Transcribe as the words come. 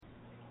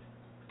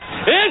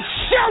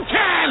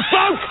showtime,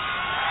 folks!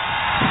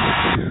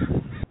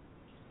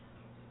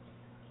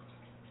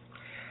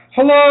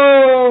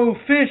 Hello,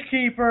 fish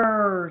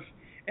keepers,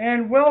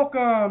 and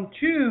welcome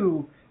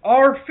to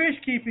our fish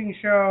keeping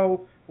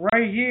show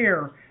right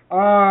here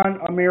on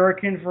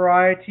American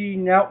Variety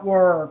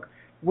Network.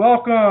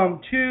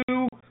 Welcome to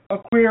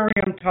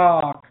Aquarium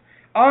Talk.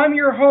 I'm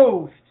your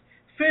host,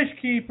 fish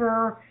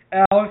keeper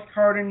Alex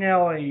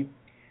Cardinale.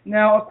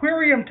 Now,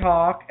 Aquarium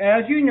Talk,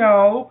 as you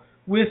know,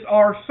 with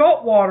our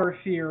Saltwater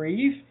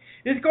series,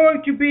 is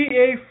going to be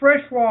a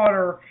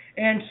freshwater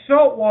and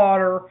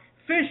saltwater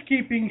fish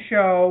keeping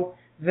show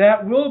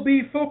that will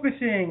be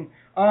focusing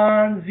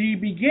on the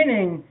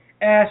beginning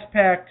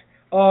aspect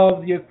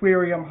of the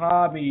aquarium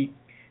hobby.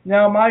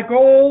 Now, my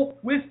goal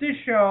with this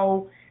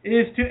show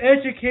is to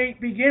educate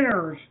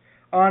beginners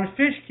on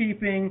fish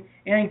keeping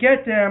and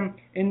get them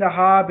in the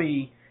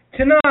hobby.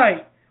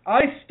 Tonight,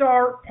 I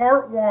start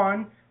part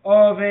one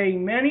of a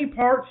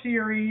many-part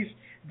series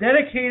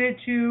dedicated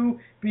to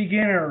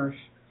beginners.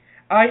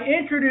 I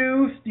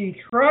introduce the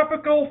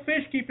tropical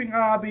fish keeping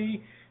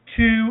hobby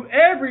to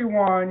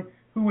everyone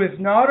who is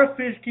not a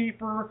fish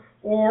keeper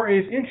or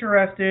is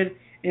interested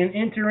in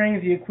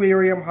entering the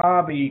aquarium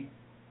hobby.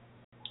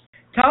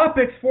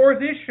 Topics for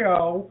this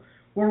show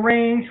will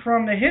range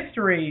from the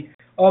history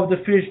of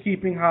the fish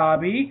keeping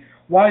hobby,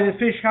 why the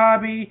fish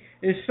hobby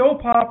is so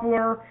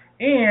popular,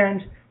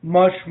 and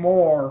much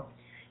more.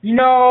 You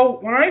know,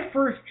 when I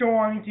first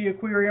joined the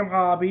aquarium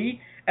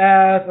hobby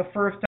as a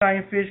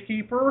first-time fish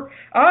keeper,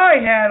 I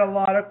had a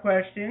lot of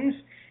questions,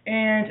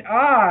 and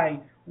I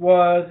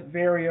was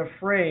very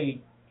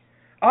afraid.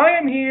 I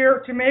am here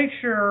to make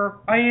sure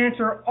I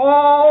answer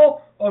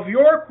all of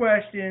your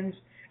questions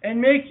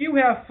and make you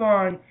have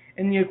fun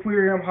in the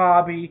aquarium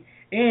hobby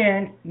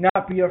and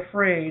not be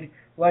afraid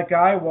like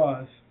I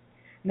was.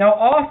 Now,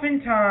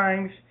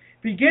 oftentimes,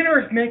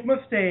 beginners make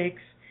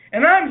mistakes,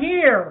 and I'm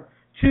here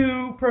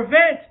to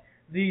prevent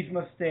these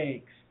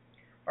mistakes.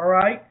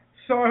 Alright?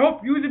 So I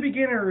hope you, the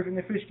beginners in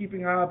the fish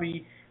keeping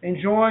hobby,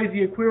 enjoy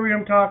the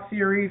Aquarium Talk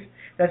series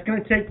that's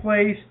going to take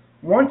place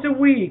once a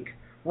week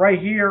right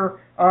here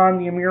on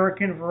the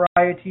American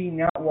Variety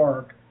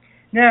Network.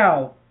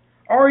 Now,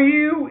 are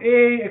you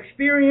an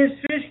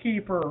experienced fish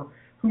keeper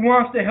who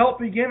wants to help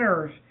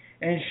beginners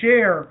and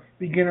share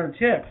beginner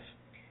tips?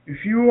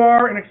 If you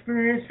are an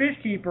experienced fish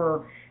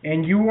keeper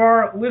and you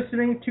are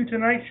listening to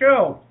tonight's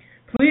show,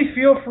 please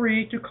feel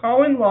free to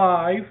call in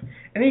live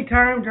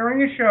anytime during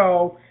the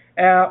show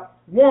at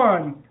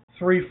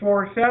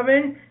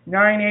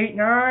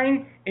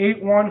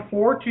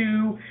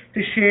 1-347-989-8142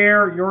 to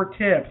share your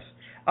tips.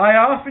 I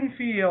often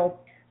feel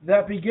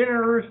that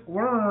beginners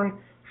learn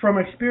from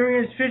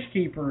experienced fish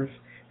keepers.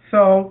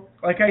 So,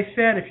 like I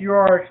said, if you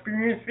are an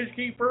experienced fish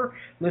keeper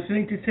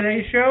listening to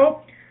today's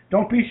show,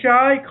 don't be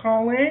shy.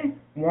 Call in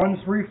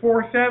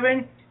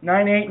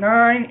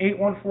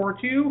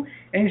 1-347-989-8142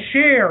 and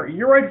share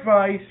your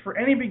advice for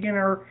any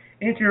beginner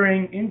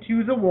entering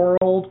into the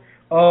world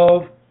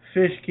of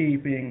fish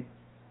keeping.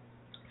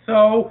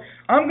 So,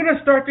 I'm going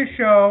to start the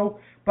show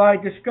by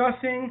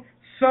discussing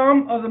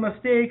some of the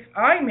mistakes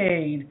I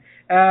made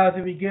as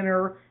a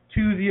beginner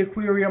to the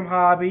aquarium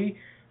hobby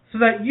so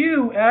that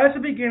you, as a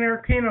beginner,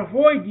 can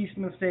avoid these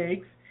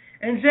mistakes.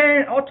 And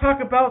then I'll talk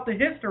about the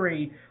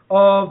history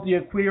of the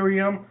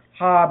aquarium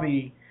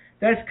hobby.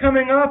 That's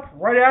coming up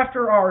right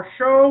after our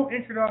show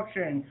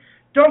introduction.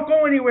 Don't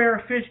go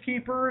anywhere, fish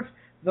keepers.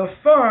 The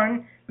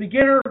fun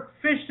beginner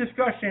fish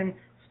discussion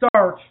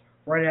starts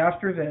right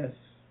after this.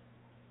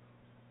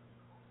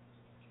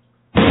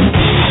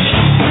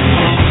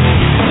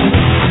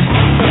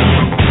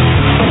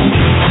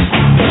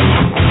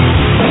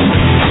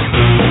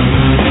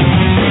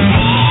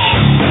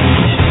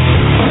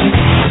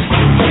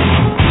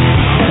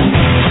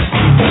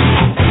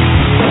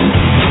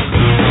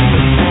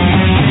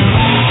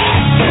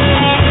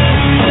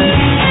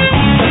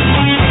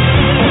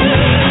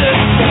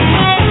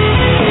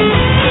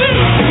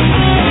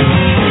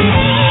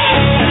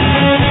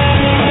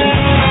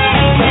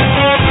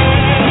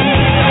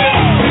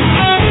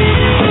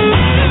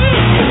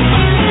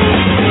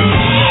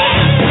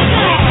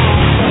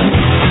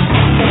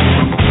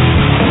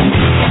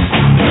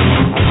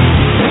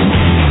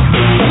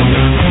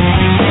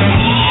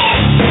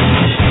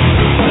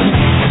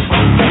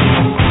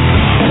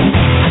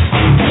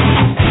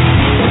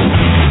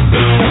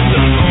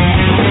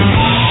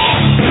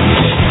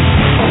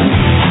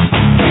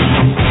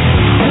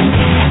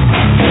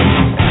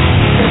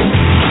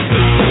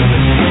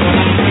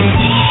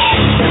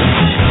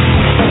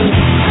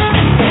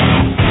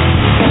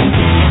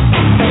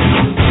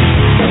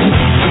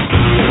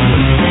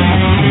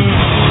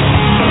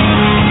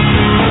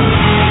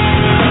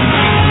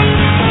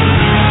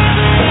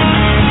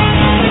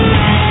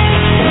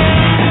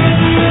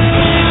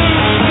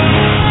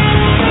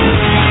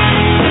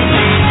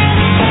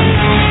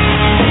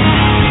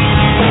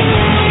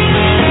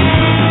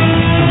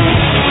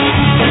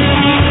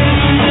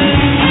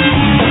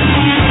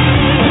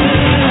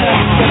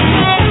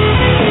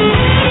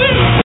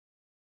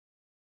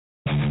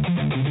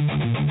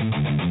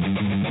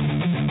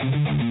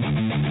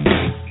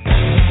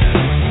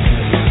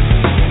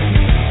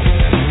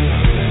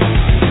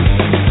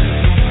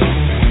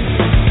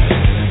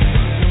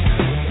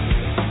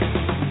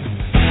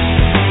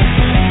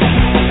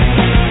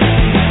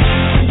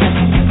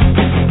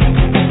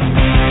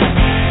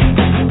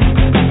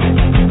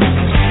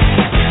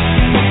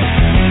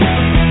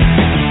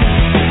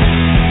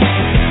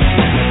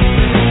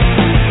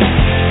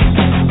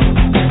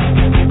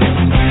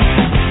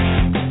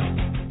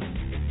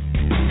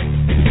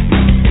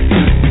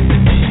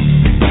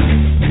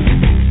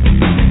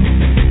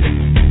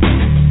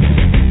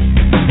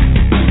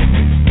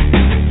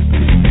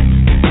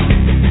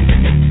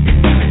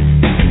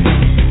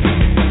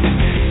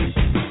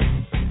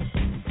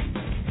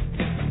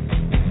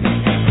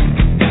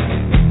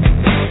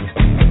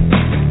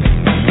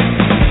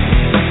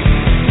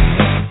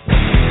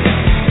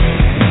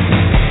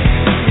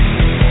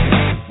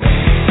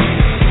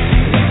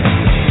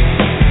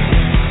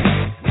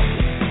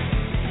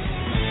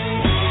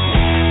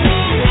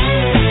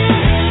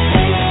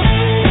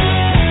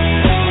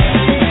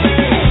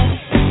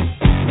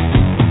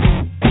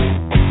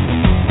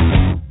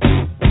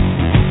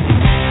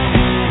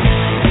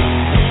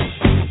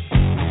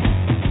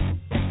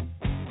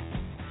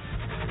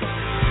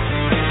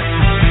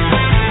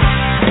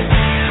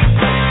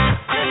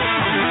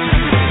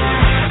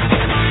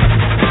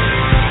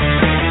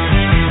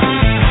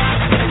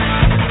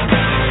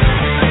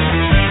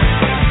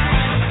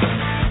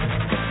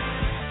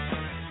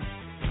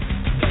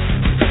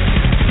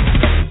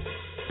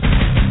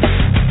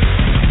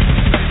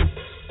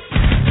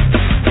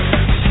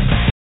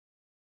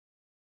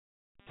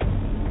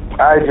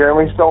 Hi,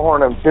 Jeremy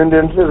Stillhorn. I'm tuned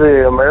into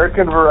the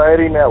American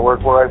Variety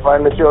Network, where I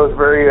find the shows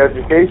very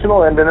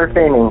educational and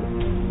entertaining.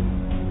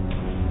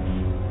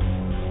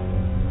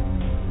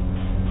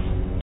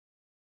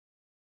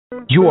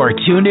 You are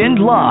tuned in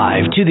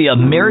live to the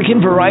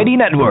American Variety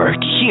Network,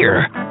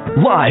 here,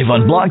 live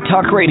on Blog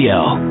Talk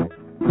Radio.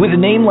 With a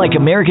name like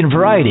American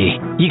Variety,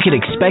 you can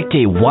expect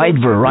a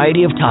wide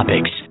variety of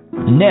topics.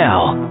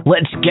 Now,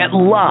 let's get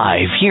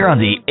live here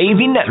on the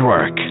AV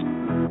Network.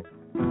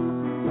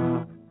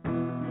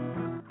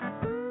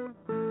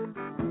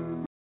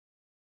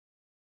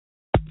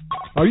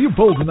 Are you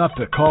bold enough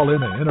to call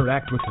in and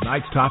interact with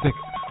tonight's topic?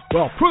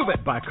 Well, prove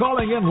it by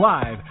calling in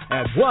live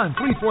at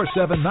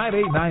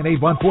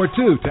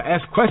 1-347-989-8142 to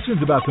ask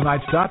questions about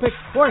tonight's topic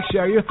or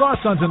share your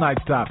thoughts on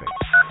tonight's topic.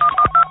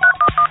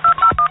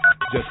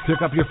 Just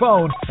pick up your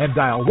phone and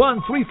dial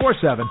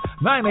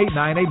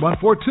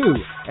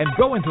 1-347-989-8142 and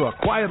go into a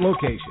quiet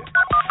location.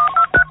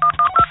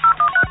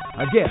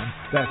 Again,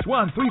 that's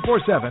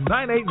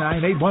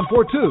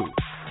 1-347-989-8142.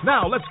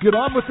 Now, let's get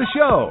on with the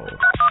show.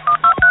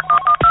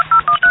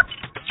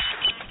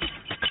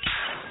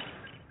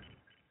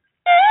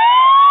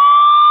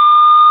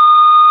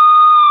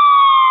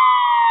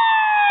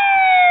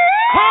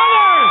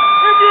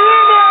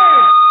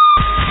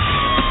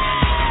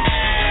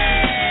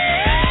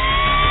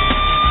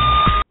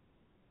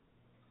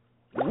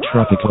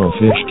 Tropical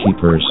fish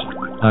keepers,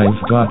 I've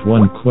got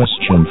one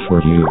question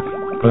for you.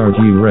 Are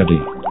you ready?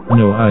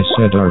 No, I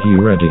said are you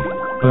ready?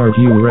 Are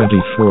you ready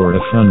for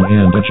a fun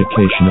and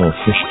educational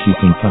fish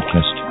keeping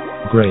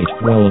podcast? Great,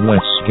 well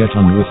let's get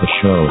on with the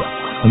show.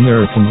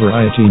 American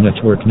Variety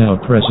Network now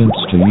presents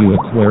to you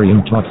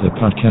Aquarium Talk The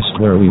Podcast,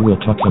 where we will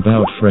talk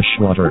about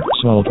freshwater,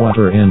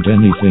 saltwater and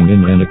anything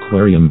in an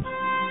aquarium.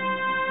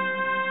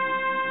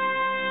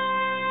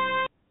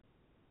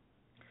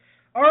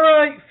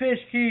 Alright, fish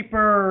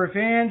keepers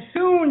and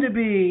soon to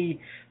be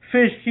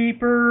fish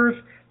keepers,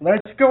 let's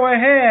go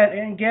ahead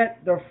and get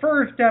the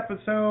first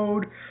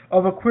episode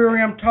of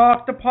Aquarium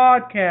Talk The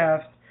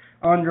Podcast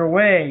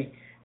underway.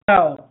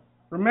 Now,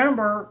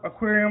 remember,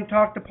 Aquarium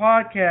Talk The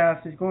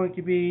Podcast is going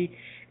to be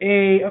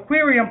an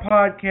aquarium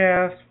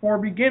podcast for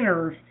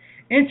beginners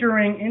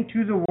entering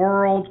into the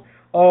world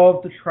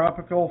of the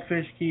tropical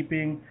fish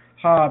keeping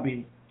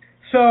hobby.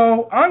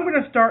 So, I'm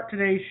going to start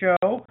today's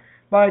show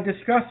by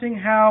discussing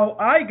how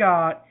I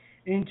got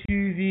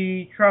into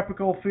the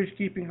tropical fish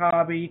keeping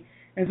hobby,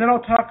 and then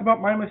I'll talk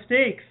about my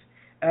mistakes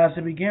as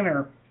a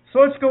beginner. So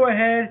let's go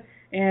ahead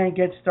and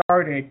get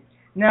started.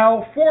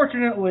 Now,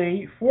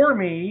 fortunately for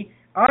me,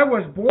 I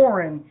was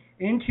born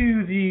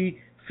into the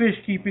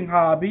fish keeping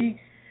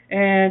hobby,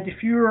 and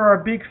if you are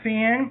a big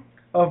fan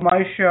of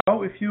my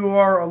show, if you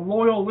are a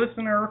loyal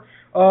listener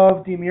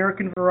of the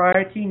American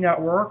Variety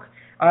Network,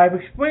 I've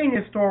explained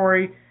this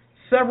story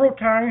several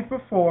times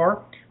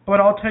before,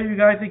 but I'll tell you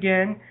guys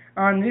again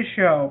on this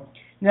show.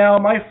 Now,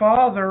 my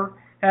father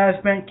has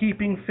been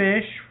keeping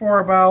fish for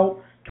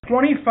about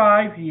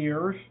 25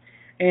 years,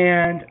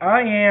 and I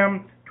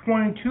am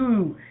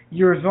 22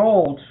 years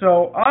old.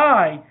 So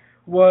I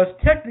was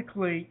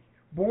technically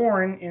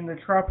born in the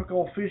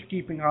tropical fish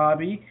keeping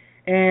hobby,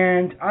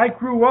 and I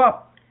grew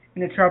up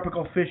in the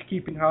tropical fish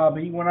keeping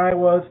hobby. When I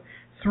was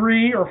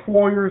 3 or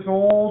 4 years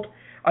old,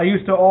 I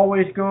used to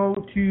always go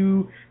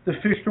to the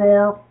fish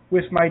store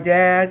with my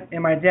dad,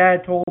 and my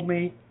dad told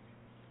me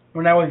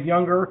when I was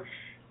younger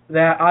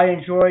that I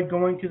enjoyed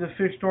going to the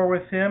fish store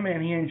with him,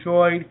 and he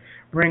enjoyed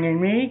bringing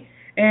me.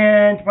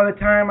 And by the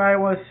time I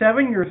was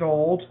 7 years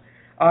old,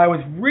 I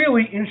was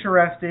really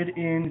interested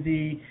in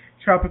the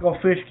tropical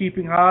fish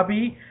keeping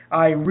hobby.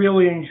 I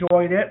really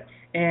enjoyed it,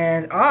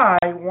 and I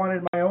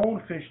wanted my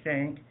own fish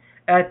tank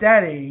at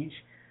that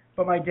age.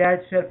 But my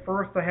dad said,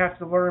 first I have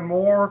to learn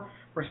more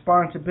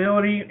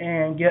responsibility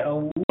and get a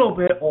little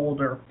bit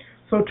older.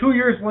 So 2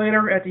 years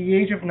later, at the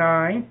age of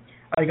 9,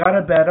 I got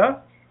a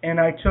betta, and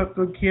I took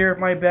good care of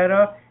my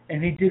betta,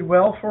 and he did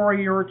well for a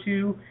year or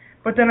two,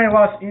 but then I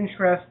lost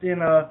interest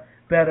in a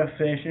betta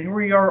fish, and here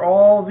we are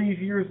all these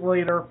years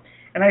later,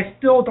 and I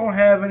still don't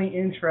have any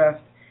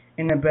interest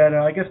in the betta.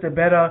 I guess the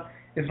betta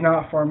is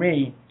not for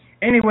me.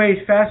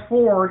 Anyways, fast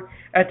forward,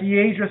 at the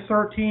age of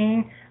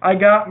 13, I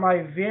got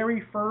my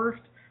very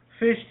first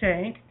fish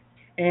tank,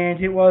 and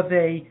it was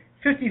a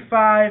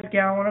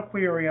 55-gallon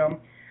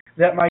aquarium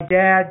that my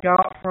dad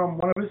got from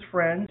one of his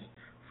friends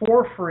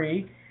for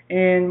free,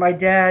 and my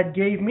dad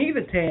gave me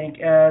the tank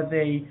as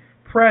a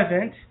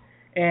present,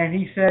 and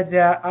he said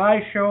that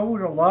I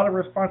showed a lot of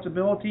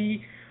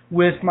responsibility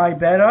with my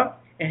betta,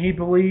 and he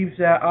believes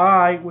that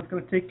I was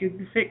going to take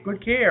good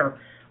care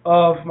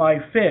of my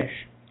fish.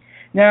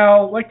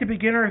 Now, like the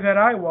beginner that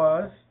I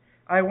was,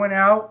 I went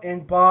out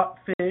and bought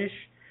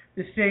fish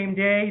the same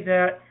day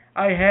that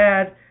I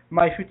had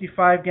my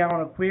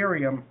 55-gallon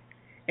aquarium,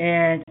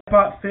 and I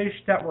bought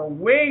fish that were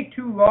way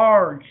too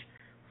large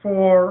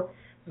for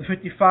the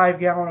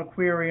 55-gallon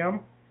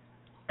aquarium.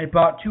 I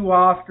bought 2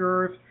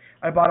 Oscars,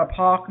 I bought a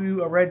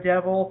Pacu, a Red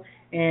Devil,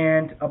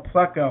 and a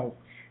Pleco.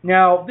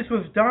 Now, this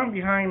was done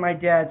behind my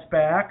dad's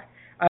back.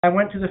 I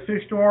went to the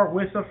fish store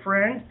with a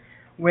friend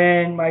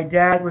when my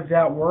dad was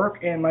at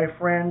work and my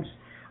friends,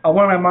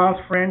 one of my mom's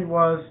friends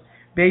was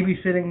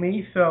babysitting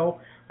me, so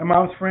my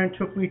mom's friend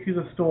took me to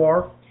the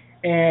store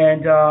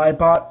and I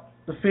bought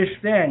the fish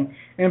then.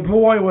 And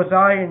boy, was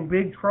I in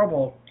big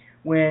trouble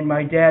when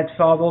my dad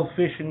saw those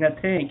fish in that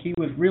tank. He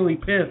was really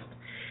pissed.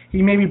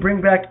 He made me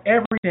bring back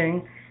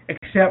everything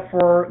except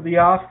for the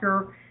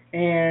Oscar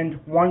and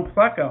one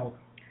pleco.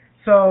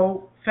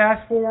 So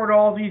fast forward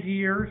all these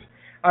years,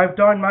 I've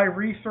done my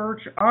research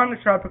on the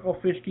tropical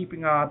fish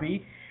keeping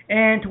hobby,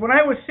 and when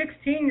I was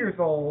 16 years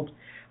old,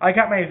 I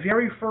got my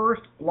very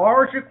first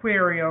large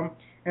aquarium,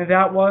 and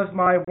that was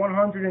my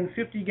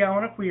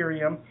 150-gallon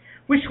aquarium,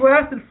 which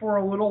lasted for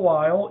a little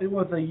while. It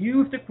was a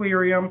used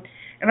aquarium,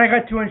 and I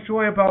got to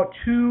enjoy about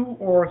 2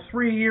 or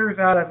 3 years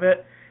out of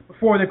it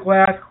before the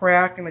glass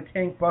cracked and the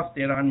tank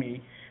busted on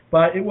me.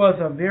 But it was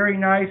a very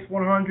nice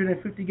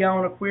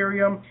 150-gallon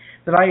aquarium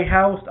that I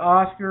housed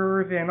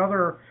Oscars and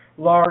other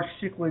large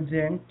cichlids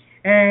in.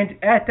 And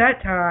at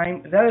that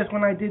time, that is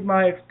when I did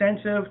my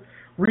extensive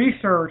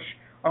research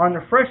on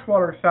the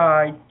freshwater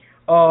side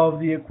of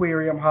the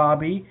aquarium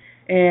hobby.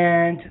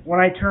 And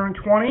when I turned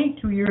 20,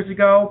 2 years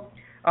ago,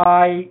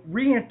 I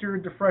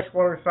re-entered the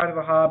freshwater side of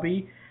the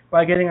hobby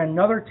by getting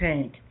another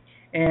tank.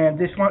 And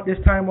this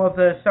time was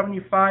a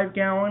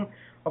 75-gallon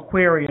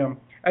aquarium.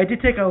 I did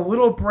take a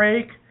little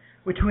break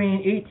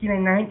between 18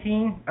 and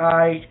 19.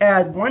 I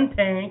had one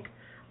tank,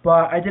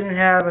 but I didn't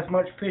have as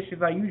much fish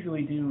as I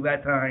usually do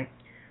that time.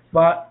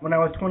 But when I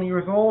was 20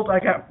 years old, I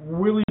got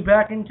really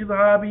back into the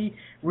hobby.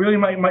 Really,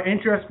 my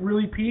interest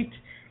really peaked,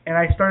 and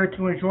I started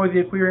to enjoy the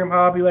aquarium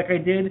hobby like I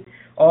did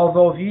all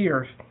those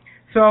years.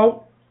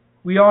 So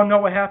we all know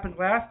what happened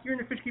last year in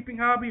the fish keeping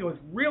hobby. I was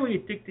really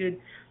addicted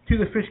to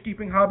the fish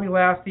keeping hobby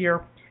last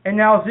year. And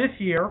now this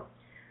year,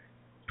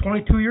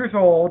 22 years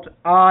old,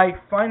 I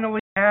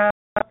finally have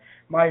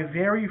my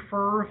very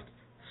first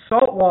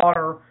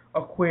saltwater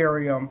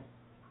aquarium.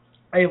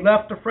 I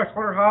left the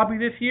freshwater hobby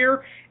this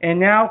year, and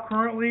now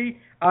currently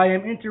I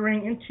am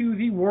entering into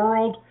the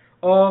world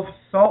of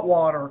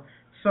saltwater.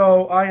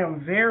 So I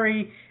am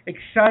very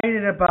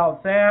excited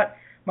about that.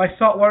 My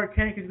saltwater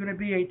tank is going to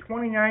be a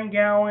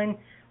 29-gallon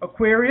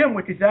aquarium,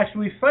 which is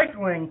actually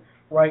cycling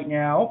right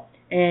now.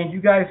 And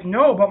you guys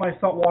know about my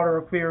saltwater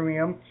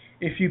aquarium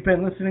if you've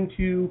been listening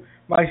to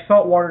my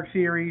saltwater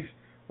series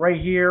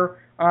right here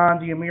on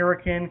the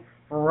American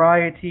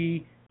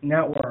Variety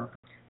Network.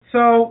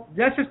 So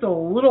that's just a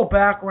little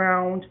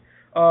background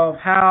of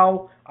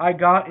how I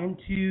got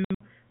into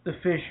the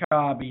fish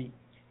hobby.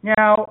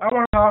 Now, I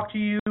want to talk to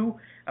you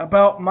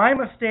about my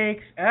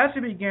mistakes as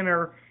a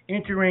beginner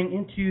entering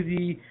into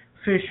the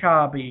fish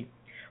hobby.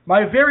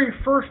 My very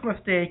first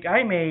mistake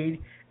I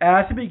made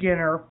as a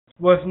beginner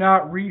was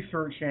not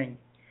researching.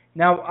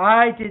 Now,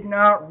 I did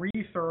not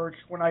research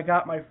when I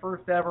got my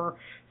first ever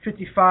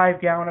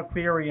 55-gallon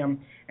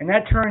aquarium, and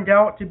that turned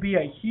out to be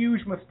a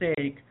huge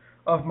mistake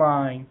of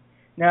mine.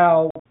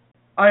 Now,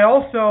 I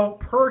also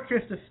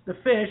purchased the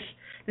fish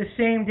the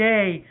same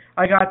day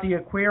I got the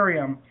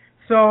aquarium.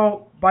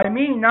 So, by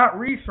me not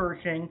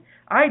researching,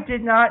 I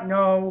did not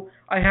know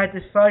I had to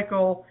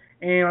cycle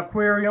an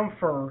aquarium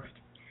first.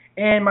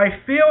 And my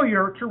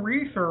failure to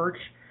research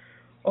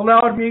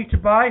allowed me to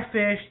buy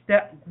fish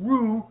that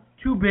grew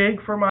too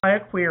big for my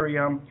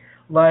aquarium,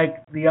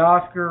 like the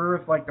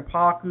Oscars, like the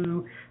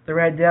Pacu, the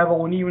Red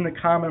Devil, and even the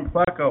common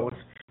plecos.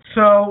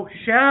 So,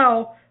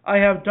 shall I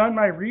have done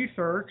my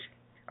research,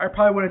 I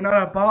probably would have not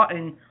have bought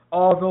in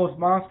all those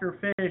monster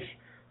fish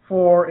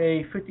for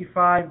a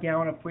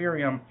 55-gallon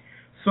aquarium.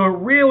 So it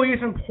really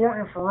is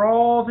important for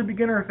all the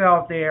beginners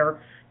out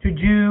there to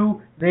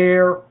do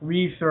their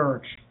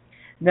research.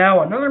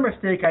 Now, another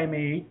mistake I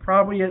made,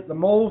 probably the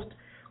most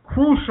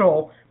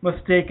crucial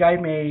mistake I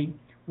made,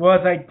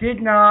 was I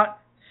did not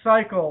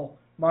cycle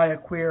my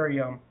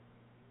aquarium.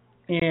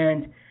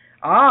 And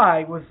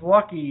I was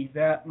lucky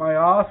that my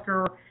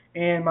Oscar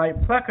and my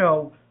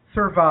pleco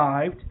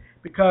survived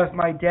because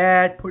my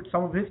dad put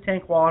some of his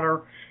tank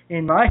water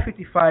in my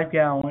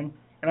 55-gallon,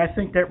 and I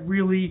think that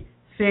really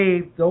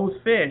saved those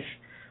fish.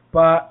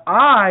 But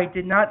I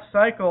did not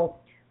cycle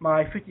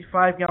my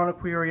 55-gallon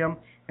aquarium,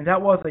 and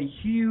that was a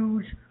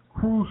huge,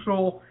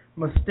 crucial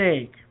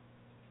mistake.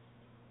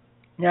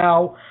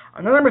 Now,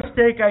 another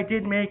mistake I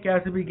did make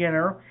as a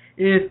beginner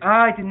is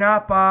I did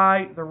not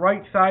buy the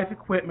right size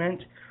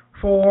equipment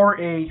for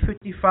a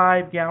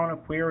 55-gallon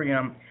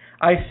aquarium.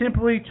 I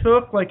simply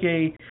took like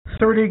a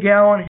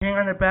 30-gallon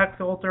hang-on-the-back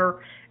filter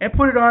and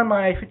put it on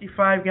my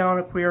 55-gallon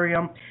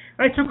aquarium.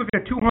 And I took like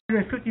a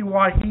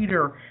 250-watt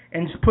heater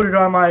and just put it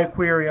on my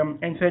aquarium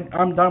and said,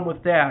 I'm done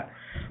with that.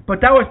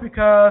 But that was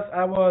because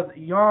I was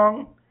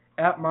young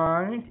at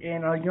mind,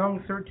 and a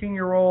young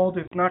 13-year-old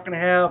is not going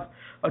to have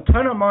a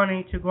ton of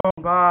money to go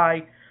and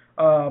buy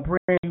a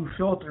brand new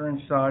filter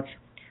and such.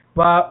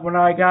 But when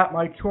I got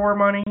my chore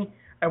money,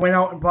 I went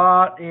out and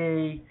bought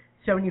a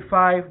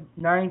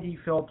 75-90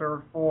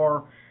 filter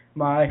for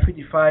my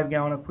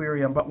 55-gallon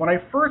aquarium. But when I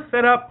first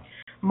set up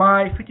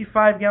my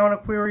 55-gallon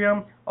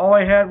aquarium, all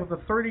I had was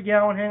a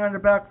 30-gallon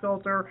hang-on-the-back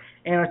filter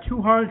and a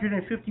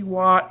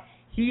 250-watt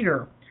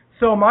heater.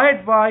 So my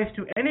advice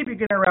to any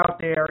beginner out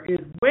there is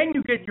when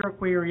you get your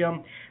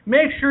aquarium,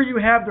 make sure you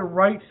have the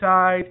right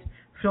size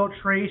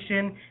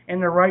filtration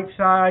and the right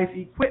size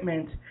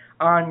equipment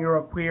on your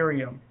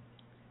aquarium.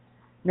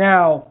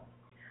 Now,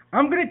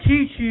 I'm going to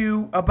teach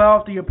you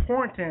about the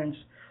importance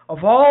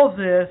of all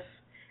this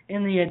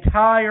in the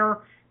entire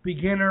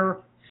beginner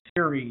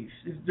series.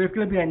 There's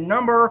going to be a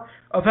number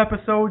of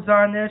episodes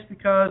on this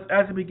because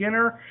as a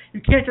beginner,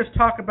 you can't just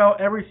talk about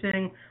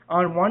everything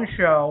on one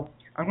show.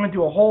 I'm going to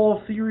do a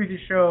whole series of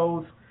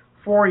shows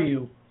for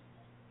you.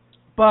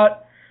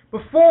 But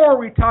before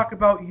we talk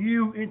about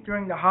you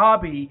entering the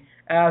hobby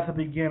as a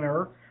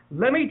beginner,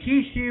 let me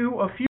teach you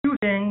a few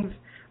things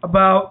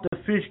about the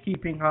fish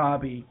keeping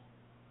hobby.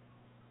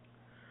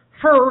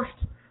 First,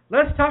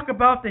 let's talk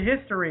about the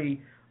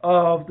history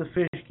of the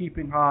fish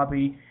keeping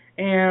hobby,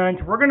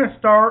 and we're going to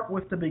start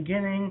with the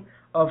beginning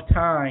of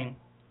time.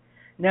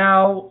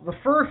 Now, the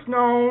first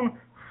known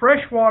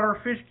freshwater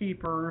fish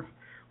keepers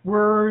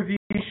were the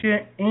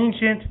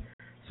ancient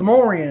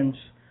Sumerians,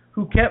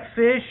 who kept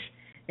fish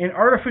in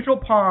artificial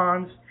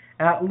ponds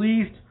at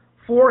least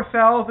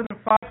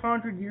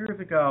 4,500 years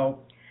ago.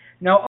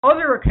 Now,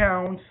 other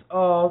accounts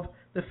of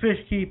the fish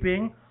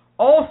keeping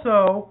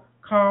also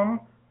come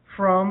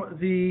from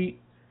the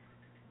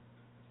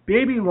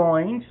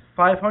Babylonians,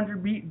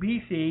 500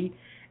 BC,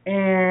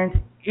 and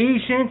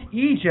ancient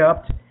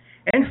Egypt.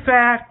 In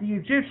fact, the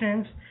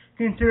Egyptians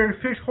considered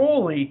fish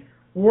holy,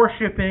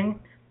 worshipping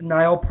the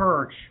Nile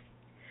perch.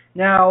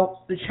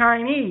 Now, the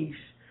Chinese,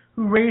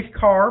 who raised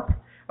carp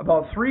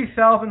about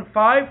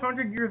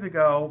 3,500 years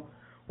ago,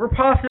 were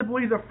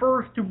possibly the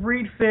first to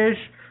breed fish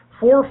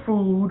for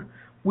food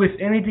with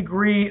any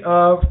degree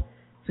of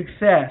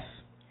success.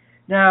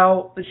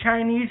 Now, the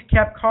Chinese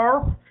kept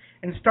carp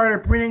and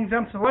started breeding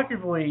them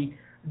selectively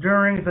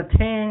during the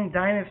Tang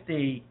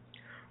Dynasty.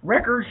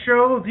 Records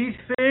show these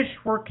fish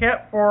were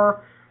kept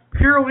for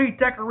purely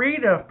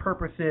decorative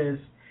purposes.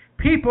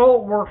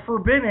 People were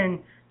forbidden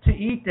to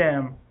eat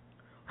them.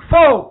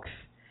 Folks,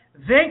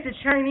 thank the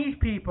Chinese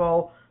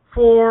people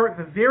for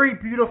the very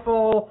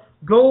beautiful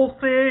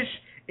goldfish,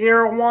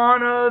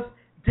 arowanas,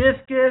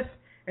 discus,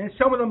 and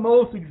some of the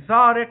most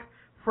exotic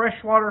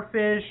freshwater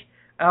fish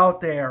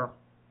out there.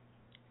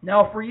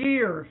 Now, for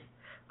years,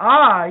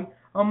 I,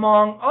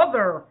 among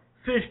other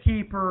fish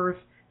keepers,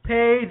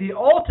 pay the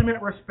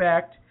ultimate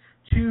respect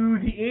to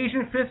the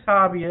Asian fish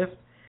hobbyists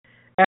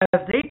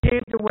as they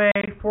paved the way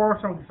for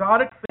some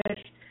exotic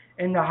fish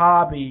in the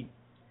hobby.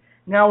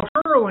 Now,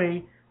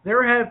 surely,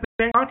 there has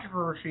been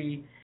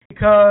controversy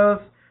because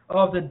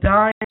of the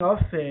dying of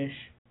fish,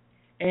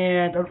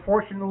 and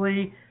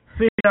unfortunately,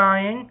 fish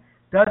dying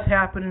does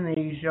happen in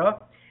Asia.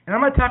 And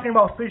I'm not talking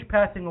about fish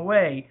passing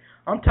away.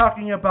 I'm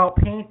talking about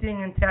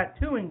painting and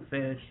tattooing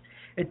fish.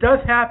 It does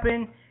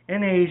happen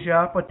in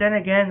Asia, but then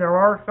again, there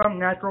are some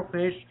natural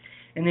fish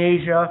in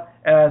Asia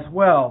as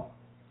well.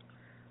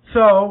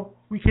 So,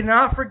 we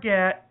cannot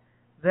forget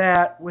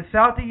that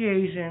without the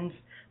Asians,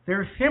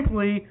 there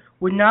simply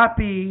would not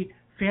be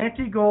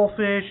fancy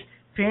goldfish,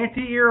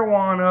 fancy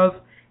arowanas,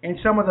 and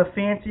some of the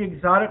fancy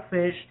exotic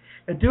fish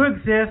that do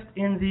exist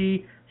in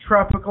the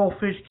tropical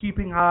fish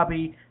keeping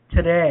hobby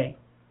today.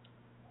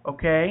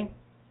 Okay?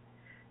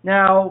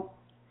 Now,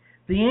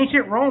 the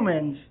ancient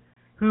Romans,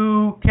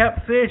 who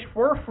kept fish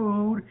for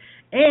food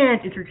and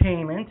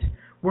entertainment,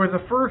 were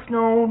the first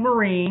known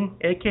marine,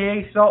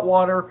 aka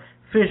saltwater,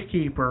 fish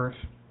keepers.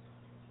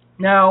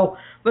 Now,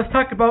 let's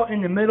talk about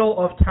in the middle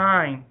of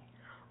time.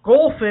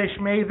 Goldfish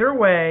made their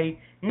way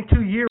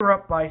into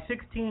Europe by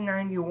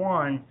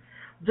 1691.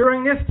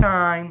 During this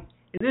time,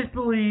 it is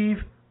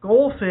believed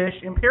goldfish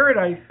and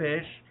paradise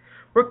fish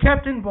were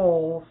kept in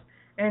bowls,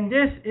 and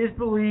this is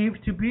believed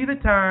to be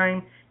the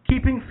time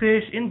keeping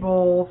fish in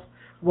bowls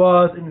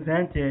was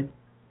invented.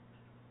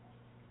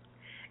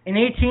 In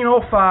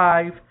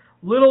 1805,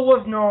 little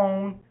was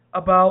known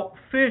about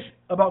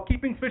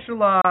keeping fish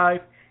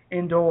alive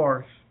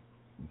indoors.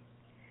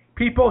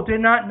 People did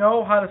not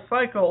know how to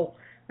cycle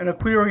an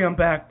aquarium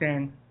back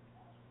then.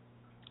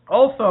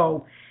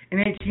 Also, in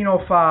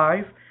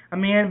 1805, a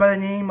man by the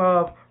name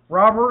of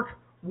Robert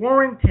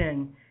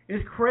Warrington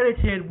is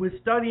credited with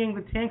studying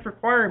the tank's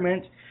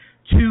requirement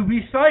to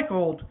be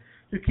cycled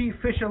to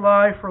keep fish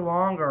alive for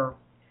longer.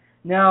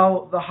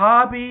 Now, the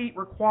hobby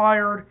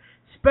required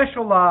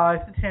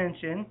specialized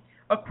attention,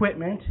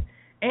 equipment,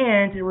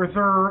 and it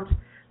reserved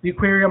the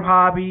aquarium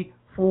hobby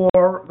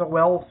for the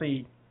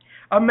wealthy.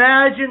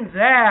 Imagine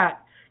that!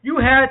 You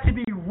had to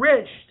be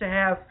rich to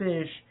have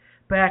fish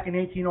back in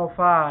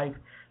 1805.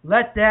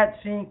 Let that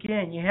sink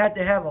in. You had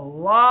to have a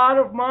lot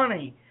of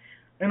money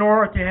in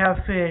order to have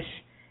fish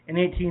in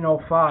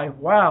 1805.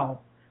 Wow,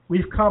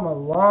 we've come a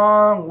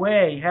long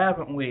way,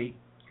 haven't we?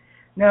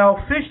 Now,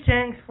 fish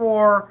tanks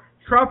for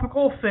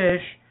tropical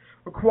fish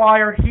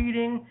required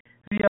heating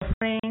via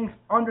flames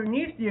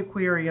underneath the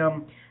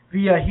aquarium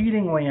via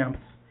heating lamps.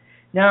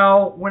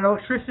 Now, when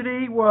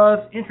electricity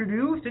was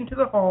introduced into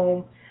the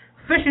home,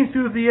 fish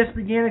enthusiasts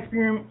began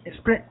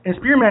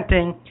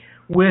experimenting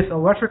with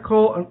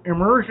electrical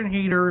immersion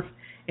heaters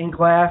in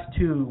glass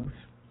tubes.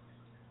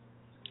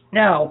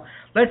 Now,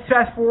 let's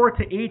fast forward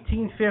to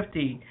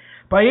 1850.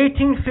 By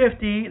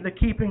 1850, the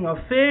keeping of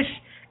fish,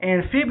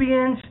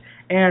 amphibians,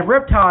 and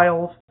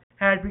reptiles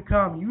had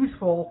become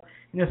useful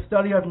in the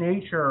study of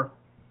nature.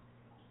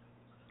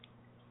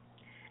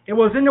 It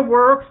was in the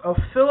works of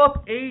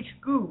Philip H.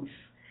 Goose,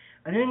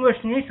 an English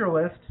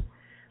naturalist,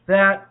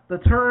 that the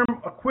term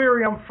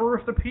aquarium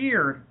first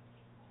appeared.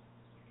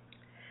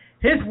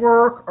 His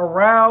work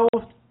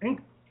aroused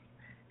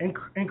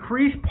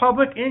increased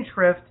public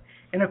interest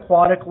in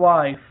aquatic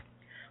life.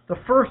 The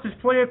first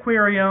display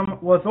aquarium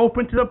was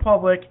opened to the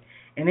public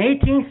in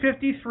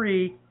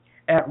 1853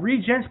 at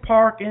Regent's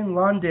Park in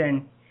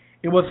London.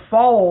 It was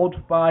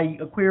followed by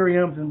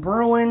aquariums in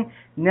Berlin,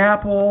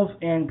 Naples,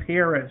 and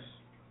Paris.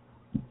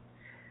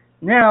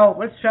 Now,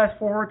 let's fast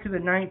forward to the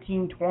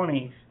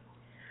 1920s.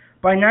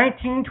 By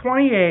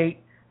 1928,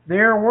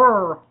 there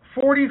were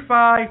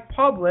 45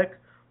 public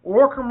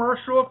or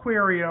commercial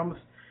aquariums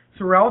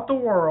throughout the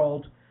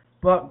world,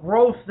 but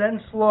growth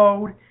then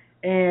slowed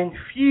and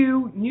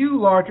few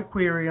new large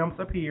aquariums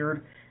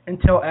appeared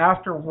until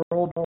after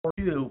World War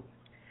II.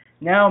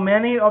 Now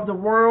many of the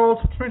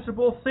world's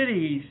principal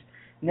cities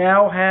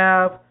now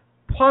have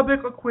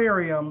public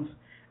aquariums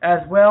as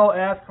well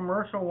as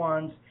commercial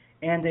ones,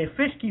 and a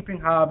fish keeping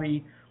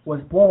hobby was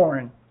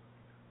born.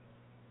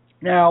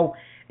 Now,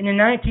 in the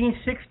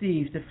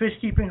 1960s, the fish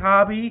keeping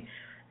hobby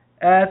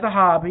as a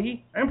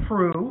hobby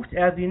improved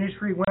as the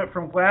industry went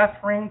from glass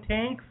frame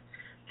tanks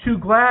to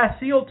glass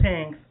seal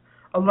tanks,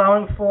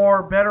 allowing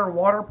for better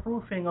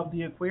waterproofing of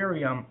the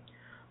aquarium.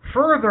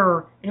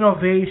 Further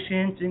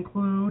innovations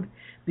include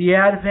the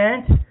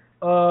advent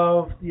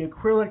of the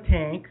acrylic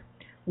tank,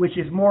 which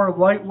is more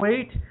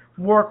lightweight,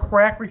 more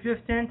crack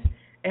resistant,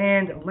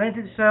 and lends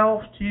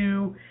itself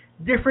to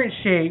different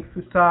shapes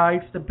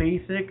besides the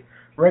basic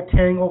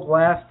rectangle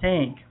glass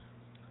tank.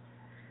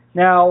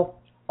 Now,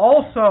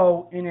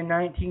 also in the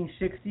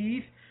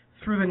 1960s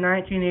through the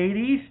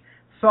 1980s,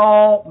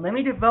 saw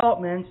many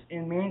developments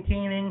in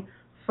maintaining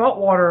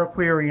saltwater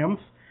aquariums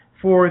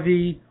for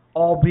the,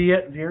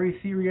 albeit very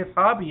serious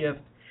hobbyist,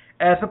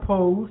 as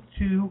opposed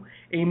to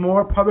a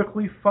more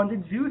publicly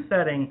funded zoo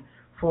setting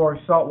for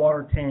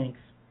saltwater tanks.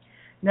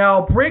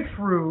 Now,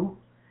 breakthrough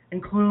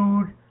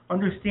include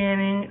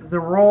understanding the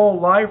role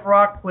live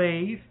rock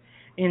plays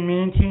in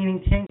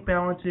maintaining tank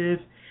balances,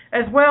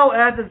 as well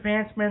as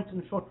advancements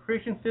in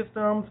filtration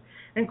systems,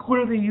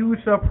 including the use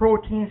of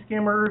protein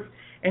skimmers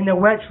and the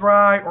wet,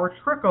 dry, or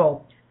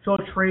trickle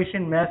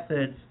filtration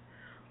methods.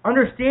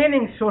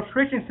 Understanding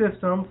filtration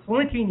systems,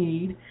 salinity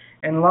need,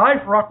 and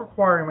live rock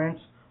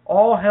requirements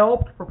all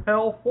helped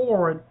propel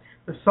forward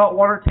the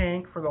saltwater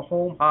tank for the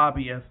home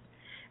hobbyist.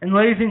 And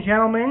ladies and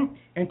gentlemen,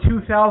 in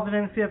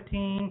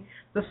 2015,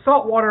 the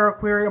saltwater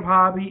aquarium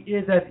hobby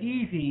is as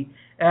easy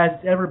as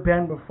it's ever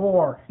been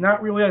before. It's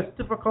not really as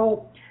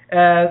difficult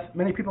as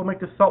many people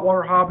make the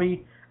saltwater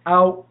hobby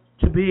out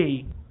to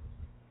be.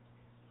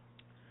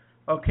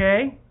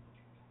 Okay?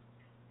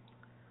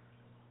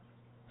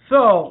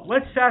 So,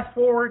 let's fast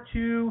forward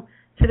to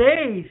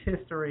today's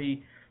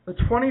history, the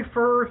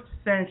 21st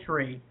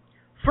century.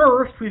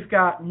 First, we've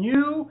got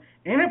new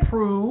and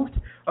improved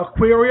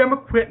aquarium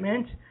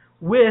equipment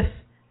with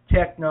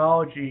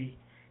technology.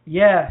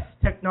 Yes,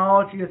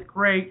 technology is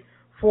great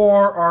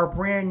for our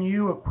brand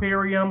new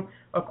aquarium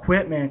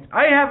equipment.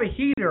 I have a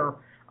heater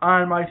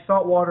on my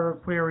saltwater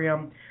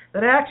aquarium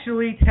that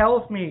actually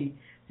tells me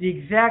the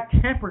exact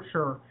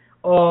temperature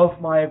of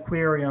my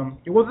aquarium.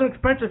 It was an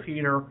expensive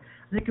heater.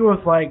 I think it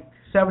was like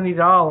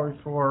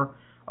 $70 for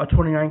a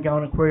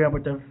 29-gallon aquarium,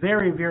 but a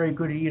very, very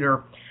good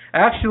heater.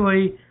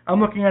 Actually, I'm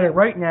looking at it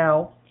right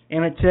now,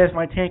 and it says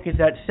my tank is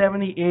at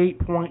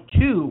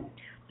 78.2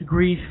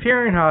 degrees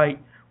Fahrenheit,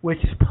 which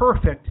is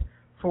perfect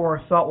for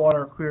a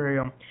saltwater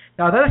aquarium.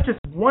 Now, that is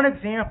just one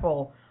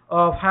example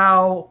of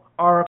how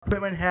our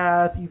equipment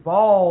has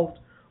evolved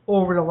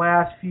over the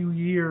last few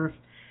years.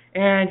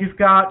 And you've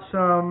got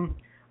some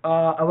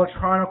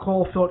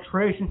electronical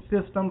filtration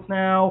systems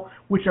now,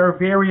 which are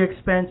very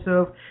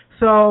expensive.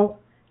 So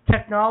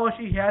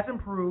technology has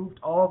improved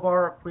all of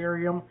our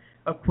aquarium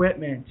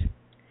equipment.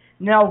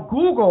 Now,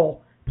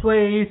 Google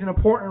plays an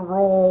important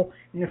role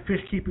in the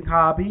fish keeping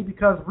hobby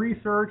because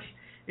research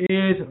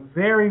is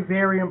very,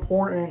 very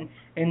important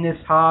in this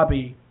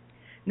hobby.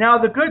 Now,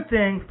 the good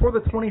thing for the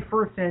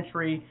 21st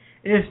century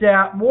is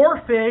that more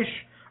fish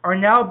are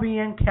now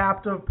being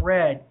captive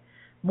bred.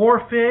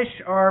 More fish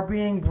are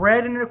being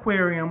bred in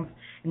aquariums,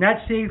 and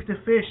that saves the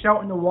fish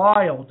out in the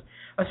wild,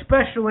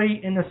 especially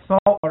in the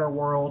saltwater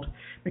world,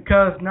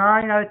 because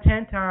 9 out of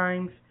 10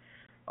 times,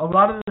 a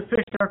lot of the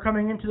fish that are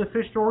coming into the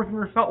fish stores in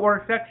the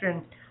saltwater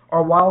section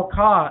are wild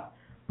caught.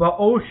 But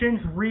Oceans,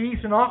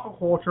 Reefs, and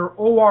Aquaculture,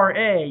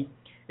 ORA,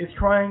 is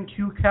trying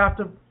to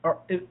captive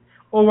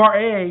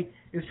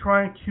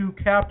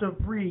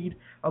breed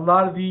a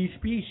lot of these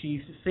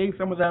species to save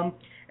some of them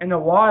in the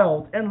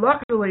wild. And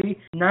luckily,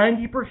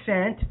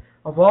 90%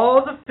 of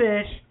all the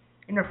fish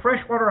in the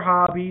freshwater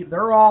hobby,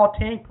 they're all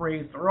tank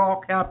raised, they're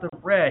all captive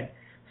bred.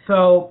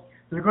 So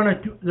They're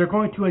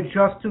going to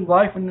adjust to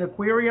life in an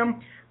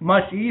aquarium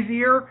much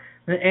easier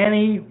than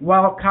any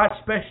wild-caught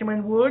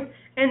specimen would,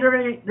 and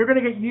they're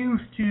going to get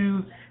used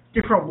to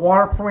different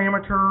water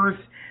parameters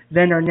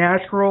than their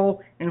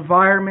natural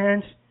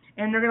environments,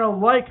 and they're going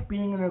to like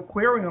being in an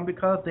aquarium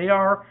because they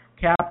are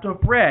captive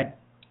bred.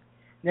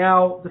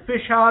 Now, the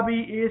fish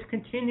hobby is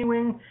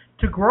continuing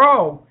to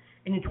grow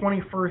in the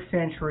 21st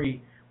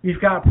century.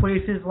 We've got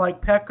places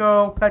like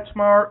Petco,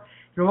 PetSmart,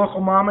 your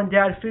local mom and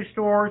dad fish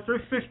stores.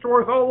 There's fish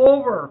stores all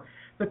over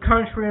the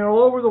country and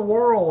all over the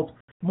world.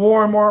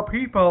 More and more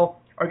people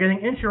are getting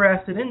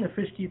interested in the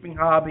fish keeping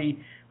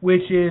hobby,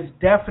 which is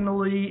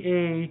definitely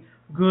a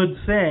good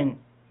thing.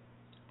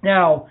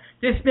 Now,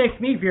 this makes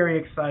me very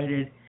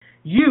excited.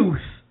 Youth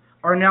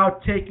are now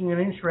taking an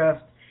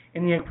interest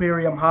in the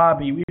aquarium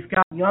hobby. We've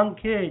got young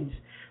kids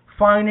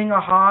finding a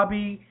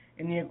hobby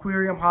in the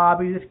aquarium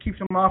hobby. This keeps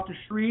them off the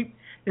street.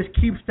 This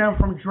keeps them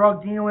from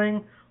drug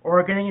dealing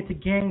or getting into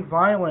gang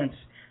violence.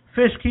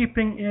 Fish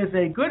keeping is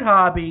a good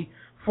hobby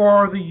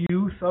for the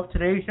youth of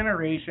today's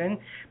generation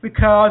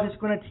because it's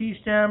going to teach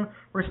them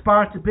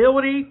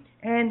responsibility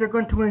and they're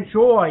going to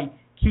enjoy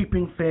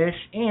keeping fish,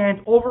 and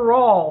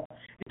overall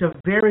it's a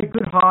very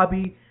good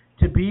hobby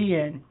to be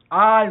in.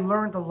 I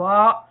learned a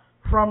lot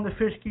from the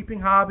fish keeping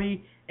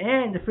hobby,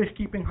 and the fish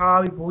keeping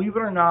hobby, believe it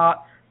or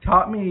not,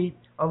 taught me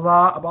a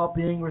lot about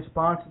being a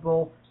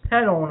responsible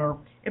pet owner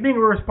and being a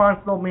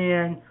responsible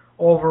man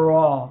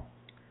overall.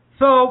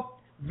 So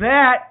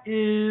that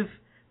is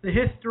the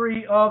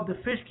history of the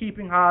fish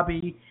keeping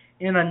hobby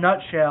in a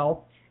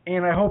nutshell,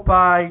 and I hope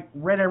I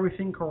read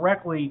everything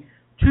correctly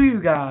to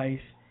you guys.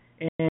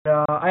 And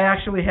I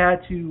actually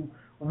had to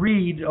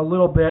read a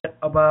little bit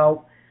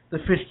about the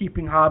fish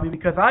keeping hobby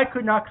because I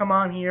could not come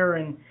on here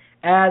and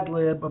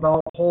ad-lib about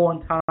the whole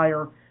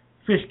entire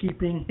fish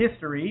keeping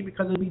history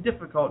because it would be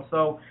difficult.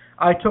 So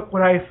I took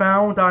what I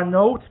found on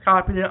notes,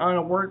 copied it on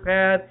a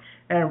WordPad,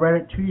 and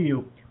read it to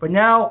you. But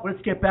now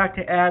let's get back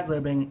to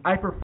ad-libbing. I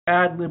prefer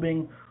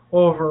ad-libbing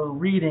over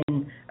reading,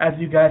 as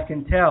you guys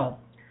can tell.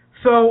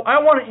 So I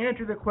want to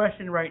answer the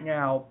question right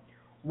now.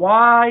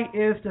 Why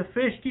is the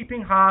fish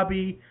keeping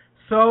hobby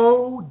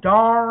so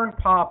darn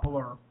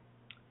popular?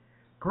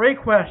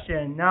 Great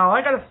question. Now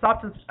I gotta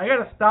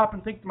stop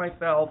and think to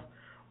myself,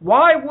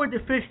 why would the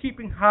fish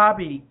keeping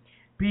hobby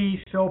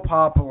be so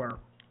popular?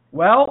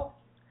 Well,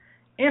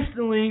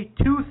 instantly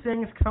two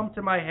things come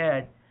to my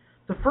head.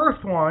 The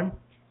first one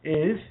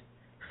is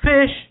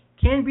fish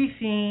can be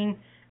seen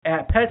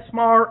at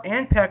PetSmart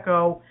and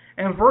Petco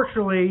and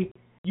virtually,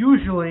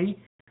 usually,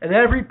 at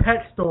every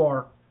pet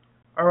store.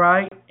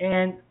 Alright?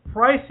 And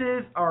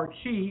prices are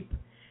cheap,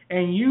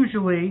 and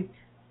usually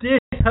this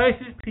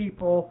entices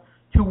people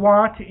to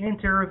want to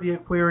enter the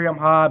aquarium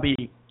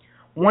hobby.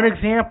 One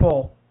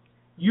example,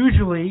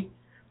 usually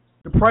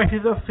the prices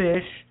of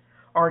fish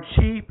are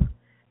cheap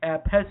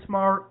at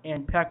PetSmart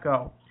and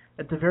Petco.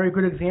 That's a very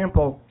good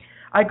example.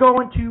 I go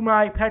into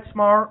my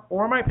PetSmart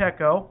or my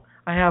Petco.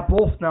 I have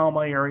both now in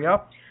my area.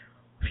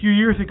 A few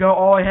years ago,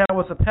 all I had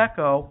was a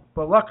Petco,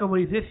 but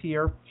luckily this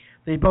year,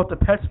 they built a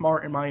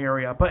PetSmart in my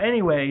area. But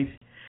anyways,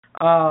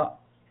 a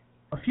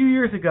few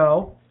years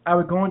ago, I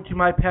would go into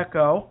my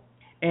Petco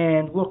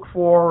and look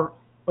for,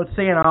 let's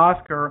say, an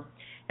Oscar,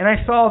 and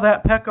I saw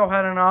that Petco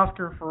had an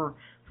Oscar for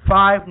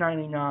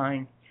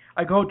 $5.99.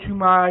 I go to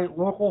my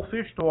local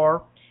fish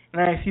store,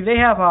 and I see they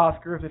have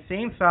Oscars the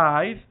same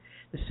size,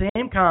 the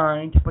same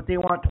kind, but they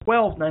want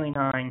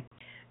 $12.99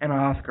 an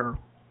Oscar.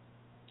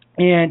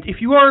 And if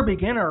you are a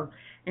beginner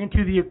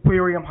into the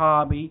aquarium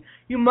hobby,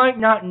 you might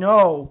not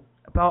know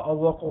about a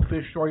local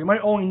fish store. You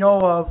might only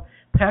know of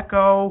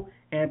Petco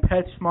and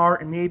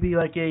PetSmart and maybe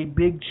like a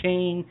big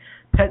chain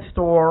pet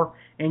store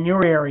in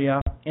your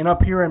area. And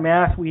up here in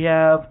Mass, we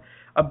have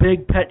a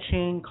big pet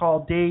chain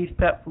called Dave's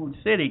Pet Food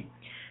City.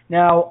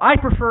 Now, I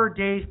prefer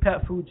Dave's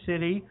Pet Food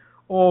City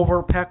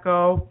over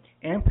Petco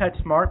and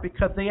PetSmart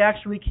because they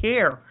actually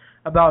care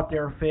about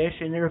their fish,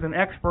 and there's an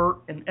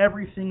expert in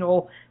every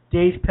single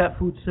Dave's Pet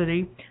Food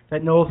City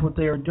that knows what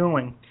they are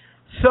doing.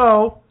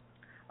 So,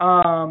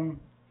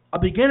 a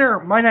beginner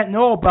might not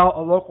know about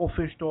a local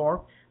fish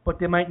store, but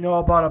they might know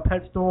about a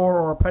pet store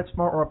or a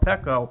PetSmart or a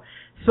Petco.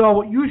 So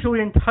what usually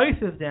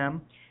entices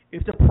them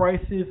is the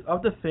prices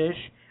of the fish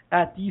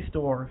at these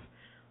stores.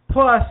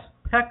 Plus,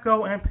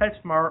 Petco and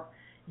PetSmart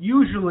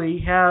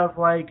usually have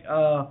like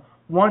a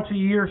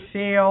once-a-year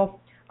sale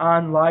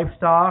on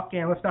livestock,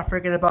 and let's not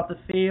forget about the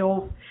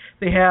sales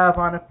they have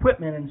on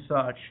equipment and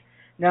such.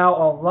 Now,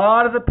 a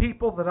lot of the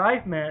people that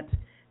I've met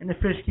in the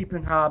fish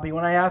keeping hobby,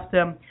 when I asked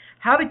them,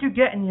 how did you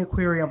get in the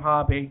aquarium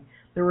hobby?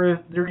 They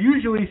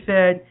usually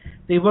said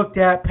they looked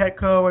at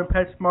Petco and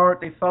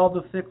PetSmart, they saw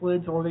the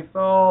cichlids, or they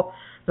saw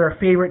their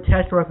favorite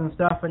tetras and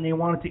stuff, and they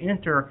wanted to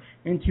enter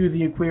into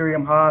the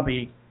aquarium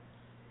hobby.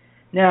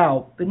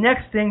 Now, the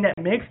next thing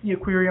that makes the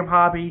aquarium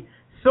hobby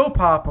so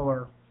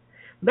popular,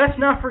 let's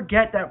not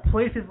forget that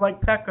places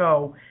like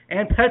Petco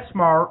and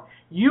PetSmart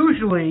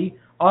usually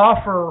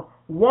offer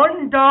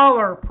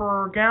 $1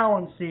 per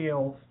gallon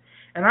seals.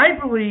 And I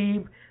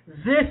believe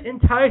this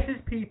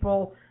entices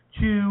people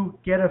to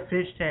get a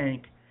fish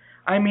tank.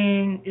 I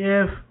mean,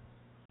 if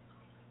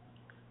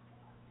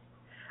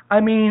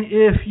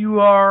you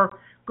are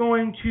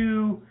going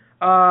to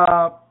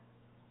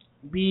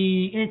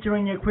be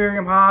entering the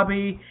aquarium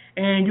hobby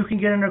and you can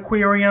get an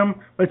aquarium,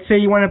 let's say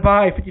you want to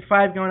buy a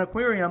 55-gallon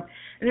aquarium,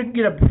 and you can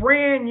get a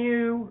brand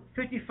new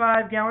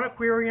 55-gallon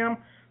aquarium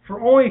for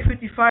only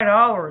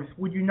 $55.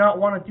 Would you not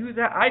want to do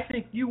that? I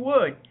think you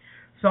would.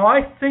 So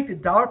I think the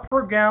dollar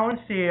per gallon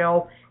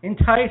sale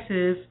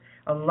entices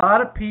a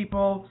lot of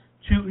people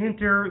to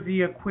enter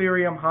the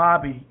aquarium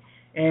hobby.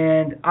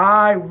 And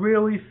I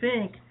really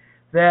think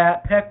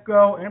that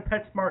Petco and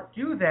PetSmart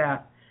do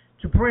that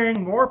to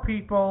bring more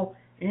people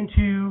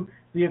into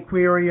the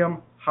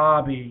aquarium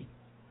hobby.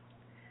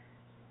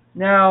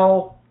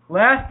 Now,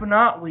 last but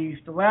not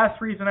least, the last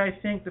reason I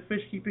think the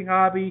fish keeping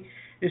hobby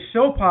is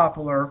so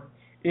popular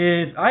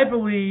is I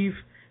believe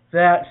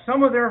that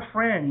some of their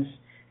friends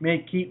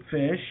may keep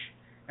fish,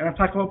 and I'm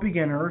talking about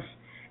beginners,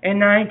 and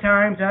 9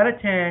 times out of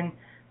 10,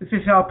 this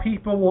is how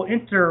people will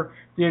enter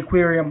the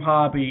aquarium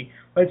hobby.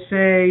 Let's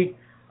say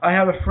I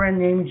have a friend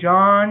named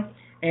John,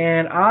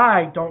 and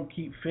I don't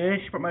keep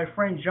fish, but my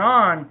friend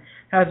John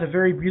has a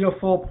very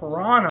beautiful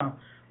piranha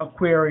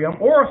aquarium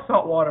or a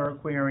saltwater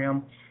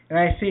aquarium. And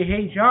I say,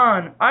 hey,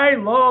 John, I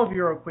love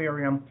your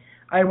aquarium.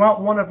 I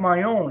want one of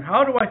my own.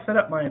 How do I set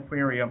up my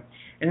aquarium?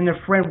 And then the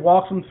friend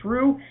walks them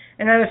through,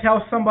 and that is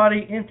how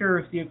somebody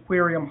enters the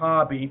aquarium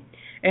hobby.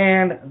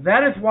 And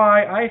that is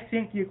why I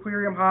think the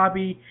aquarium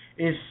hobby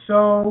is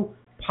so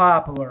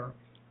popular.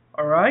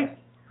 All right?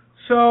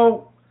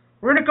 So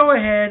we're going to go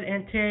ahead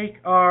and take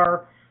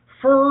our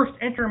first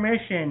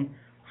intermission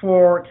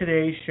for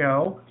today's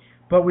show,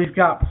 but we've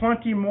got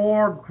plenty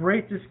more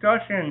great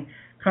discussion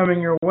coming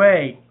your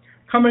way.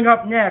 Coming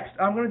up next,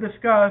 I'm going to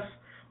discuss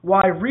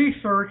why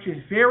research is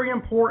very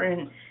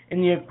important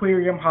in the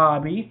aquarium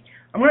hobby.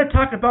 I'm going to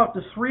talk about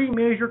the 3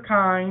 major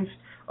kinds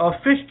of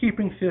fish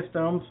keeping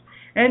systems,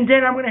 and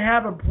then I'm going to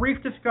have a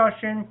brief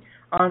discussion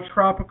on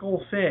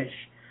tropical fish.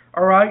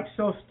 All right,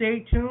 so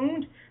stay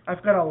tuned.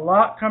 I've got a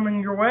lot coming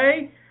your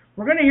way.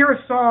 We're going to hear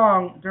a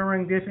song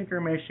during this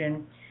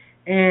intermission,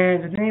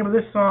 and the name of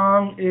this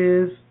song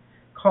is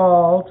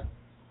called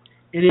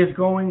It Is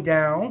Going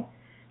Down.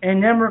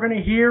 And then we're going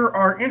to hear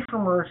our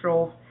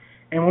infomercials,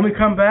 and when we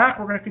come back,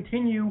 we're going to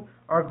continue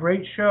our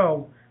great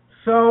show.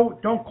 So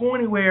don't go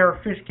anywhere,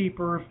 fish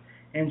keepers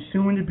and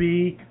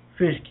soon-to-be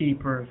fish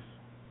keepers.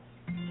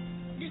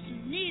 This is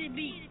Needed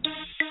Beat.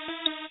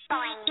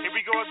 Here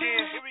we go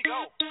again. Here we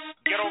go.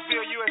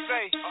 Ghettoville,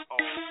 USA.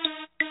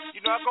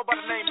 You know I go by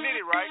the name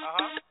Nitty, right?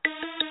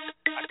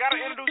 I gotta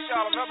introduce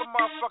y'all another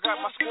motherfucker out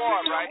my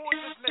squad, right? Who is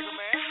this nigga,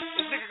 man?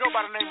 This nigga go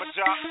by the name of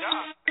Jock.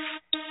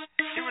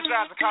 He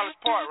resides in College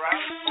Park,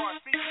 right?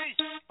 CC.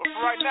 But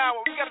for right now,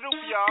 what we gotta do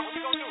for y'all? What we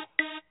gonna do?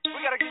 We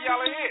gotta get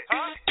y'all a hit,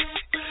 huh?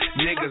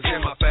 Niggas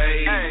in my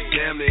face,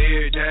 damn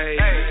near every day.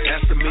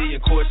 Ask a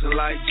million questions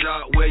like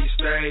Jock, where you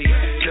stay?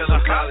 Tell them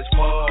College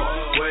Park,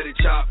 where the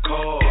chop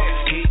call.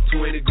 Hit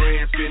 20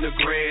 grand, spend a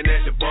grand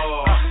at the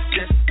bar.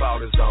 Just about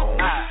his own,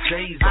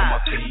 J's on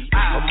my feet.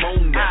 I'm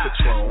on that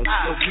Patron,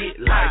 so get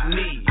like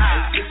me.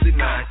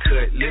 69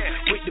 Cutlass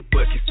with the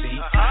bucket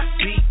seat.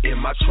 Beat in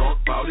my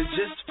trunk, bought it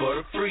just for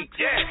the freaks.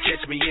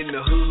 Catch me in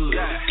the hood,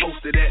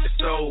 posted at the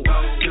store.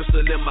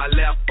 Pistol in my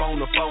lap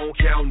on the phone,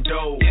 counting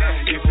dough.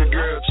 If your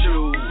girl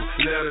choose,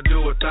 let her do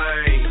a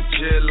thing.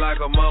 Just like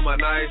a mama,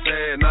 nice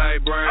ass, night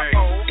brain.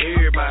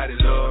 Everybody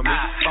love me,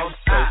 I'm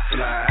so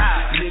fly.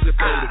 Nigga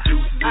throw the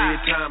deuces every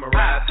time I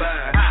ride by.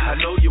 I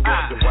know you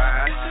wonder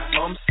why,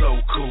 I'm so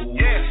cool.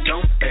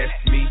 Don't ask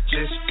me,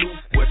 just do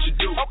what you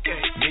do.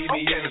 Meet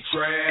me in the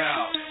trail,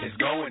 it's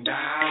going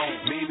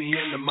down. Meet me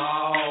in the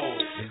mall,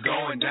 it's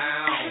going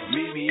down.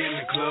 Meet me in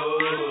the club,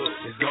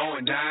 it's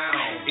going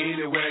down.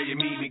 Anywhere you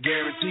meet me,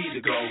 guaranteed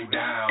to go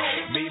down.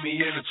 Meet me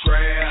in the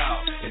trail,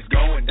 it's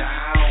going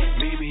down.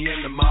 Meet me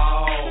in the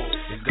mall,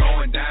 it's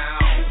going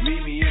down.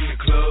 Meet me in the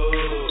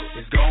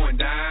club, it's going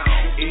down.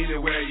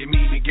 Anywhere you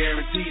meet me,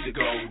 guaranteed to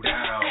go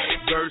down.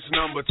 Verse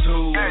number 2,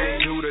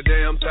 do the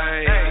damn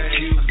thing.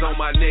 Shoes on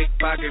my neck,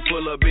 pocket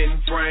full of bin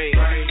frame.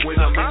 When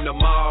I'm in the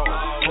mall,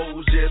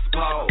 hoes just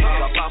pause.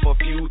 I pop a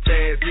few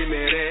tags, give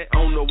me that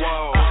on the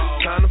wall.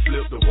 Time to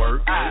flip the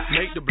work,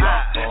 make the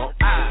block bump.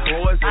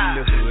 Boys in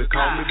the hood,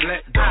 call me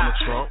Black Donald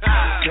Trump.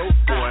 Dope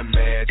boy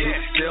magic,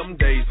 7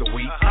 days a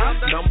week.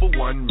 Number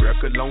 1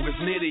 record, longest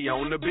nitty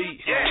on the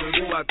beat.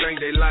 Who I think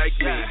they like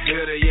me,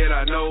 better yet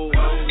I know.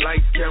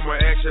 Lights,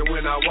 camera, action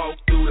when I walk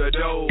through the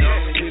door.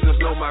 Niggas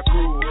know my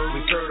crew,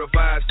 we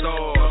certified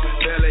stars.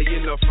 Belly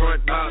in the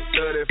front, about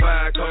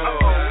 35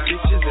 cars.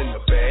 Bitches in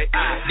the back,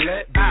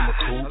 black beamer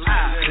coupe.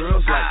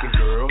 Girls like a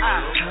girl,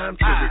 time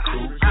to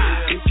recruit.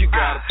 If you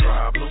got a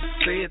problem,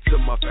 say it to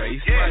my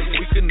face.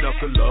 We can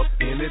knuckle up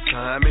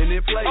anytime, any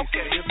place.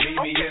 Meet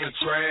me in the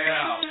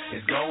trail,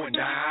 it's going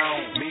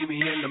down. Meet me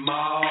in the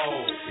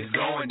mall, it's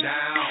going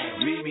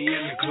down. Meet me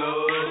in the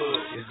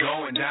club, it's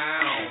going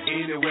down.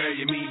 Anywhere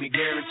you meet me,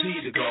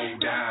 guaranteed to go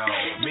down.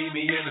 Meet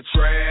me in the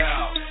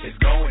trail, it's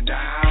going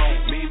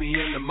down. Meet me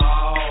in the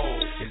mall,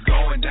 it's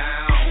going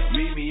down.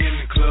 Meet me in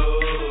the club,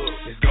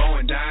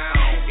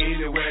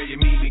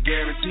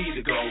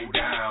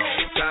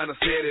 tryna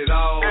set it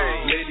all.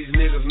 Let these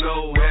niggas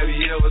know. Have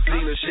you ever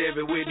seen a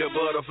Chevy with the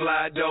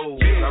butterfly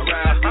doors? I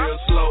ride real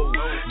slow,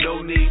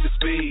 no need to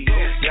speed.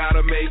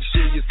 Gotta make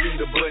sure you see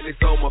the buttons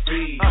on my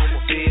feet.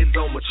 Feds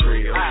on my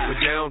trail, but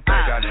they don't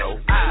think I know.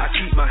 I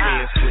keep my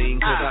hands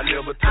clean, cause I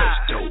never touch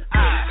dope.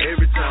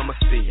 Every time I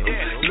see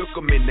them, look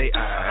them in they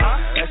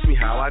eyes. Ask me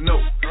how I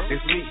know,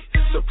 it's me,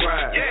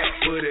 surprise.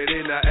 Put it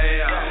in the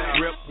air,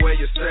 rip where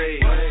you stay.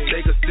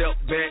 Take a step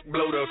back,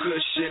 blow the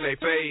cushion they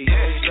face.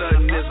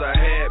 Sudden is a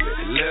habit,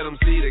 let them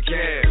see the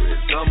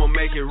carrots. I'ma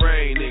make it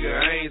rain, nigga,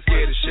 I ain't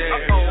scared to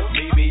share.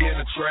 Meet me in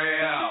the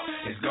trail,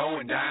 it's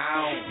going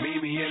down.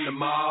 Meet me in the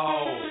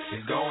mall,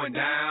 it's going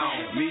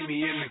down. Meet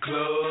me in the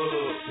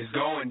club, it's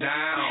going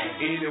down.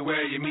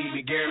 Anywhere you meet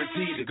me,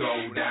 guaranteed to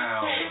go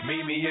down.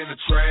 Meet me in the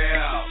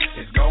trail,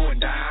 it's going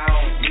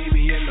down. Meet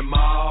me in the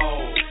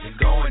mall, it's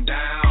going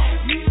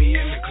down. Meet me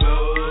in the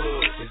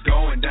club, it's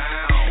going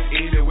down.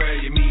 Anywhere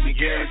you meet me,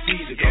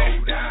 guaranteed to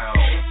go down.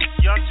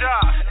 Young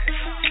Jock,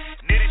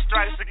 Nitty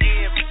strikes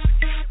again.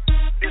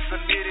 It's a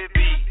Nitty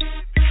beat.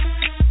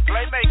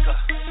 Playmaker.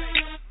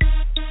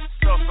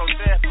 So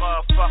deaf,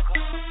 motherfucker.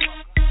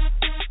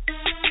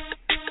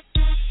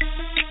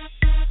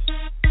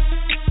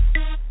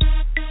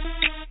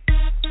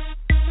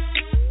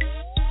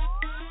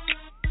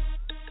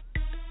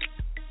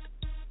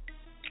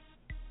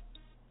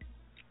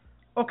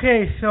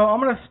 Okay, so I'm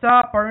going to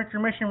stop our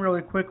intermission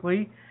really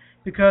quickly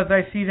because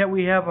I see that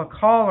we have a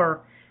caller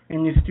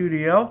in the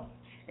studio,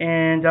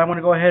 and I'm going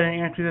to go ahead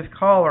and answer this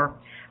caller.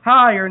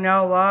 Hi, you're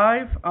now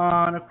live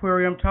on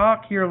Aquarium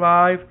Talk, here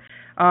live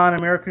on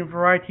American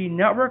Variety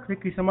Network.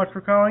 Thank you so much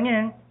for calling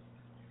in.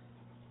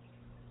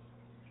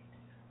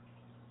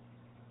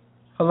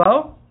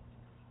 Hello?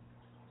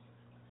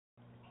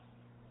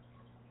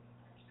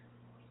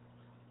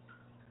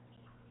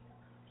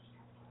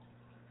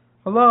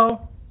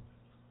 Hello?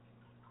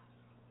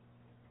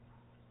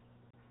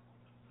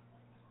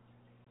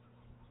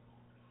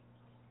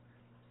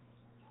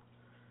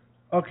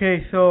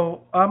 Okay,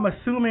 so I'm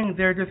assuming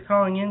they're just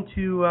calling in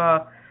to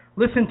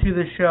listen to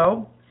the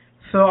show.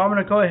 So I'm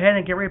going to go ahead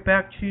and get right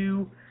back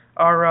to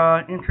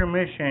our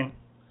intermission.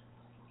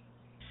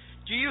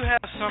 Do you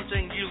have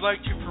something you'd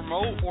like to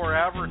promote or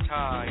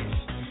advertise?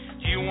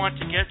 Do you want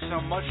to get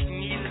some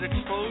much-needed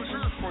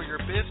exposure for your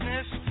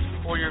business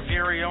or your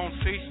very own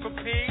Facebook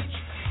page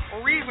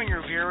or even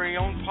your very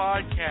own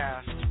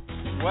podcast?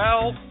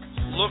 Well,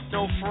 look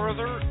no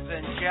further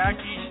than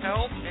Jackie's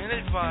help and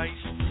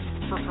advice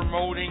for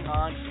promoting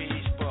on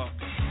Facebook.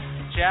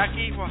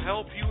 Jackie will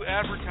help you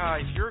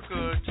advertise your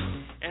goods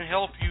and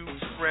help you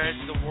spread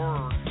the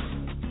word.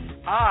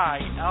 I,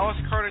 Alex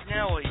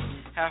Cardinale,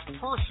 have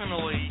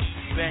personally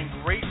been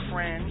great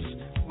friends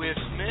with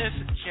Miss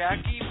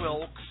Jackie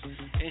Wilkes,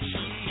 and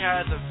she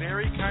has a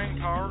very kind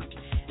heart,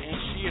 and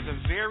she is a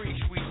very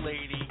sweet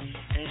lady,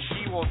 and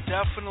she will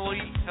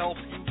definitely help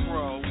you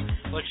grow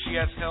like she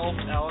has helped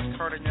Alex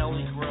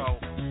Cardinale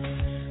grow.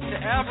 To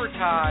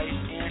advertise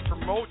and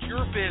promote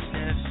your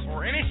business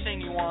or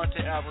anything you want to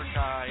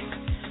advertise,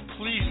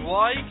 please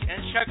like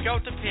and check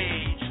out the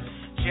page,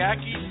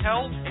 Jackie's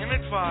Help and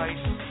Advice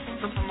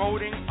for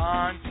Promoting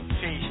on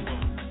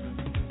Facebook.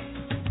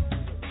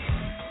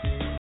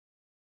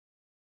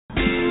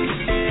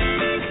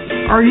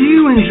 Are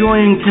you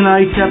enjoying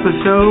tonight's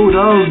episode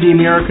of the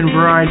American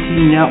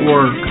Variety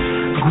Network?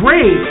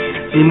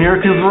 Great! The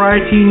American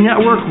Variety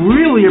Network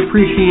really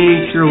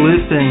appreciates your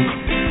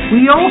listening.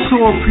 We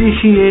also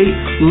appreciate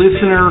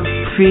listener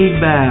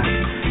feedback.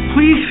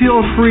 Please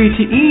feel free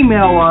to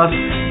email us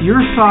your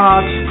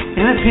thoughts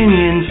and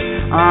opinions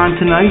on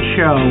tonight's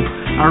show.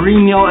 Our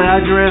email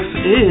address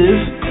is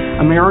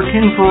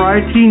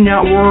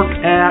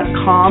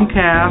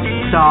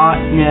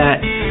AmericanVarietyNetwork@Comcast.net.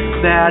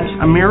 That's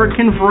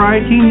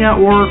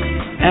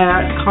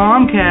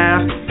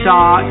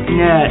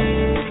AmericanVariety.Network@Comcast.net.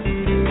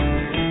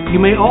 You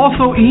may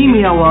also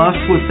email us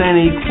with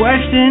any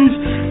questions,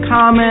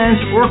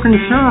 comments, or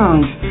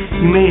concerns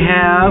you may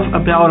have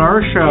about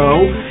our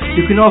show.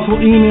 You can also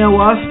email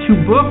us to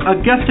book a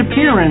guest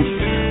appearance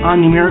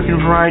on the American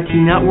Variety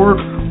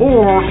Network,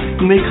 or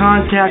you may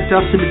contact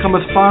us to become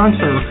a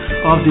sponsor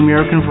of the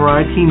American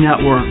Variety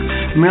Network.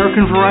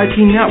 American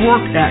Variety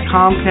Network at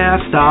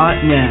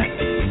Comcast.net.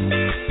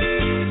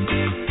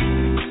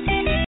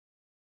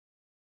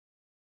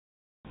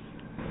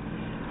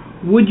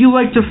 Would you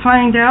like to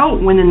find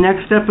out when the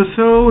next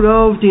episode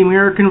of the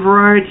American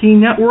Variety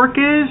Network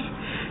is?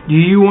 Do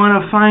you want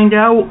to find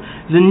out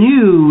the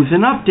news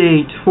and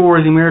updates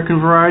for the American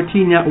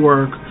Variety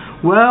Network?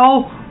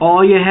 Well,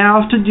 all you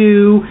have to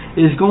do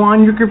is go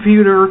on your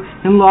computer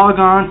and log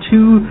on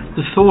to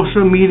the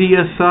social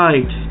media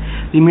sites.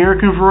 The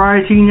American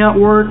Variety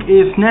Network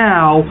is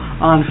now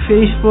on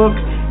Facebook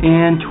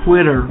and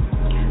Twitter.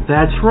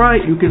 That's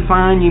right, you can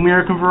find the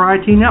American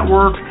Variety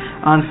Network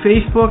on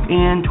Facebook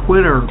and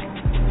Twitter.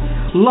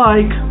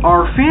 Like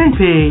our fan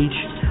page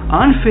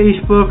on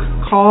Facebook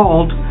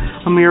called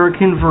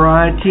American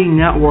Variety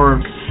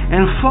Network,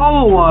 and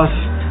follow us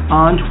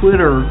on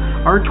Twitter.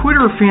 Our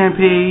Twitter fan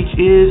page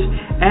is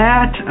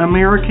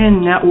 @American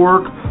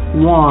Network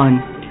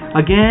 1.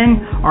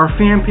 Again, our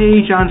fan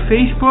page on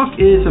Facebook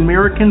is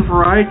American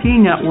Variety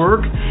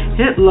Network.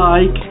 Hit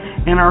like,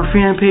 and our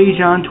fan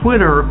page on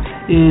Twitter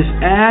is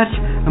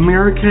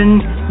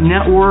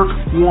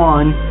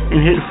 @AmericanNetwork1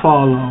 and hit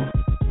follow.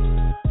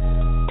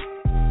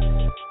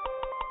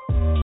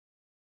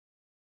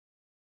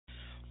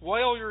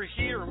 While you're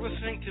here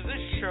listening to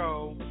this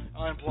show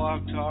on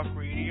Blog Talk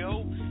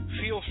Radio,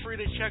 feel free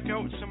to check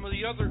out some of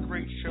the other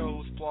great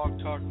shows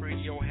Blog Talk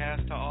Radio has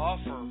to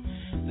offer.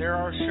 There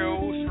are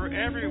shows for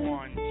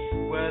everyone,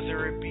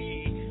 whether it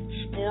be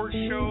sports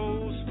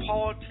shows,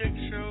 politics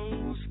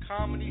shows,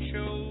 comedy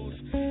shows,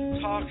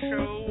 talk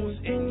shows,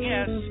 and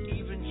yes,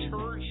 even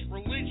church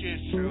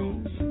religious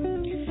shows.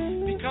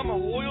 Become a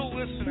loyal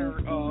listener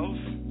of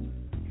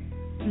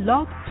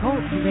Blog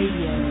Talk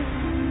Radio.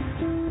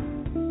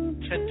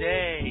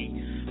 Today,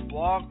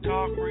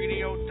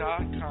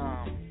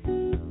 blogtalkradio.com.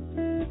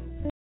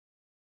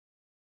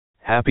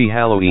 Happy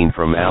Halloween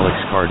from Alex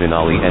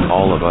Cardinale and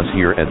all of us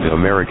here at the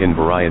American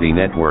Variety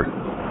Network.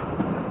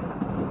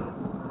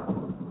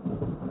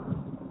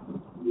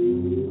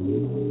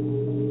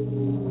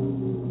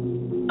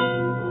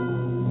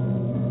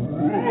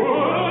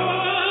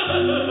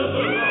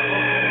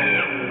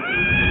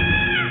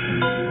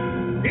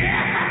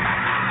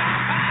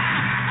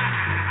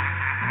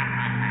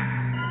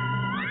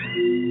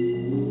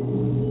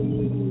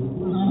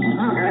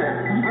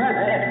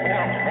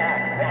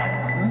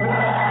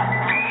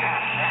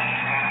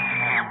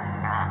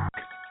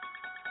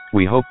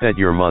 We hope that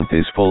your month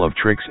is full of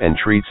tricks and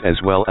treats as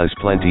well as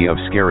plenty of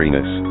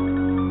scariness.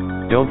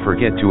 Don't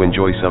forget to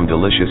enjoy some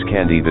delicious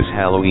candy this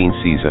Halloween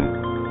season.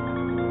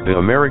 The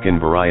American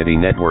Variety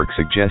Network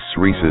suggests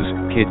Reese's,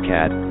 Kit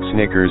Kat,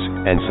 Snickers,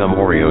 and some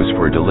Oreos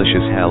for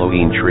delicious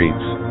Halloween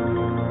treats.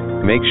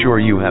 Make sure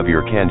you have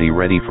your candy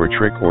ready for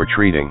trick or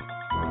treating.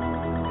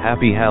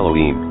 Happy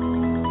Halloween!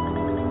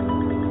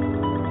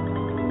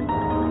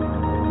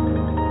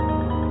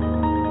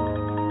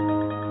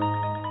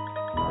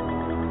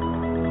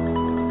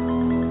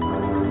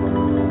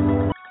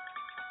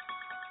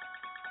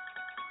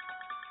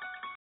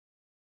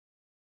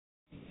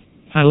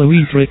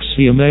 Halloween Tricks.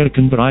 The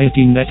American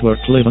Variety Network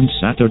live on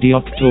Saturday,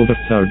 October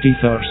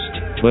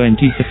 31st,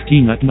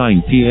 2015 at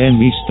 9 p.m.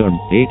 Eastern,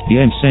 8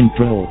 p.m.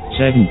 Central,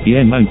 7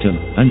 p.m. Mountain,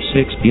 and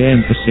 6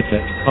 p.m.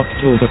 Pacific.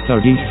 October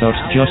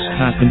 31st just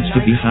happens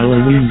to be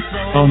Halloween.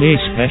 On a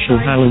special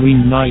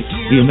Halloween night,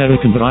 the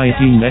American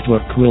Variety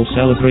Network will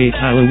celebrate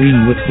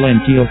Halloween with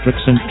plenty of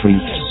tricks and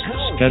treats,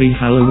 scary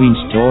Halloween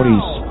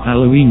stories,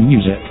 Halloween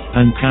music,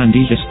 and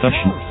candy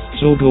discussion.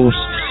 So ghosts,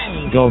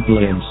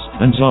 goblins,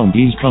 and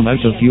zombies come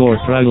out of your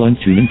prowl and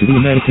tune into the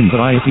American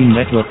Variety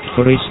Network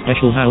for a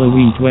special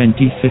Halloween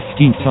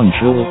 2015 fun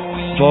show.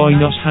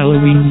 Join us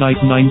Halloween night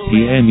 9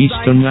 p.m.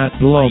 Eastern at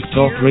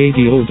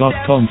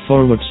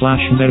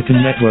blogtalkradio.com/American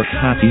Network.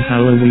 Happy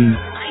Halloween.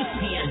 I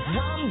see a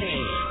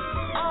zombie.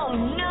 Oh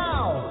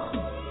no!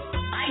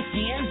 I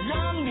see a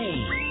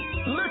zombie.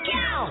 Look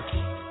out!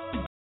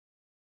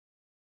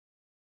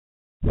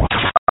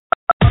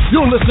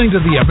 You're listening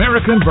to the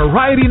American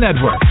Variety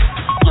Network.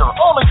 Your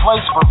only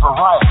place for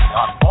variety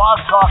on Blog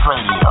Talk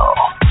Radio.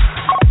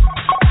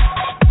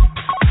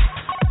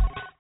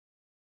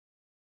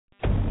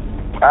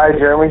 Hi,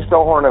 Jeremy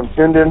Stillhorn. I'm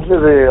tuned into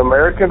the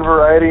American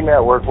Variety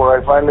Network, where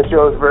I find the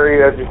shows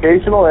very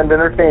educational and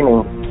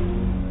entertaining.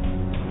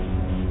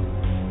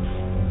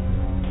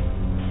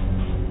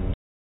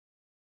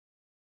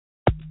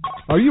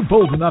 Are you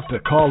bold enough to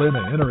call in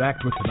and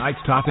interact with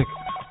tonight's topic?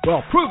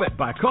 Well, prove it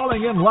by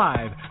calling in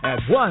live at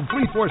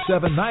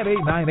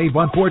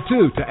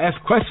 1-347-989-8142 to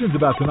ask questions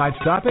about tonight's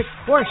topic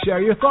or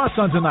share your thoughts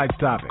on tonight's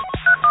topic.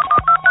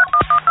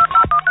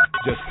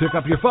 Just pick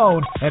up your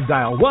phone and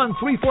dial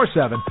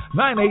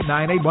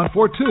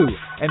 1-347-989-8142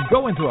 and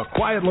go into a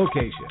quiet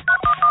location.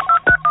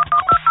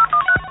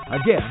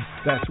 Again,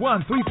 that's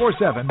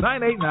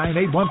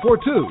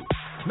 1-347-989-8142.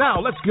 Now,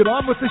 let's get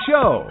on with the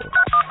show.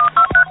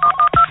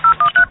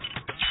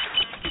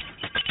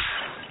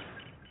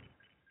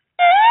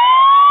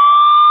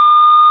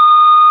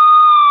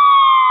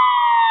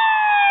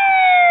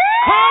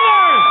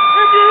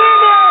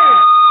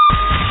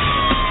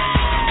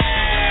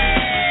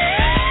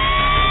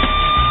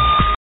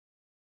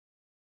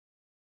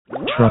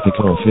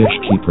 Tropical fish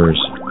keepers,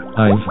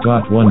 I've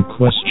got one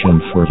question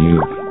for you.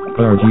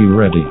 Are you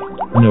ready?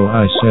 No,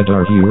 I said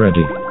are you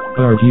ready?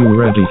 Are you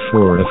ready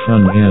for a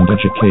fun and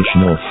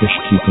educational fish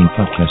keeping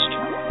podcast?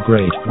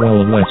 Great,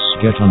 well let's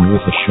get on with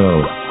the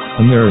show.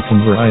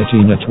 American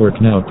Variety Network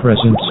now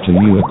presents to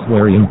you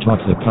Aquarium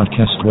Talk The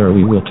Podcast, where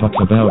we will talk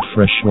about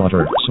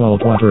freshwater,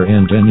 saltwater,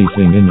 and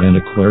anything in an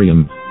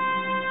aquarium.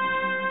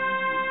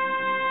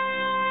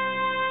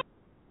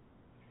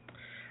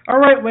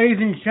 Alright, ladies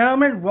and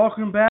gentlemen,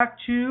 welcome back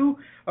to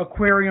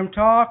Aquarium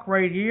Talk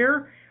right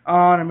here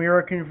on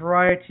American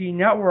Variety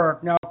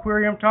Network. Now,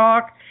 Aquarium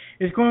Talk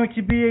is going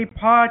to be a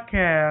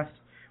podcast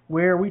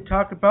where we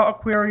talk about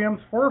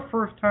aquariums for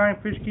first-time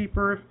fish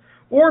keepers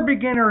or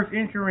beginners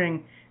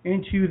entering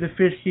into the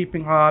fish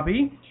keeping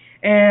hobby.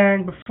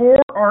 And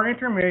before our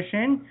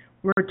intermission,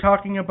 we're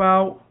talking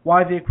about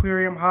why the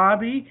aquarium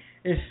hobby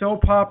is so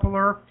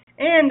popular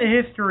and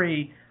the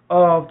history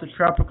of the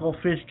tropical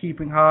fish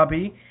keeping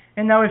hobby.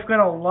 And now we've got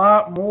a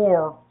lot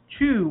more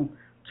to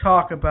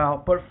talk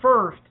about. But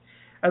first,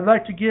 I'd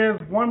like to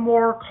give one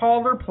more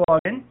caller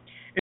plug-in.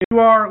 If you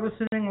are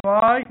listening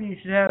live and you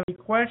should have any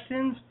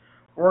questions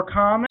or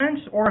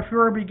comments, or if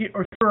you're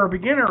a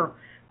beginner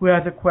who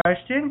has a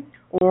question,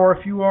 or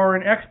if you are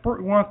an expert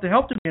who wants to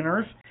help the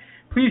beginners,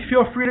 please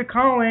feel free to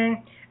call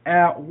in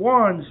at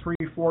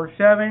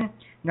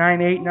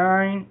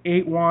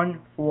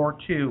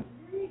 1-347-989-8142.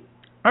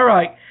 All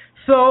right,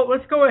 so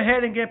let's go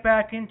ahead and get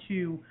back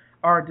into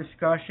our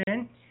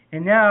discussion.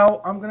 And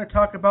now I'm going to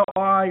talk about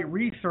why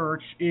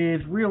research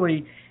is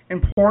really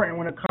important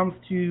when it comes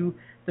to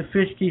the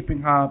fish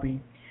keeping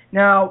hobby.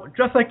 Now,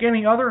 just like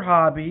any other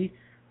hobby,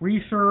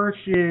 research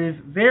is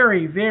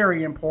very,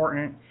 very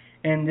important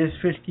in this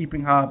fish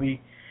keeping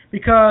hobby,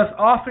 because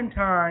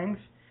oftentimes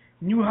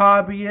new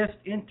hobbyists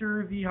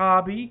enter the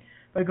hobby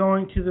by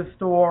going to the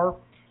store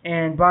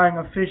and buying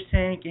a fish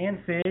tank and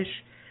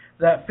fish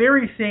that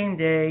very same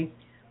day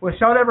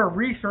without ever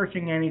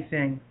researching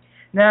anything.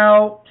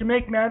 Now, to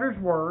make matters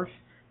worse,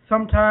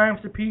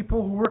 sometimes the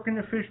people who work in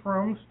the fish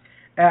rooms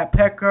at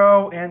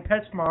Petco and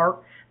PetSmart,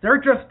 they're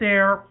just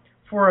there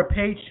for a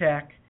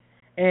paycheck,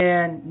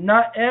 and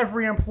not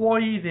every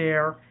employee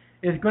there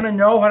is going to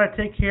know how to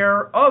take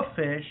care of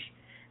fish,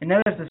 and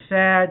that is the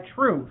sad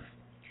truth.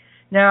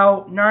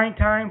 Now, 9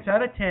 times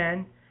out of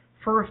 10,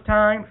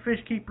 first-time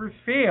fish keepers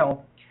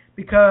fail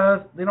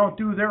because they don't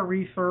do their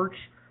research,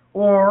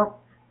 or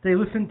they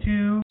listen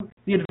to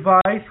the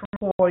advice from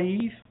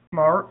employees,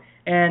 smart,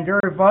 and their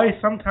advice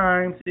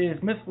sometimes is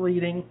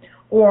misleading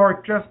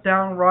or just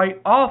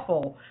downright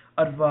awful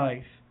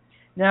advice.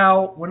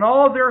 Now, when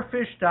all of their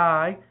fish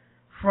die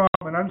from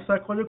an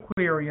uncycled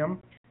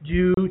aquarium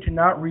due to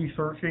not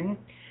researching,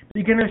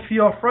 beginners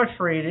feel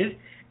frustrated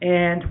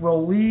and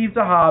will leave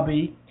the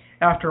hobby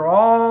after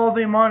all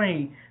the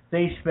money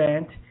they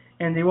spent,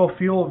 and they will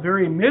feel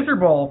very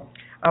miserable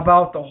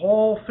about the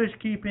whole fish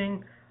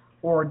keeping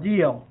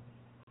ordeal.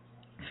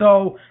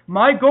 So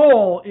my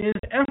goal is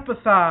to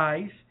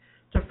emphasize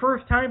to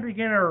first-time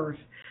beginners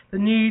the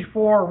need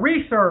for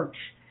research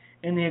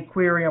in the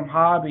aquarium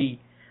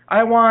hobby.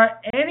 I want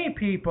any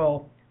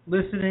people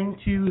listening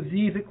to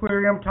these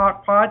Aquarium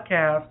Talk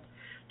podcasts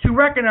to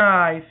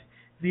recognize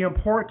the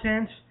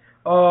importance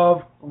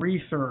of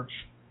research.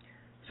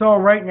 So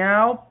right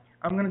now,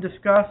 I'm going to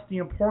discuss the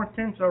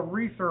importance of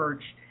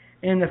research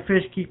in the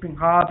fish keeping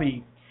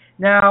hobby.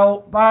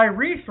 Now, by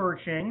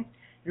researching,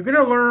 you're going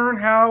to learn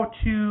how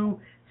to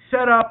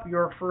set up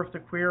your first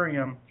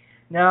aquarium.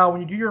 Now,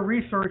 when you do your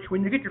research,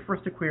 when you get your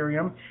first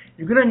aquarium,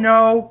 you're going to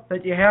know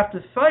that you have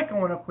to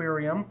cycle an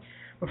aquarium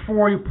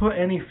before you put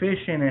any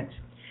fish in it.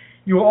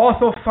 You will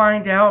also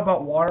find out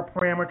about water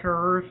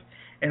parameters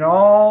and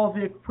all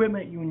the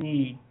equipment you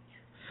need.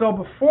 So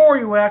before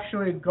you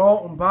actually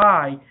go and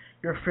buy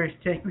your fish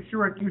tank, you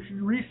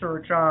should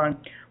research on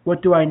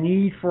what do I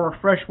need for a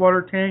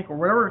freshwater tank, or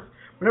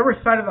whatever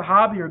side of the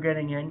hobby you're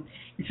getting in.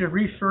 You should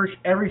research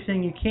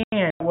everything you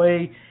can. That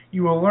way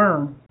you will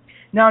learn.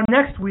 Now,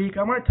 next week,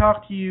 I'm going to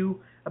talk to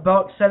you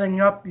about setting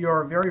up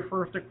your very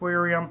first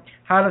aquarium,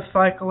 how to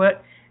cycle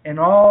it, and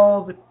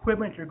all the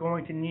equipment you're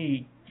going to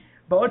need.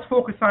 But let's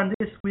focus on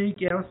this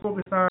week, and let's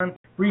focus on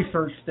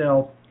research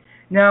still.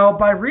 Now,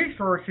 by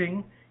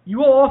researching, you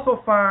will also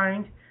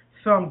find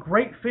some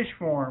great fish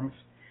farms.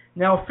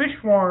 Now, fish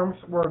farms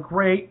were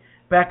great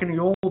back in the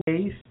old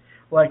days,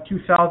 like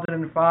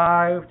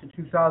 2005 to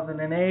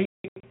 2008.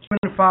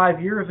 Even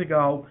 5 years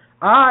ago,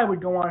 I would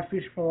go on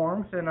fish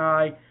farms, and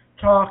I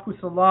talked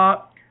with a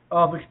lot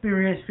of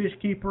experienced fish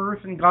keepers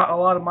and got a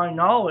lot of my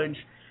knowledge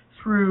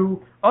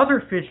through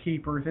other fish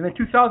keepers. And in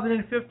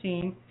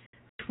 2015,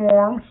 fish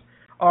farms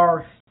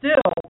are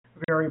still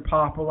very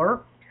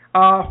popular.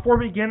 For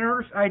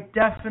beginners, I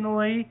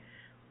definitely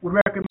would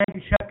recommend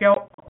you check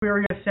out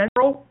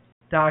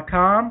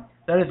AquariaCentral.com.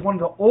 That is one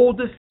of the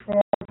oldest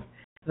farms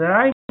that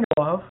I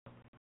know of.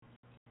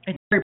 It's a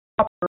very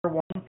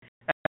popular one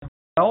as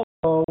well.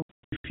 So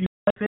if you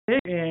like fish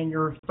and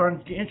you're starting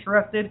to get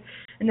interested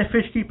in the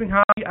fish keeping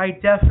hobby, I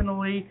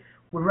definitely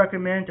would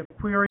recommend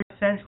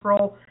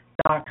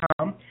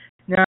AquariaCentral.com.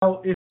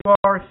 Now, if you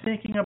are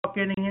thinking about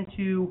getting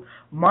into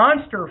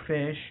monster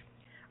fish,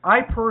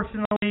 I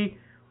personally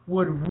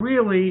would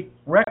really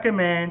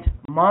recommend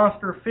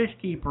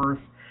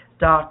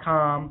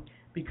MonsterFishKeepers.com,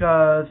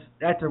 because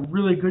that's a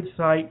really good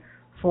site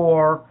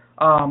for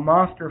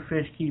monster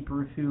fish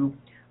keepers who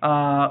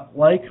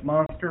like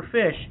monster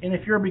fish. And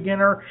if you're a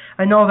beginner,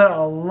 I know that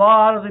a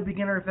lot of the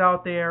beginners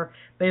out there,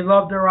 they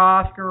love their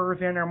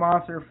Oscars and their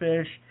monster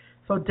fish,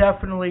 so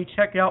definitely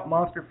check out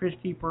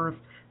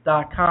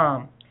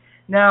MonsterFishKeepers.com.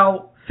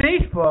 Now,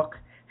 Facebook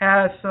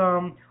has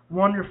some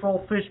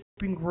wonderful fish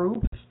keeping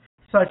groups,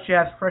 such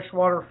as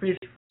Freshwater Fish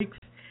Freaks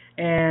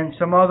and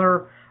some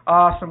other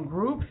awesome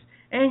groups,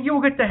 and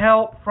you'll get the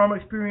help from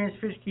experienced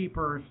fish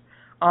keepers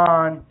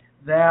on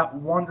that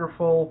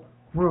wonderful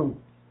group.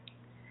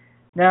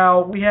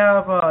 Now, we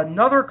have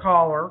another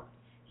caller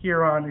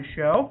here on the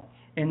show,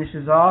 and this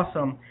is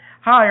awesome.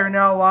 Hi, you're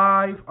now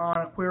live on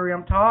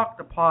Aquarium Talk,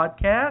 the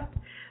podcast.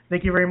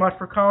 Thank you very much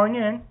for calling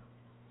in.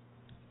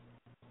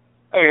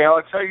 Hey,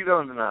 Alex, how you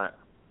doing tonight?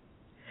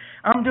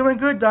 I'm doing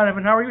good,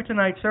 Donovan. How are you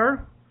tonight,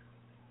 sir?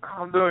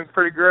 I'm doing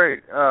pretty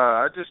great.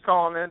 I just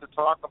calling in to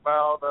talk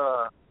about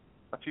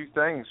a few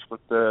things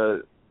with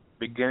the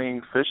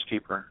beginning fish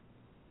keeper.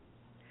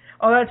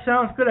 Oh, that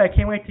sounds good. I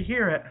can't wait to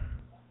hear it.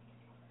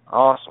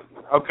 Awesome.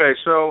 Okay,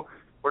 so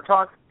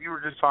you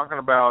were just talking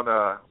about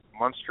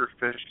monster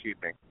fish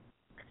keeping.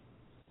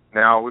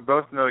 Now, we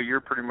both know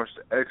you're pretty much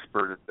the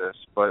expert at this,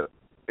 but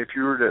if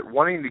you were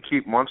wanting to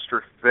keep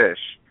monster fish,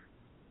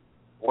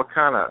 what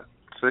kind of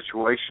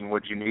situation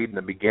would you need in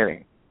the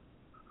beginning?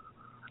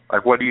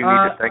 Like, what do you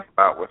need to think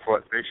about with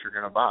what fish you're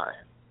going to buy?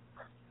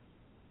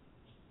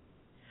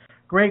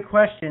 Great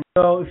question.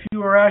 So if you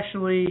were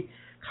actually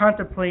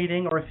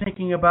contemplating or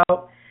thinking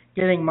about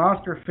getting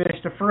monster fish,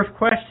 the first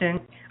question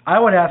I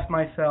would ask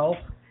myself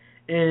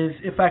is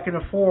if I can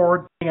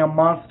afford a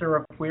monster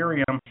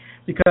aquarium,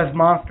 because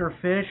monster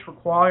fish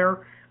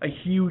require a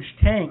huge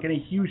tank, and a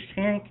huge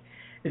tank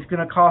is going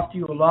to cost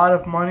you a lot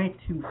of money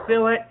to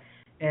fill it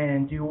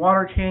and do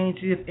water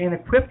changes and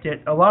equip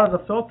it. A lot of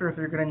the filters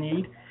you're going to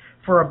need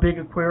for a big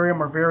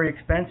aquarium are very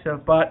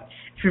expensive, but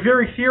if you're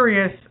very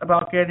serious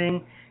about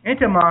getting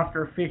into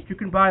monster fish, you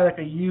can buy like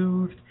a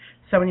used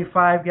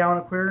 75-gallon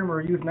aquarium or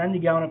a used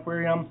 90-gallon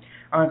aquarium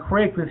on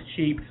Craigslist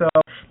cheap. So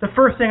the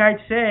first thing I'd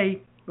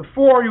say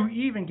before you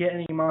even get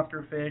any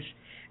monster fish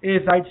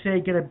is I'd say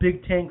get a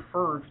big tank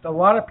first. A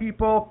lot of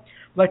people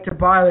like to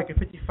buy like a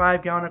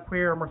 55-gallon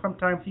aquarium or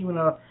sometimes even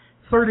a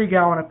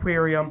 30-gallon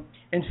aquarium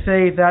and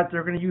say that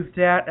they're going to use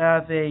that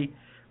as a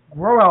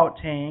grow-out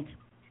tank,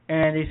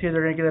 and they say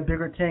they're going to get a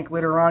bigger tank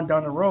later on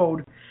down the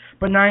road.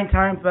 But 9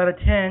 times out of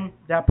 10,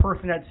 that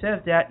person that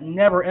says that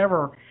never,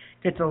 ever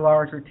gets a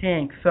larger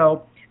tank.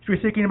 So if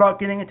you're thinking about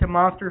getting into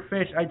monster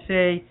fish, I'd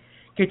say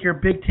get your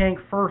big tank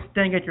first,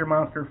 then get your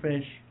monster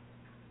fish.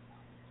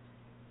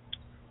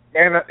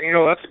 And,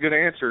 that's a good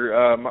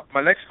answer.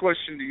 My next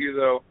question to you,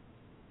 though,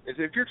 is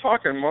if you're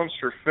talking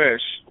monster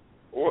fish,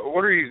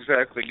 what are you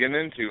exactly getting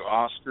into?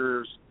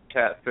 Oscars,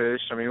 catfish?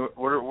 I mean,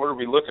 what are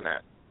we looking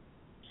at?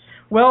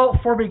 Well,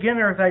 for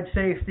beginners, I'd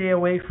say stay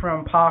away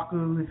from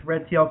pacus,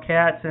 red-tailed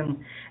cats, and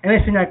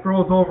anything that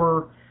grows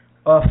over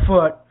a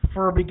foot.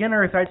 For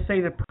beginners, I'd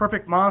say the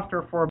perfect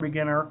monster for a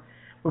beginner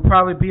would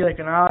probably be like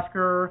an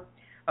Oscar,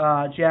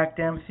 Jack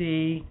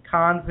Dempsey,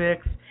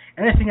 convicts,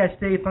 anything that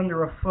stays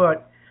under a foot.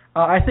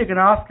 I think an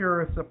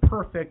Oscar is the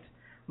perfect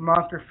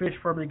monster fish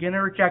for a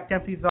beginner. Jack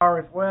Dempsey's are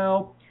as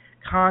well,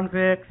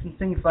 convicts and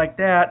things like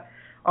that.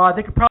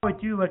 They could probably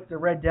do like the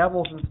red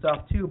devils and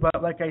stuff too,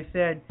 but like I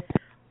said,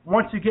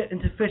 once you get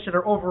into fish that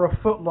are over a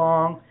foot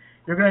long,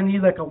 you're going to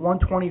need like a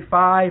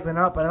 125 and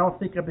up, and I don't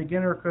think a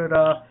beginner could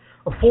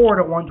afford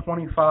a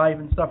 125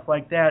 and stuff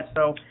like that.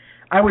 So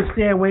I would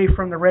stay away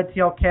from the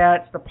red-tailed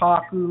cats, the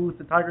pacus,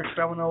 the tiger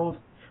spellinos.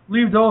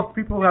 Leave those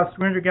people who have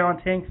 300-gallon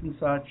tanks and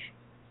such.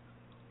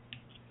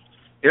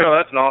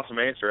 That's an awesome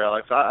answer,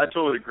 Alex. I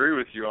totally agree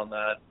with you on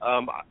that.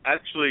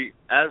 Actually,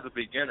 as a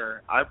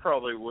beginner, I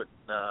probably wouldn't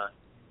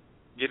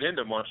get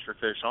into monster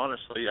fish,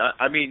 honestly.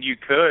 I mean, you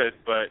could,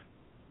 but,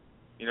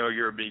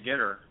 you're a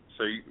beginner.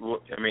 So,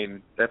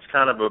 that's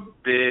kind of a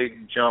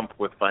big jump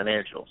with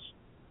financials.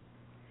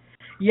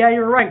 Yeah,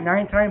 you're right.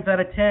 9 times out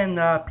of 10,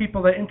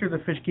 people that enter the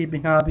fish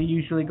keeping hobby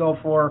usually go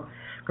for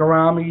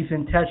gouramis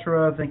and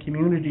tetras and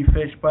community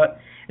fish, but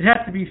it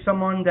has to be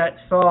someone that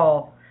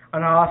saw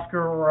an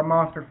Oscar or a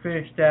monster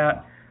fish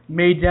that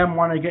made them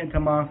want to get into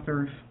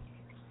monsters.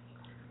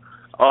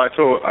 Oh, I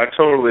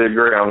totally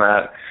agree on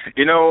that.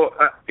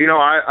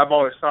 I've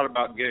always thought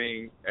about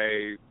getting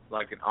an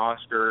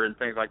Oscar and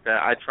things like that.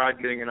 I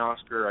tried getting an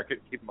Oscar. I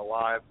couldn't keep them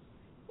alive.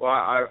 Well,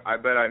 I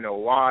bet I know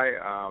why,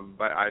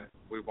 but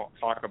we won't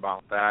talk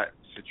about that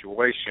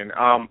situation.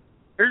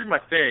 Here's my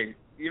thing.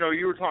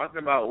 You were talking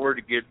about where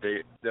to get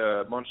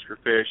the monster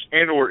fish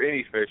and or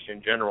any fish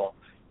in general.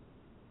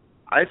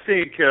 I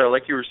think,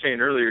 like you were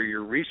saying earlier,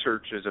 your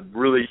research is a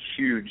really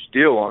huge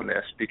deal on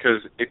this, because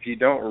if you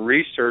don't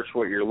research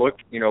what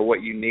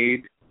what you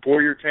need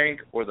for your tank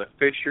or the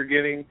fish you're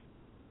getting,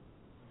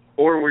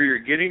 or where you're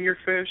getting your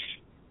fish,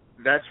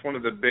 that's one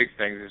of the big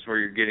things, is where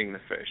you're getting the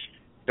fish.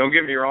 Don't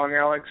get me wrong,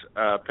 Alex.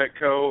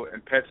 Petco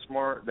and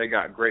PetSmart, they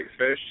got great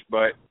fish,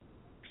 but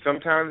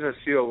sometimes I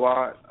see a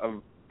lot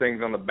of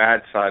things on the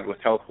bad side with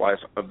health-wise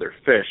of their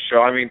fish. So,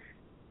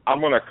 I'm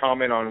going to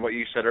comment on what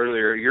you said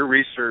earlier. Your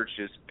research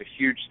is a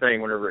huge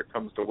thing whenever it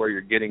comes to where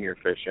you're getting your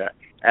fish at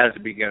as a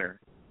beginner.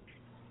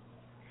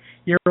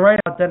 You're right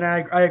about that,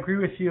 and I agree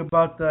with you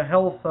about the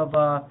health of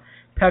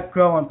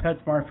Petco and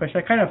PetSmart fish.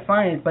 I kind of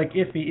find it's like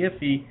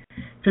iffy,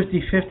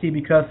 50-50,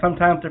 because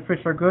sometimes their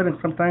fish are good and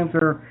sometimes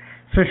their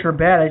fish are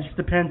bad. It just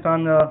depends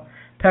on the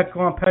Petco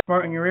and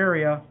PetSmart in your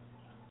area.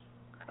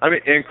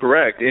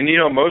 Incorrect. And,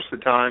 most of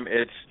the time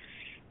it's,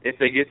 if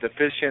they get the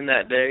fish in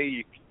that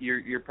day,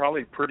 you're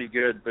probably pretty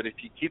good. But if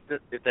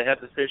if they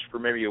have the fish for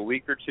maybe a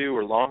week or two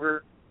or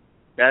longer,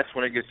 that's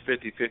when it gets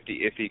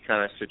 50-50 iffy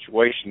kind of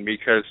situation,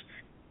 because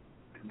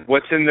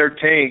what's in their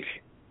tank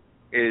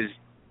is,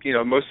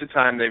 most of the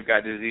time they've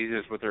got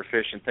diseases with their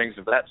fish and things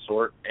of that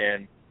sort.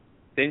 And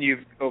then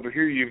over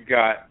here you've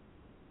got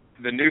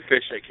the new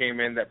fish that came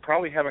in that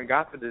probably haven't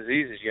got the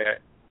diseases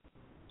yet.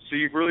 So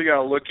you've really got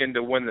to look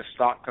into when the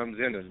stock comes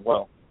in as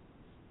well.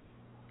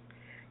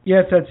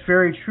 Yes, that's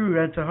very true.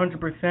 That's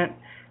 100%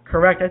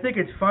 correct. I think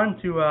it's fun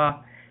to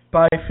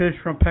buy fish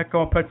from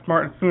Petco and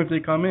PetSmart as soon as they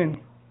come in.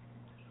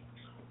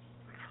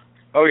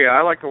 Oh, yeah,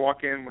 I like to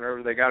walk in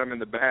whenever they got them in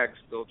the bag,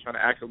 still trying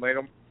to acclimate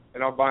them,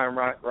 and I'll buy them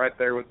right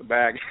there with the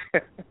bag.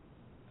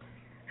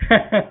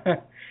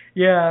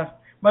 Yeah,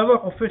 my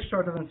local fish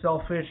store doesn't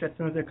sell fish as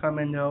soon as they come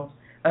in, though.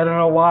 I don't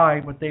know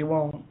why, but they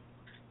won't.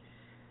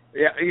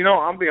 Yeah,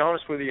 I'll be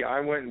honest with you. I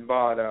went and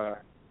bought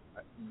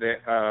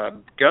the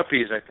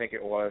guppies, I think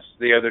it was,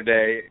 the other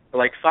day.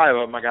 Like 5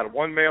 of them. I got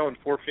 1 male and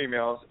 4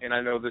 females, and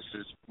I know this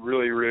is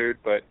really rude,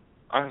 but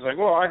I was like,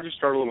 well, I just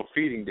started a little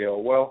feeding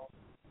deal. Well,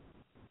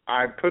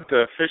 I put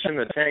the fish in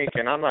the tank,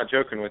 and I'm not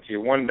joking with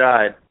you. 1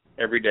 died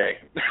every day.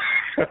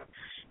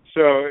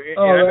 So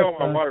I know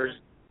my water's.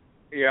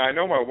 Yeah, I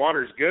know my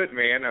water's good,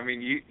 man. I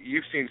mean,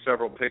 you've seen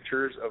several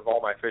pictures of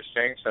all my fish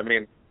tanks. I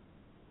mean,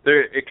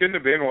 it couldn't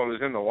have been what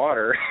was in the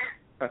water.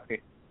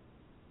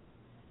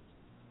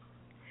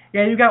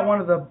 Yeah, you got one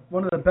of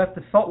the best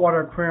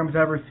saltwater aquariums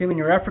I've ever seen, and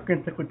your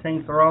African liquid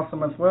tanks are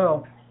awesome as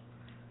well.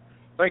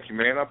 Thank you,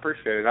 man. I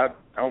appreciate it.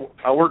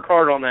 I work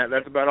hard on that.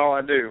 That's about all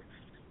I do,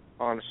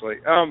 honestly.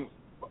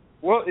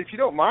 Well, if you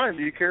don't mind,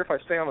 do you care if I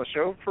stay on the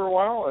show for a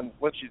while and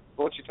let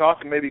you talk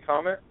and maybe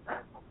comment?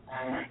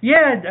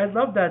 Yeah, I'd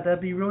love that.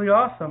 That'd be really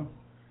awesome.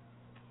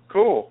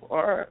 Cool.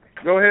 All right.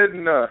 Go ahead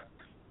and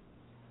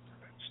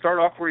start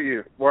off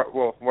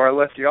where I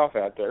left you off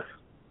at there.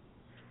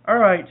 All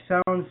right.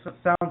 Sounds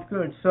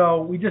good.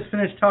 So we just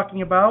finished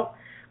talking about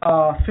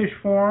fish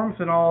forums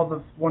and all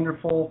the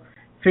wonderful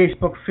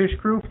Facebook fish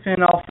groups,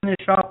 and I'll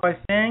finish off by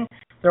saying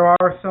there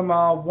are some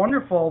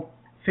wonderful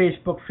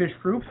Facebook fish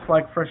groups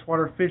like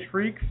Freshwater Fish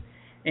Freaks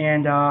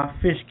and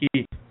Fish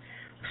Geek.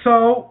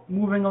 So,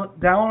 moving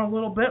down a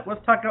little bit,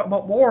 let's talk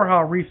about more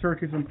how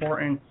research is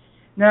important.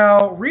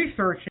 Now,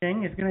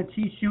 researching is going to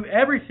teach you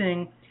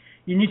everything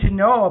you need to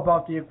know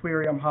about the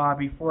aquarium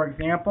hobby. For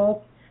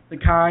example, the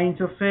kinds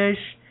of fish,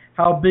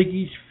 how big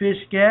each fish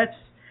gets,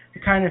 the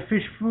kind of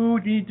fish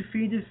food you need to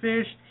feed this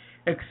fish,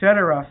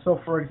 etc.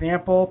 So, for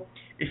example,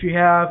 if you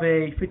have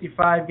a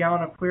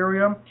 55-gallon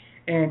aquarium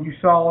and you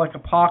saw like a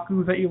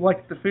pacu that you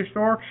liked at the fish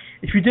store,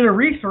 if you did a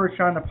research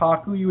on the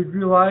pacu, you would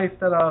realize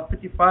that a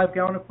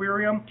 55-gallon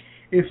aquarium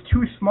is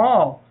too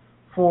small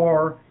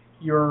for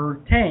your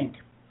tank.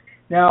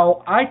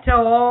 Now, I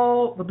tell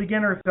all the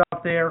beginners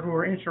out there who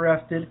are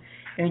interested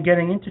in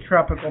getting into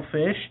tropical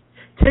fish,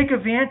 take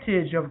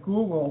advantage of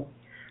Google.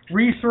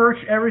 Research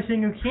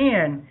everything you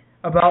can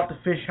about the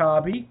fish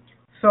hobby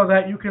so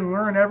that you can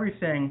learn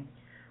everything.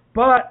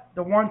 But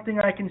the one thing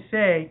I can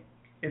say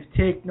is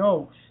take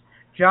notes.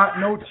 Jot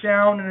notes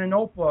down in a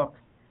notebook.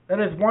 That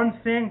is one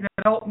thing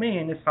that helped me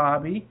in this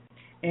hobby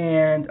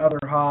and other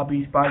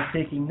hobbies by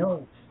taking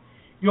notes.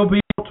 You'll be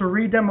able to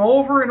read them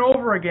over and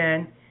over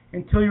again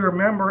until you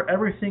remember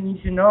everything you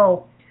need to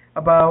know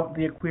about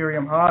the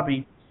aquarium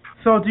hobby.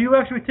 So do you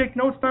actually take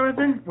notes,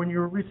 Donovan, when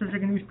you're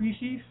researching a new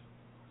species?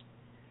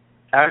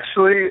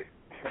 Actually,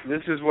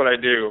 this is what I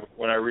do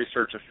when I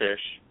research a fish.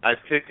 I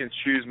pick and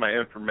choose my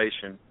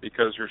information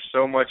because there's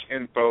so much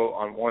info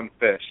on one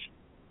fish.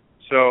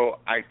 So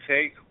I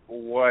take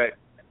what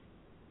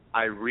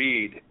I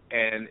read,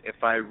 and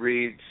if I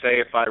read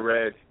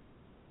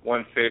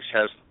one fish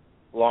has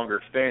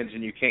longer fins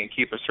and you can't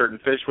keep a certain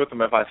fish with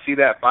them, if I see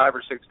that 5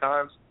 or 6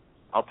 times,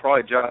 I'll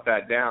probably jot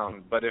that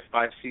down. But if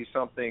I see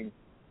something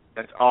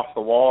that's off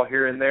the wall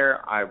here and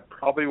there, I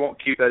probably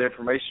won't keep that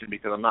information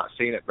because I'm not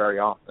seeing it very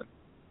often.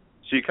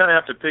 So you kind of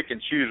have to pick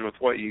and choose with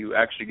what you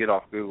actually get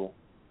off Google.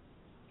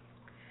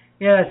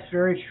 Yeah, that's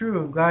very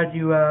true. I'm glad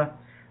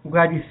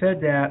you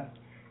said that.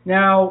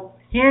 Now,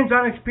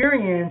 hands-on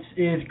experience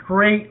is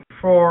great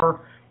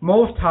for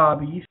most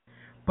hobbies,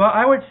 but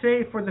I would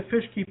say for the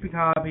fish keeping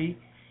hobby,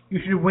 you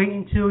should wait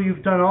until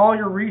you've done all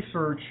your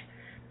research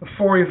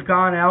before you've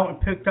gone out and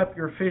picked up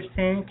your fish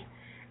tank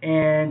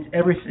and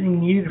everything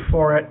needed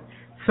for it.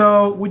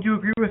 So, would you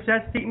agree with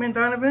that statement,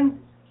 Donovan?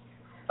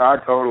 I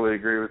totally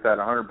agree with that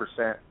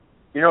 100%.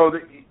 You know,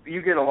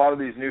 you get a lot of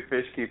these new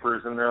fish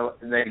keepers, and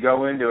they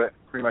go into it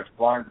pretty much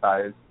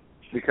blindsided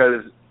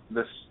because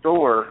the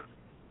store,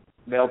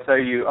 they'll tell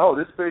you, oh,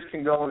 this fish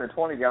can go in a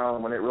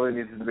 20-gallon when it really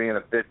needs to be in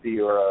a 50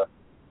 or a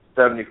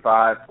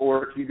 75.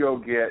 Or if you go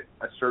get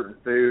a certain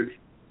food,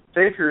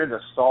 say if you're into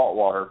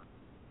saltwater,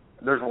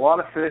 there's a lot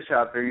of fish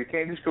out there. You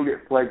can't just go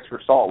get flakes for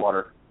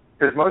saltwater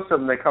because most of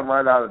them, they come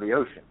right out of the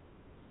ocean.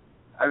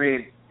 I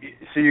mean,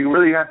 so you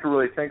really have to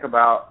really think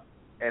about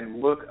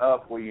and look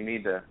up what you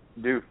need to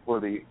do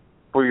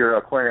for your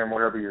aquarium,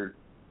 whatever you're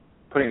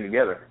putting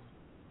together.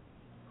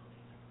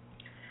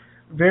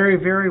 Very,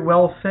 very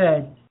well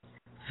said.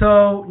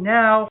 So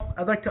now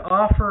I'd like to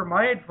offer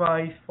my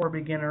advice for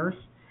beginners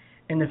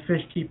in the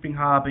fish keeping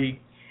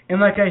hobby. And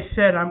like I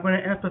said, I'm going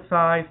to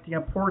emphasize the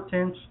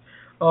importance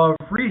of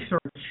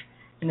research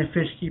in the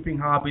fish keeping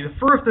hobby. The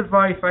first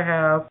advice I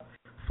have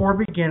for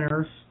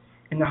beginners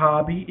in the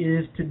hobby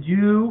is to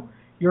do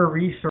your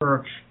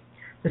research.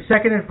 The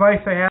second advice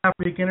I have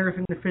for beginners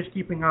in the fish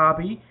keeping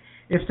hobby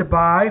is to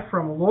buy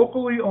from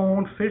locally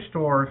owned fish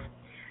stores,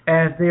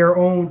 as they are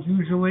owned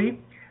usually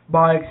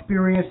by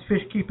experienced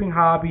fish keeping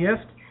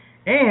hobbyists,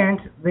 and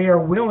they are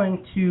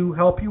willing to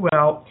help you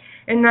out.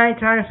 And 9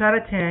 times out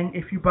of 10,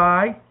 if you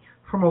buy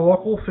from a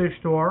local fish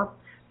store,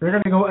 they're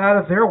going to go out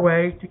of their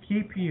way to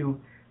keep you.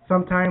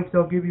 Sometimes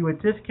they'll give you a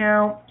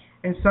discount,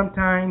 and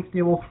sometimes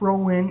they will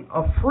throw in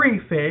a free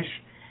fish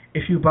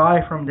if you buy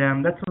from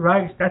them. That's what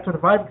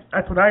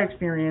I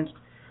experienced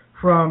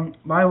from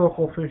my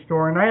local fish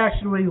store, and I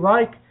actually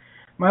like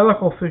my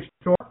local fish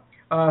store.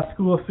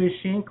 School of Fish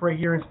Inc. right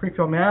here in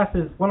Springfield, Mass.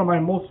 is one of my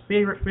most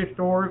favorite fish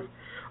stores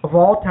of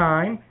all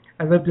time.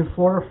 I lived in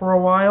Florida for a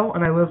while,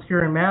 and I lived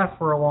here in Mass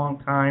for a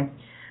long time.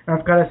 And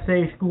I've got to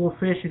say, School of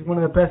Fish is one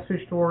of the best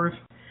fish stores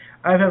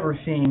I've ever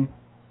seen.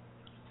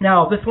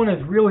 Now, this one is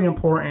really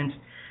important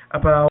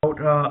about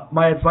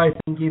my advice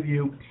I can give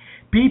you.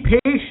 Be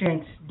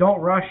patient. Don't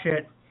rush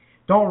it.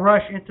 Don't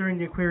rush entering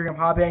the aquarium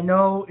hobby. I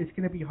know it's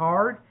going to be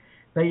hard,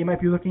 that you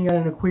might be looking at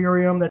an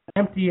aquarium that's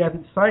empty as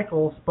it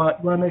cycles, but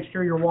you want to make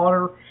sure your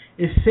water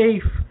is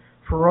safe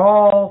for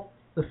all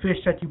the fish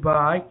that you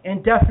buy.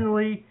 And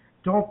definitely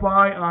don't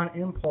buy on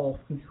impulse.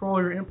 Control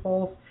your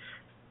impulse.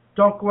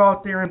 Don't go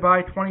out there and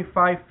buy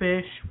 25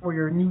 fish for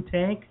your new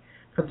tank,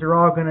 because they're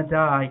all going to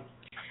die.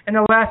 And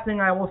the last thing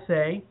I will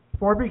say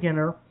for a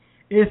beginner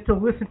is to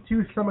listen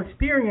to some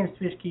experienced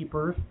fish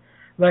keepers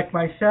like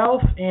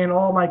myself and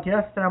all my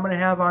guests that I'm going to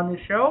have on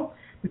this show,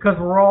 because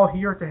we're all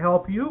here to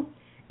help you.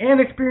 And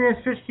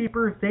experienced fish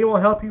keepers, they will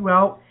help you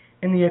out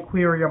in the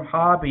aquarium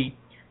hobby.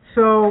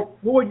 So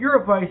what would your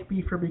advice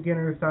be for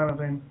beginners,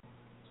 Donovan?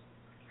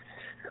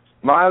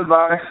 My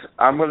advice,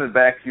 I'm going to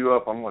back you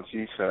up on what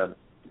you said.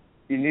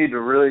 You need to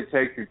really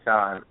take your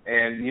time.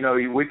 And,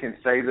 we can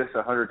say this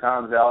 100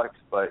 times, Alex,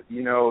 but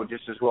you know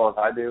just as well as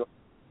I do,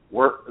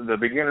 the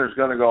beginner's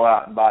going to go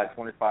out and buy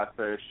 25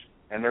 fish,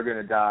 and they're going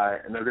to die,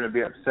 and they're going to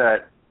be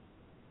upset.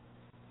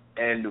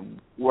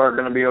 And we're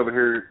going to be over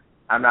here.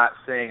 I'm not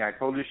saying I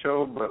told you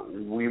so, but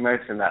we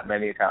mentioned that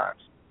many times.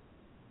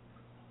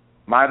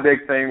 My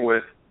big thing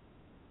with,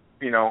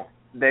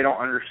 they don't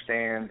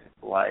understand,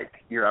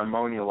 your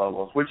ammonia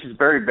levels, which is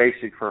very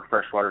basic for a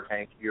freshwater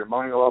tank. Your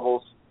ammonia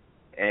levels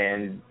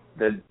and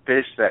the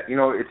fish that,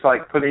 it's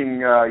like putting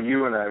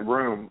you in a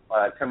room,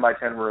 a 10 by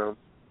 10 room,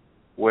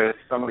 with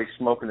somebody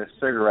smoking a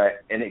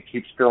cigarette, and it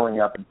keeps filling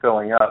up and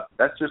filling up.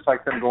 That's just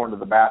like them going to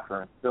the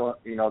bathroom. They're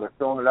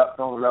filling it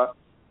up.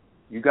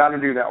 You got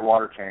to do that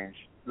water change.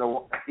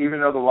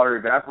 Even though the water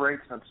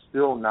evaporates, it's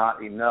still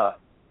not enough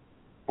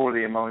for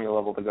the ammonia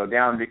level to go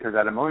down, because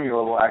that ammonia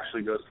level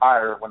actually goes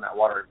higher when that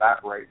water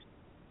evaporates.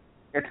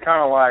 It's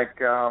kind of like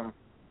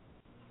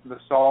the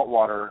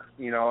saltwater.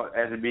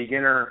 As a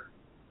beginner,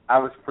 I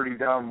was pretty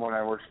dumb when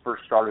I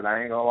first started.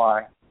 I ain't gonna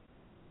lie.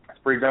 I was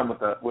pretty dumb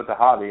with the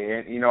hobby.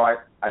 And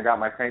I got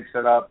my tank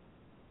set up.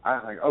 I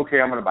was like,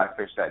 okay, I'm gonna buy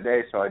fish that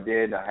day, so I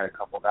did. I had a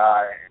couple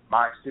die.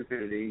 My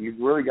stupidity. You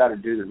really got to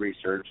do the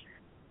research.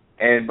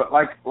 But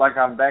like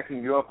I'm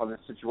backing you up on this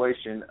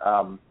situation,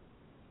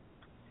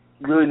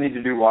 you really need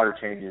to do water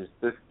changes.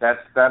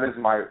 That is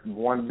my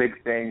one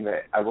big thing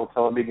that I will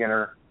tell a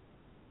beginner.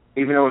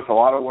 Even though it's a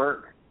lot of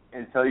work,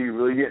 until you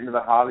really get into the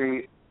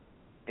hobby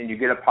and you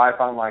get a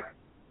python like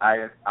I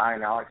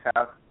and Alex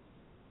have,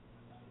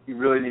 you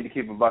really need to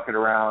keep a bucket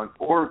around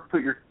or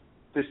put your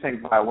fish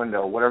tank by a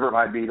window, whatever it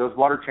might be. Those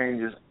water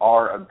changes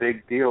are a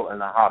big deal in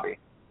the hobby.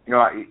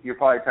 You're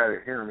probably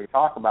tired of hearing me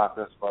talk about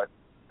this, but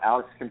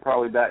Alex can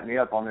probably back me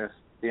up on this.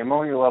 The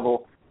ammonia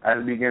level, as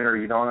a beginner,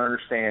 you don't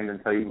understand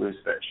until you lose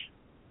fish.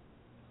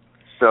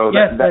 So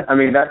yes,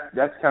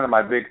 that's kind of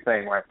my big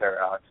thing right there,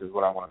 Alex, is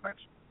what I want to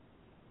mention.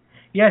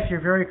 Yes,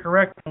 you're very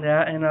correct on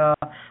that. And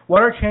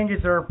water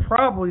changes are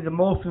probably the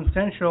most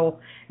essential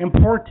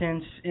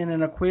importance in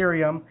an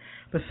aquarium,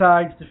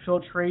 besides the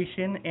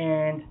filtration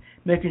and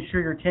making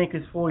sure your tank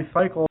is fully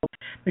cycled,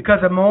 because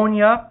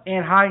ammonia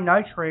and high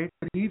nitrates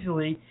could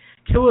easily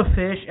kill a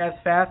fish as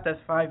fast as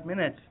 5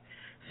 minutes.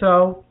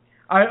 So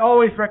I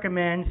always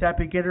recommend that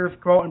beginners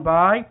go out and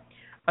buy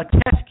a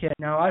test kit.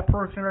 Now, I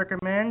personally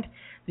recommend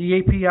the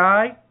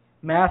API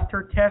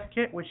Master Test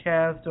Kit, which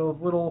has those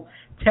little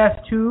test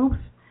tubes,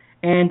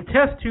 and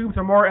test tubes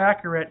are more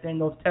accurate than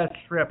those test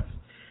strips.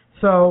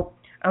 So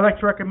I like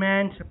to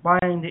recommend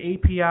buying the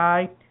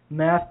API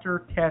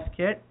Master Test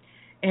Kit,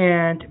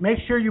 and make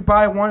sure you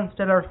buy ones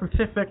that are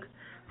specific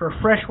for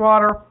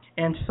freshwater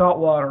and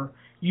saltwater.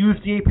 Use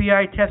the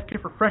API Test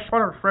Kit for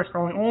freshwater,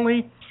 freshwater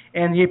only,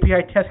 and the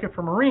API Test Kit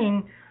for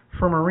marine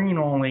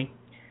only.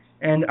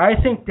 And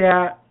I think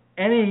that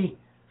any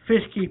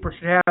fish keeper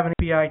should have an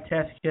API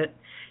Test Kit.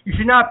 You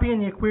should not be in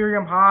the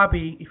aquarium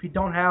hobby if you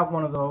don't have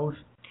one of those,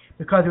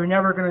 because you're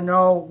never going to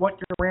know what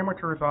your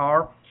parameters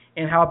are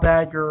and how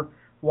bad your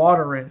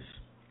water is.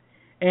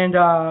 And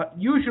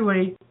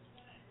usually,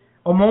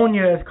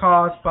 ammonia is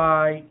caused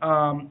by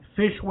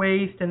fish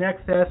waste and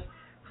excess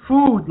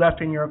food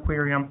left in your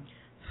aquarium.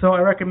 So I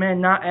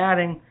recommend not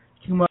adding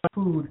too much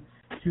food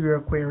to your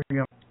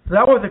aquarium. So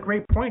that was a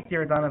great point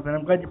there, Donovan.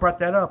 I'm glad you brought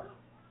that up.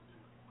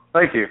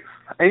 Thank you.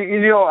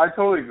 And, I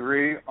totally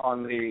agree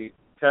on the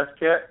test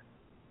kit.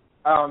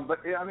 But,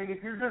 I mean,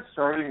 if you're just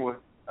starting with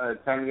a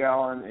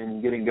 10-gallon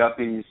and getting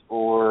guppies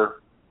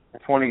or a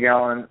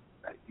 20-gallon,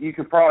 you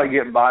could probably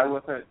get by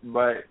with it.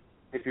 But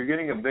if you're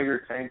getting a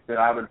bigger tank, then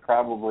I would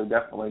probably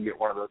definitely get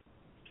one of those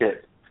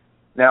kits.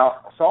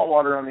 Now,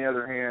 saltwater, on the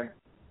other hand,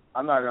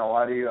 I'm not going to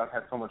lie to you. I've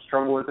had so much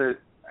trouble with it,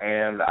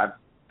 and I've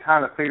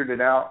kind of figured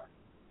it out.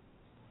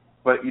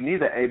 But you need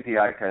the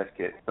API test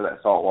kit for that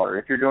saltwater.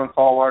 If you're doing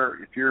saltwater,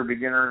 if you're a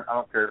beginner, I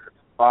don't care if it's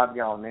a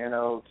 5-gallon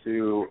nano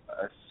to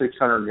a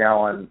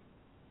 600-gallon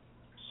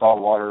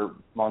saltwater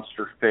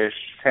monster fish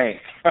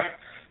tank.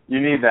 You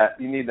need that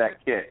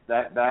kit.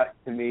 That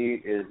to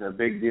me is a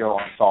big deal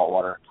on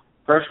saltwater.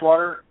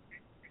 Freshwater,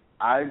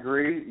 I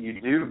agree.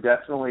 You do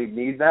definitely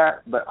need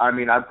that, but I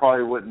mean, I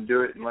probably wouldn't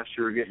do it unless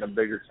you were getting a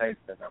bigger tank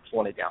than a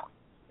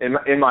 20-gallon,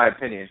 in my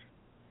opinion.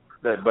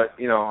 But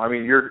I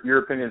mean, your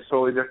opinion is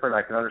totally different.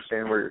 I can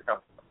understand where you're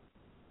coming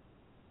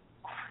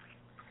from.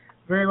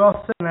 Very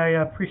well said, and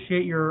I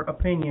appreciate your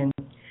opinion.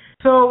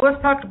 So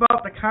let's talk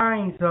about the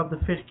kinds of the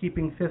fish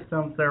keeping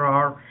systems there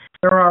are.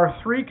 There are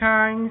 3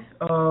 kinds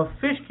of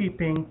fish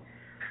keeping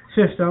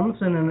systems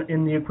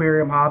in the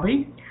aquarium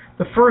hobby.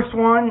 The first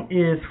one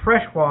is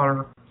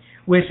freshwater,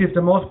 which is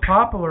the most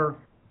popular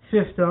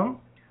system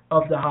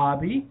of the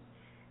hobby,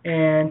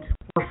 and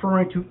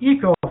referring to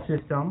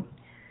ecosystem.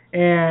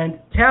 And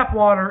tap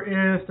water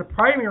is the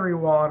primary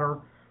water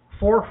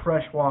for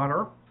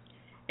freshwater.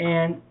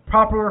 And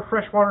popular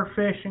freshwater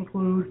fish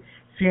include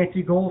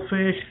fancy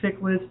goldfish,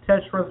 cichlids,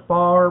 tetras,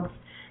 barbs,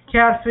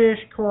 catfish,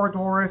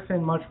 corydoras,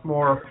 and much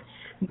more.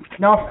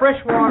 Now,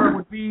 freshwater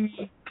would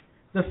be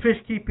the fish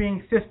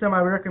keeping system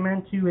I would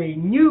recommend to a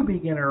new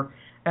beginner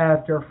as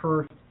their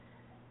first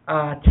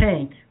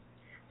tank.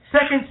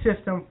 Second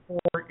system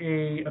for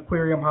a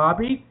aquarium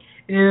hobby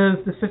is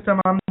the system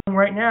I'm doing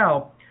right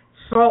now,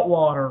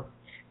 saltwater.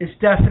 It's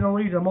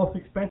definitely the most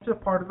expensive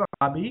part of the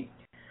hobby,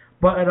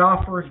 but it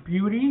offers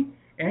beauty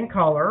and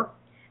color.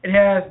 It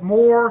has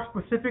more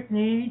specific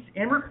needs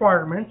and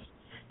requirements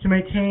to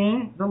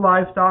maintain the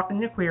livestock in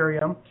the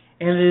aquarium,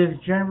 and it is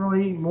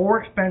generally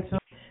more expensive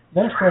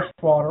than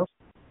freshwater,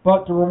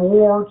 but the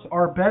rewards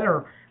are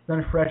better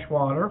than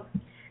freshwater.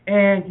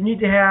 And you need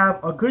to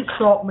have a good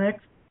salt mix,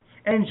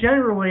 and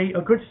generally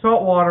a good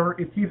salt water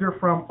is either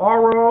from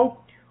RO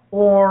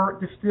or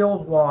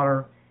distilled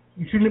water.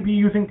 You shouldn't be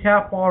using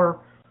tap water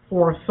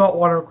for a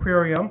saltwater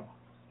aquarium,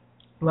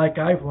 like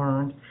I've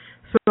learned.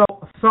 So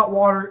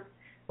saltwater,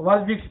 a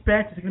lot of the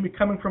expense is going to be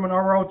coming from an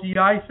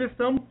RODI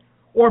system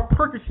or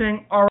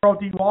purchasing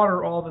ROD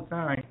water all the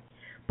time.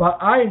 But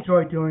I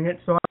enjoy doing it,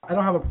 so I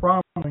don't have a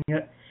problem doing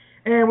it.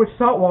 And with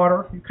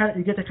saltwater,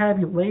 you get to kind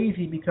of be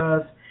lazy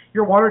because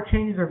your water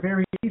changes are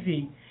very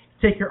easy.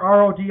 You take your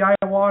RODI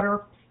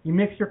water, you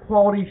mix your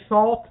quality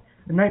salt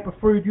the night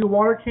before you do a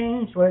water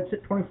change, let it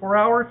sit 24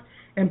 hours,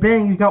 and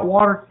bang, you got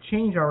water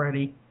change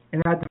already,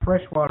 and add the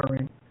fresh water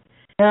in.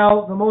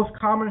 Now, the most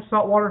common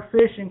saltwater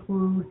fish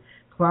include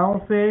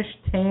clownfish,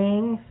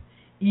 tangs,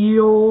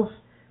 eels,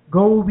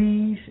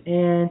 gobies,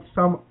 and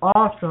some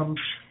awesome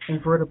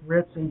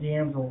invertebrates and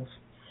damsels.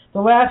 The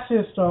last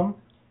system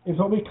is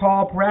what we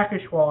call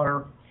brackish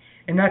water,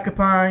 and that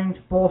combines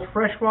both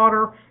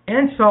freshwater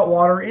and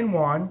saltwater in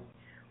one,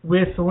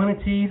 with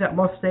salinity that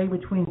must stay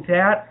between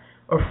that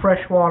of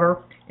freshwater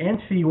and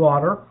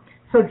seawater.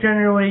 So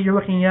generally, you're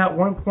looking at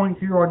 1.09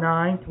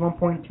 to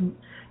 1.2 to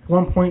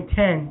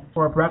 1.10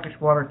 for a brackish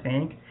water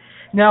tank.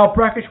 Now,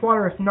 brackish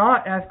water is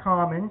not as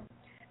common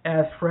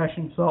as fresh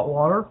and salt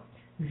water.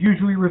 It's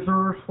usually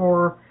reserved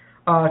for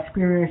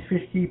experienced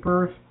fish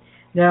keepers.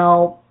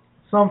 Now,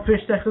 some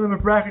fish that live in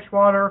brackish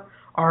water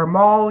are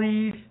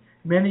mollies,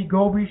 many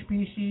goby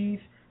species,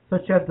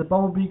 such as the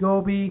bumblebee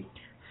goby,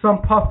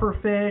 some puffer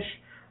fish,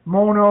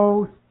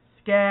 monos,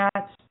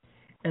 scats,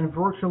 and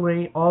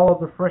virtually all of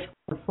the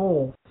freshwater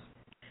soles.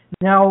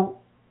 Now,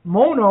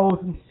 monos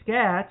and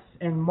scats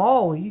and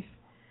mollies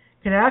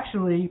can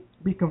actually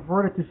be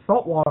converted to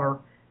saltwater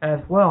as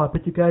well. I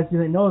bet you guys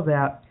didn't know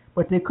that.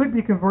 But they could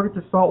be converted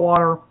to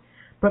saltwater.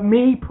 But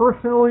me,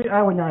 personally,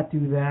 I would not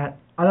do that.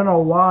 I don't know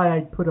why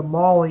I'd put a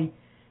molly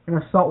in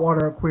a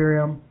saltwater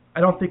aquarium.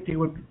 I don't think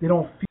they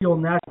don't feel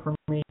natural for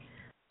me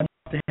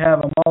enough to have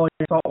a molly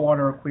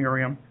saltwater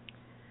aquarium.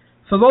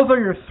 So those are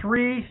your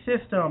 3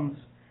 systems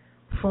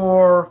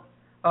for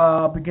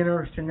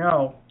beginners to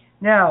know.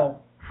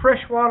 Now,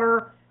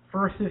 freshwater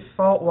versus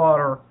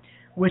saltwater,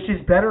 which is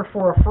better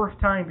for a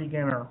first-time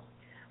beginner?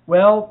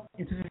 Well,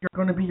 if this is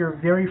going to be your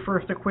very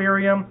first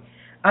aquarium,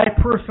 I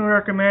personally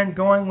recommend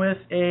going with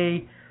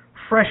a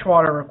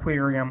freshwater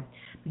aquarium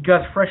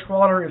because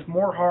freshwater is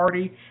more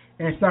hardy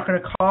and it's not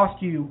going to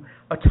cost you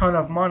a ton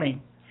of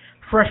money.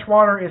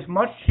 Freshwater is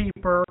much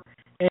cheaper,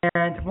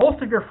 and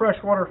most of your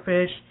freshwater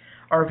fish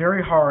are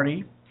very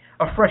hardy.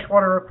 A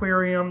freshwater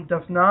aquarium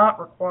does not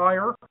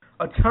require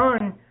a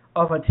ton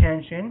of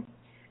attention.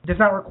 It does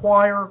not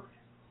require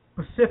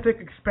specific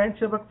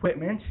expensive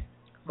equipment,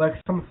 like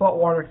some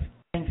saltwater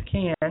tanks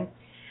can.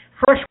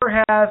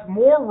 Freshwater has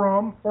more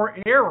room for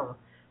error.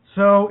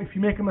 So if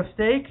you make a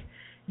mistake,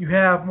 you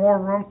have more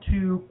room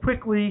to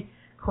quickly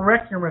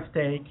correct your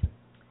mistake.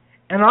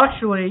 And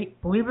actually,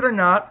 believe it or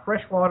not,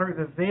 freshwater is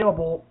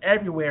available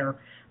everywhere.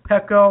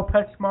 Petco,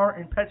 PetSmart,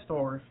 and pet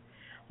stores.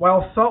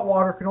 While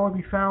saltwater can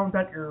only be found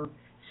at your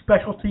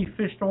specialty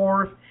fish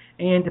stores,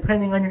 and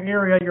depending on your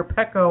area, your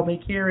Petco may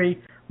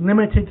carry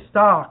limited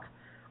stock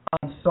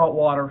on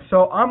saltwater.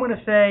 So I'm going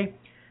to say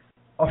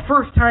a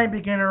first-time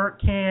beginner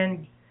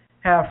can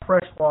have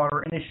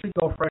freshwater, and they should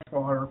go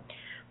freshwater.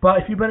 But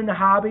if you've been in the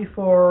hobby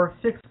for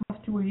 6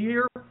 months to a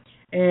year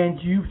and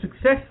you've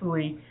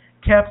successfully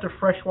kept a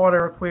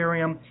freshwater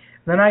aquarium,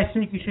 then I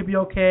think you should be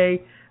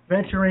okay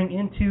venturing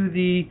into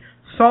the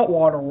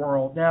saltwater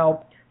world.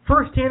 Now,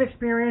 first-hand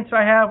experience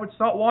I have with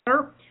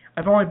saltwater,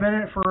 I've only been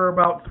in it for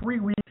about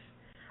 3 weeks.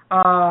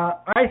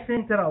 I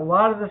think that a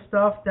lot of the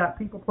stuff that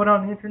people put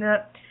on the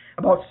internet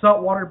about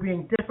saltwater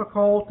being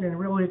difficult and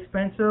really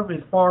expensive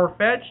is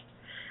far-fetched.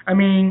 I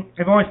mean,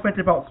 I've only spent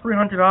about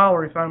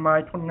 $300 on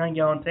my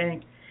 29-gallon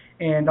tank,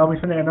 and I'll be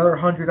spending another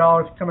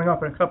 $100 coming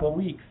up in a couple of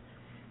weeks.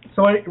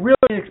 So it really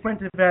ain't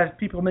expensive as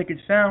people make it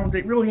sound.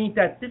 It really ain't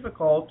that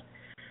difficult,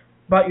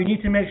 but you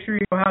need to make sure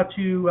you know how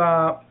to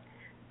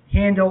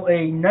handle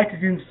a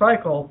nitrogen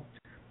cycle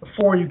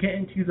before you get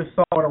into the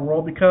saltwater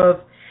world, because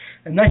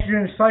a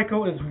nitrogen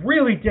cycle is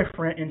really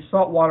different in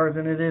saltwater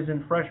than it is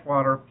in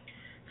freshwater.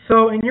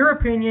 So in your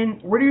opinion,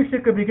 where do you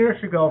think a beginner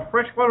should go,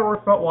 freshwater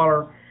or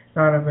saltwater,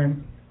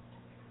 Donovan?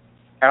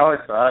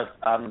 Alex,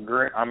 I'm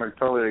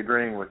totally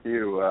agreeing with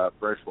you.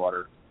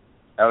 Freshwater,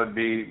 that would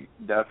be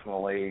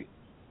definitely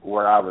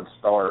where I would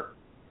start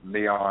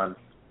beyond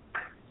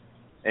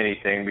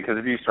anything, because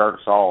if you start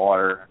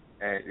saltwater,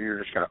 and you're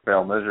just going to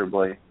fail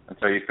miserably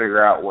until you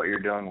figure out what you're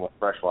doing with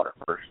freshwater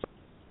first.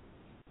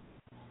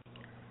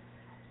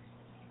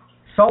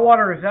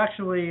 Saltwater is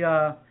actually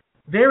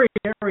very,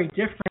 very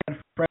different than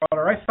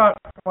freshwater. I thought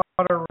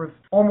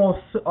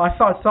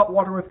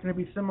saltwater was going to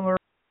be similar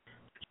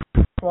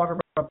to freshwater,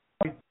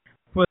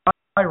 but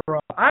I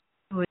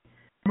actually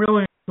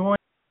really enjoying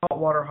the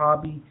saltwater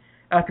hobby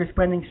after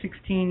spending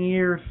 16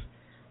 years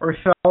or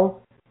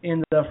so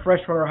in the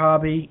freshwater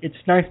hobby. It's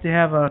nice to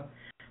have a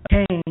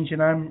change,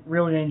 and I'm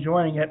really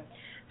enjoying it.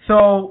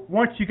 So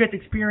once you get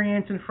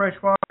experience in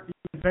freshwater, you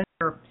can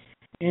venture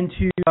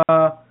into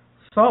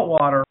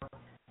saltwater.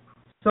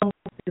 So is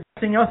there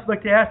anything else you'd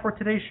like to add for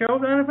today's show,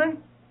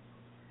 Donovan?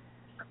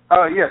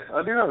 Yes,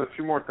 I do have a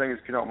few more things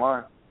if you don't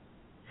mind.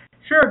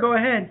 Sure, go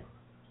ahead.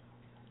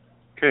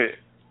 Okay,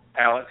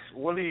 Alex,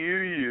 what do you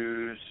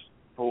use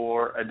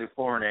for a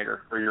dechlorinator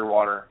for your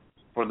water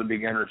for the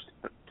beginners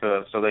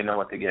so they know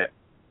what to get?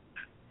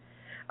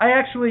 I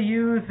actually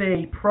use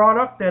a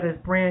product that is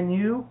brand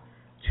new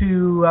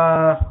to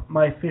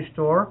my fish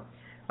store.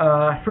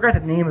 I forgot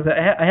the name of it.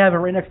 I have it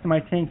right next to my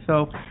tank,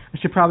 so I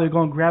should probably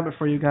go and grab it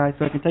for you guys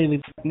so I can tell you the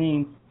exact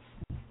name.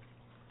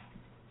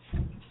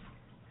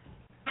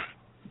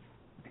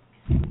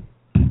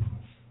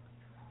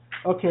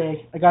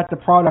 Okay, I got the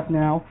product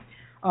now.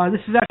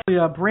 This is actually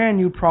a brand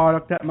new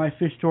product that my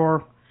fish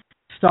store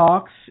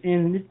stocks,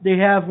 and they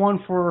have one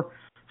for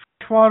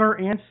freshwater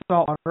and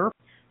saltwater.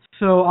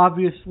 So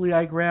obviously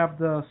I grabbed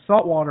the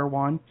saltwater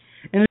one,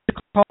 and it's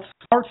called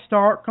Smart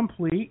Start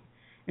Complete,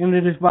 and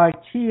it is by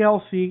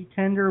TLC,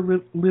 Tender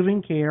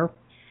Living Care,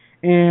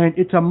 and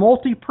it's a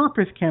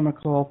multi-purpose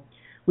chemical,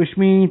 which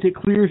means it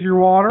clears your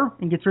water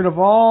and gets rid of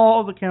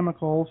all the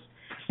chemicals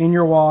in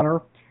your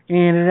water,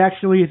 and it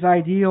actually is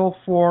ideal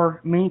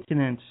for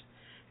maintenance.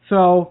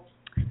 So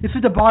this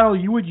is the bottle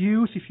you would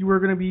use if you were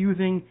going to be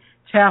using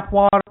tap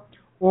water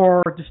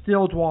or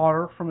distilled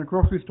water from the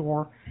grocery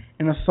store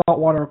in a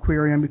saltwater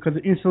aquarium, because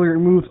it instantly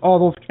removes all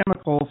those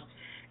chemicals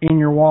in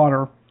your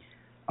water.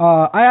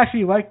 I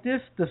actually like this,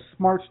 the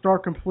Smart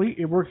Start Complete.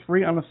 It works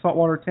great on a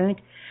saltwater tank.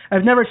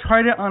 I've never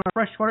tried it on a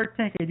freshwater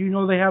tank. I do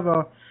know they have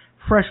a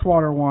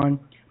freshwater one,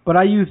 but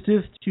I use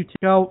this to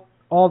take out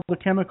all the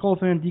chemicals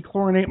and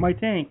dechlorinate my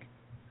tank.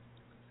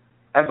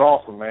 That's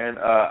awesome, man.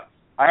 I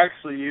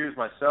actually use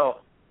myself.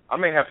 I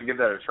may have to give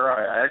that a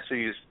try. I actually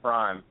use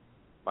Prime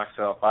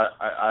myself.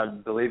 I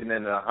believe in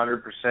it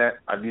 100%.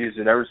 I've used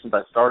it ever since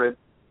I started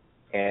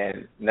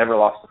and never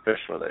lost a fish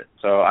with it.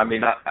 So, I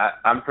mean,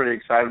 I'm pretty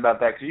excited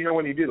about that, because, you know,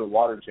 when you do the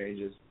water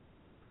changes,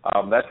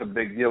 that's a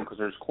big deal, because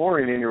there's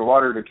chlorine in your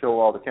water to kill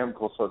all the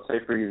chemicals, so it's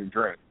safe for you to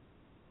drink.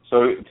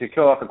 So to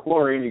kill off the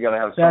chlorine, you got to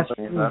have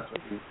something, and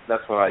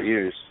that's what I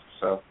use.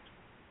 So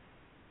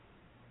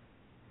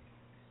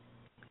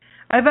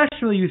I've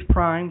actually used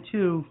Prime,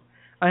 too.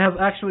 I have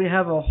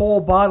a whole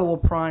bottle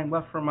of Prime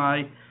left for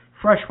my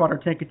freshwater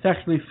tank. It's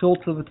actually filled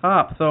to the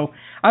top. So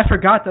I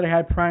forgot that I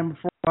had Prime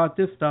before I bought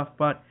this stuff,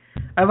 but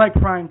I like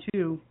Prime,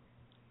 too.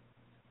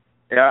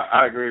 Yeah,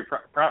 I agree.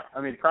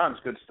 Prime's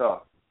good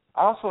stuff.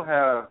 I also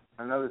have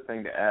another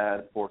thing to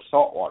add for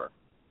saltwater.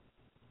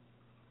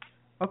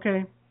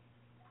 Okay.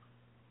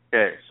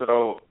 Okay,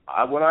 so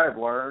what I've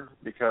learned,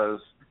 because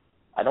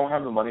I don't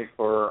have the money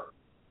for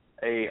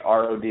a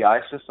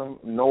RODI system,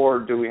 nor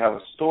do we have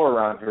a store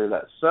around here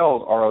that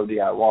sells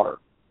RODI water.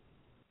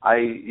 I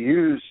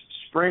use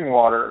spring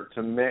water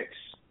to mix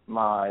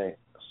my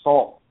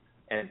salt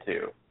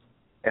into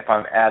if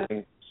I'm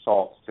adding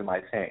salts to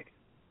my tank.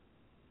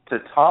 To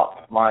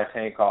top my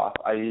tank off,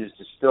 I use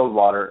distilled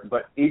water,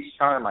 but each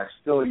time I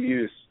still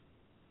use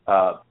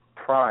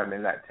prime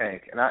in that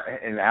tank.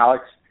 And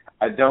Alex,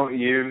 I don't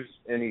use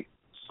any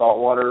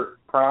saltwater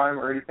prime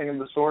or anything of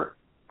the sort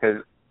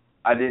because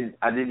I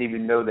didn't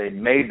even know they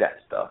made that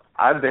stuff.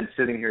 I've been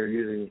sitting here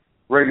using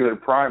regular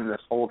prime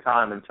this whole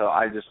time until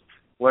I just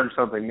learned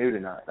something new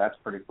tonight. That's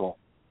pretty cool.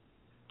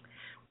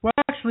 Well,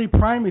 actually,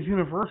 prime is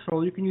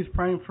universal. You can use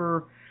prime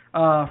for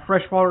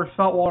freshwater,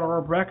 saltwater,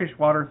 or brackish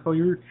water, so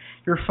you're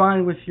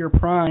fine with your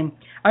prime.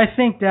 I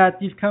think that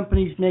these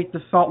companies make the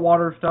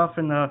saltwater stuff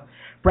and the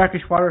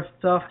brackish water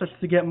stuff just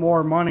to get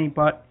more money,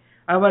 but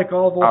I like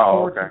all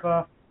those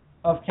sorts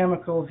of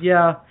chemicals.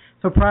 Yeah,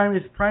 so prime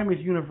is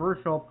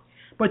universal.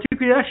 But you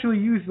could actually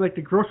use like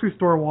the grocery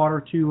store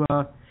water to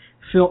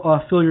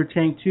fill your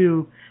tank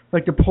too.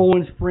 Like the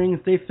Poland Springs,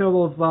 they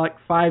fill those like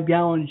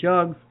 5-gallon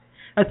jugs.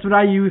 That's what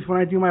I use when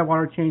I do my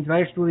water change.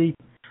 I actually,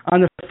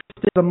 on the first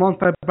day of the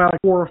month, I buy like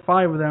 4 or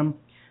 5 of them.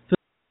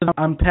 So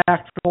I'm packed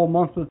for the whole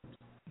month with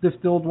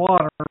distilled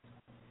water.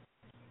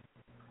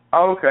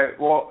 Oh, okay.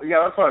 Well,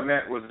 yeah, that's what I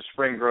meant was the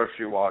spring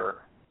grocery water.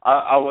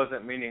 I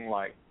wasn't meaning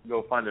like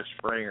go find a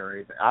spring or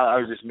anything. I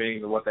was just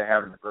meaning what they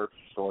have in the grocery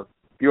store.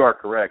 You are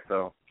correct,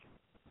 though.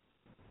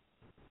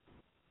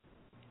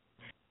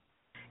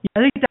 Yeah, I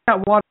think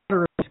that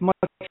water is much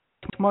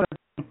better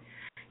than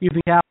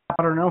using tap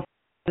water. No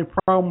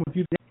problem with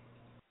using.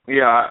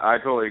 Yeah, I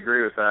totally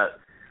agree with that.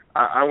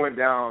 I went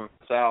down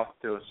south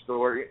to a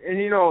store,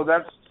 and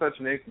that's such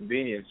an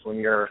inconvenience when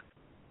you're.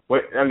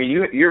 I mean,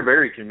 you're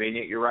very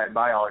convenient. You're right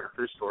by all your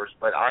food stores,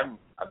 but I'm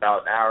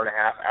about an hour and a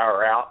half,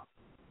 hour out,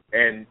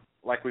 and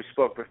like we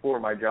spoke before,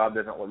 my job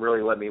doesn't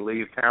really let me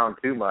leave town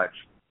too much,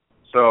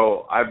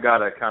 so I've got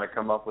to kind of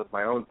come up with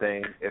my own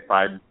thing if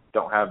I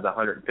don't have the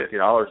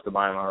 $150 to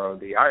buy an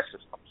RODI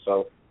system.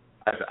 So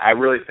I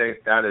really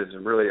think that is a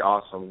really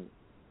awesome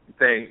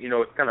thing.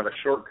 It's kind of a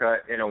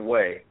shortcut in a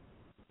way,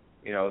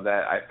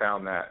 that I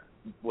found that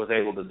was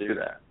able to do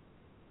that.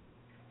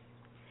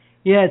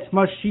 Yeah, it's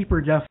much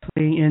cheaper,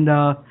 definitely, and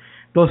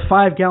those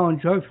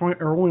 5-gallon jugs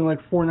are only like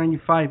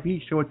 $4.95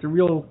 each, so it's a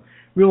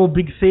real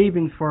big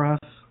savings for us.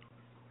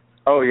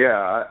 Oh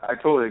yeah, I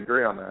totally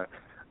agree on that.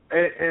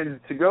 And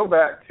to go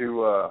back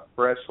to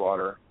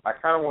freshwater, I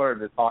kind of wanted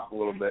to talk a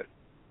little bit,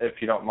 if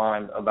you don't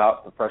mind,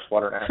 about the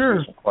freshwater and ask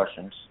you some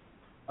questions.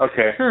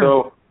 Okay,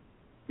 so,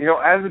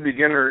 as a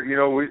beginner,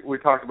 we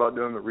talked about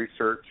doing the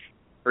research,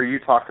 or you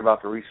talked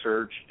about the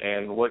research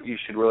and what you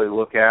should really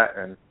look at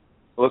and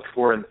look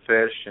for in the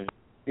fish. And,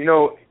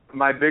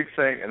 my big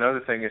thing,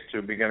 another thing is to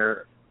a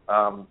beginner,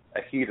 a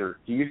heater.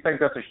 Do you think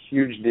that's a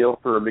huge deal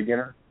for a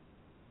beginner?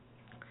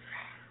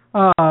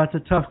 It's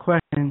a tough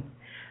question.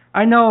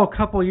 I know a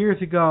couple of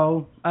years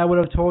ago, I would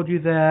have told you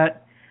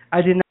that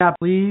I did not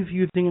believe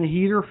using a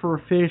heater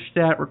for fish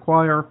that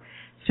require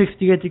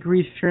 68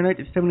 degrees Fahrenheit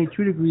to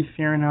 72 degrees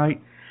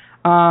Fahrenheit.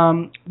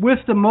 With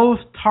the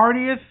most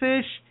hardiest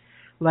fish,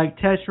 like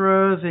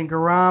tetras and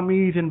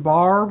gouramis and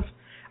barbs,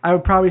 I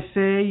would probably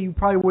say you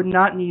probably would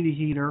not need a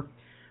heater.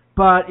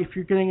 But if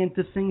you're getting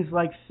into things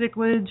like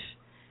cichlids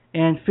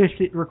and fish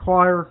that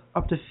require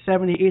up to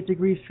 78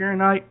 degrees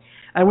Fahrenheit,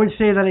 I would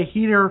say that a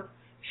heater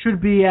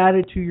should be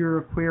added to your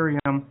aquarium.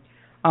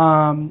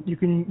 You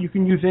can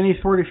use any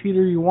sort of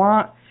heater you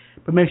want,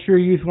 but make sure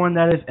you use one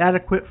that is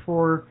adequate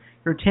for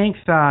your tank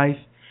size.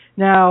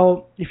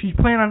 Now, if you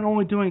plan on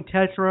only doing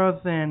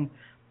tetras and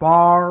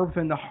barbs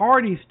and the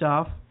hardy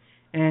stuff,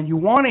 and you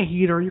want a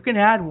heater, you can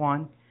add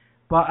one,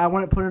 but I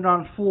wouldn't put it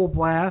on full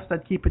blast.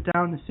 I'd keep it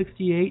down to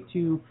 68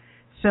 to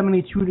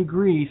 72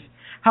 degrees.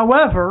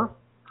 However,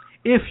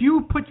 if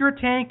you put your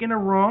tank in a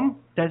room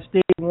that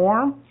stays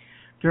warm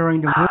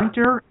during the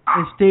winter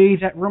and stays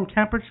at room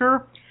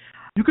temperature,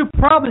 you could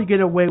probably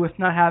get away with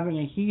not having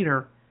a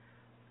heater.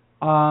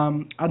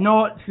 I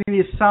know it's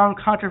going to sound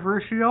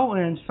controversial,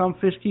 and some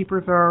fish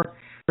keepers are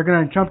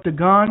going to jump the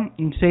gun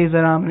and say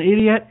that I'm an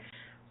idiot,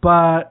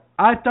 but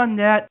I've done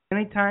that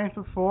many times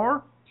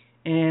before,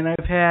 and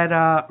I've had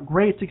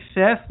great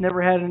success,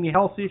 never had any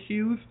health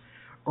issues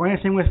or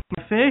anything with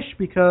my fish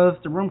because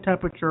the room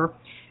temperature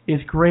is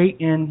great,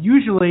 and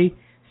usually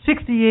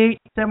 68,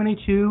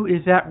 72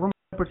 is that room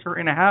temperature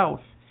in a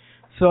house.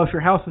 So if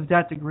your house is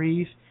that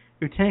degrees,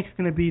 your tank's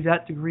going to be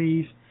that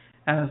degrees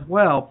as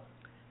well.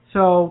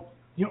 So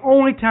the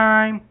only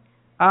time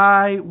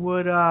I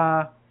would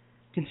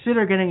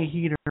consider getting a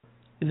heater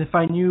is if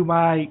I knew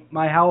my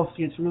house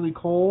gets really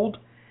cold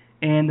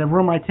and the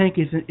room I tank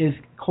is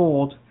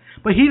cold.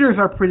 But heaters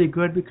are pretty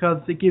good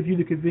because they give you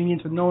the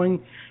convenience of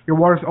knowing your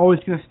water's always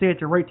going to stay at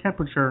the right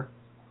temperature.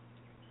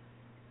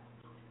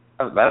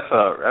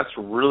 That's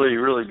really,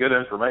 really good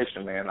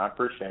information, man. I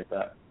appreciate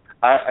that.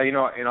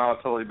 I'll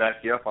totally back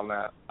you up on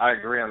that. I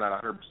agree on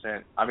that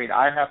 100%. I mean,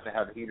 I have to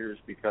have heaters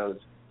because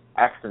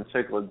African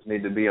cichlids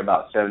need to be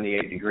about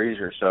 78 degrees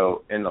or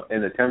so in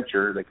the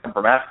temperature. They come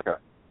from Africa.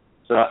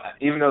 So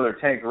even though they're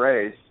tank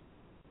raised,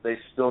 they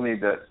still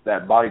need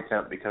that body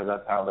temp because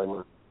that's how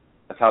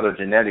their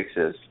genetics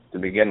is to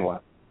begin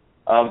with.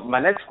 My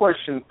next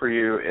question for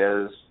you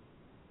is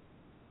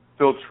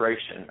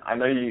filtration. I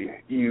know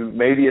you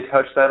maybe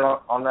touched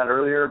on that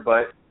earlier,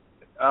 but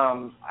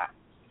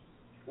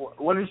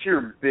what is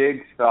your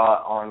big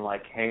thought on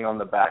like hang on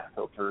the back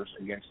filters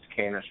against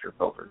canister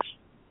filters?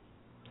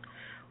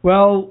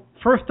 Well,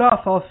 first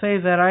off, I'll say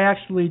that I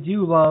actually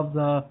do love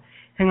the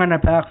hang on the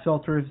back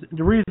filters.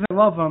 The reason I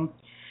love them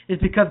is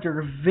because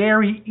they're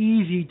very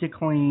easy to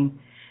clean,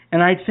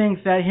 and I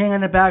think that hang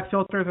on the back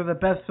filters are the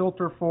best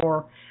filter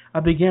for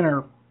a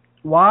beginner.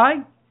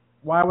 Why?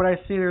 Why would I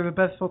say they're the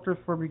best filters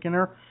for a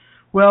beginner?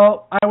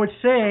 Well, I would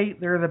say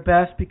they're the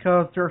best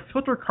because their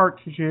filter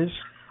cartridges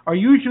are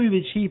usually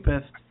the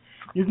cheapest.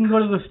 You can go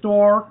to the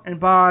store and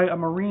buy a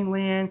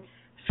Marineland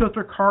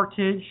filter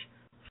cartridge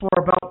for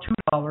about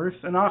 $2,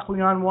 an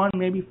Aquarium one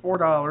maybe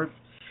 $4.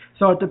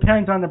 So it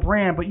depends on the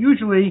brand, but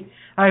usually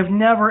I've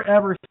never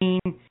ever seen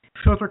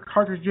filter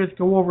cartridges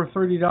go over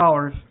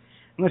 $30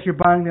 unless you're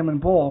buying them in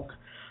bulk.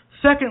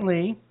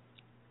 Secondly,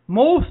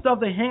 most of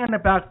the hang on the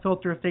back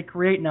filters they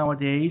create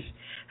nowadays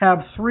have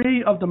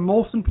 3 of the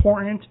most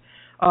important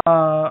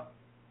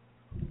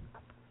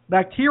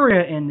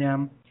bacteria in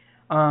them.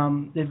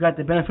 They've got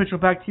the beneficial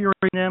bacteria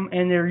in them,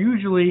 and they're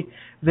usually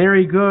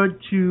very good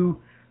to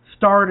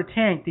start a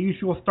tank. They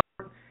usually will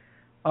start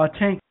a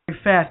tank very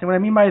fast. And what I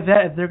mean by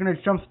that is they're going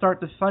to jumpstart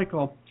the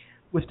cycle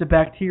with the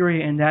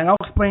bacteria in that. And I'll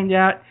explain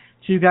that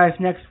to you guys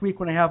next week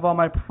when I have all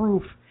my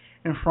proof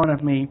in front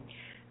of me.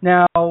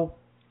 Now,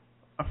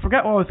 I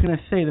forgot what I was going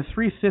to say. The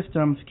 3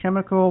 systems,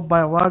 chemical,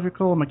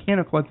 biological, and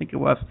mechanical, I think it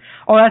was.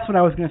 Oh, that's what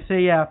I was going to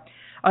say, yeah.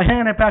 A hang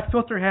on the back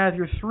filter has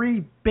your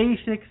 3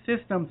 basic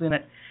systems in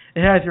it.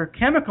 It has your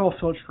chemical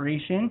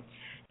filtration,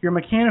 your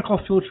mechanical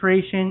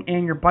filtration,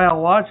 and your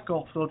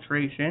biological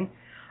filtration.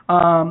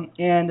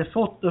 And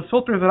the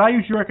filter that I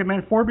usually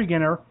recommend for a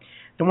beginner,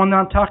 the one that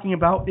I'm talking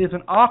about, is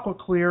an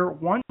AquaClear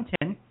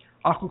 110,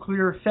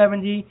 AquaClear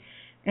 70,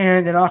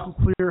 and an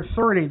AquaClear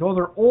 30. Those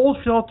are old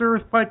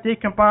filters, but they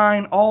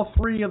combine all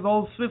 3 of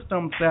those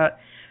systems that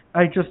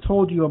I just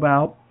told you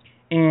about,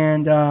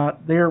 and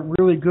they're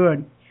really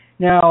good.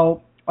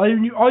 Now, all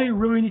you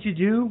really need to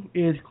do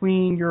is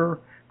clean your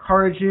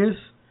cartridges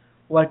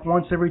like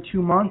once every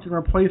 2 months and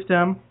replace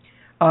them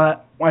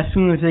as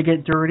soon as they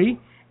get dirty,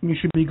 and you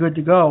should be good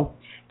to go.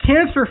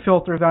 Canister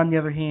filters, on the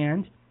other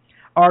hand,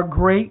 are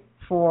great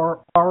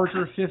for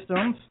larger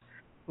systems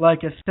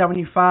like a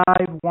 75,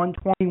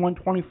 120,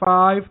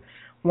 125,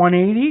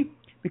 180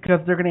 because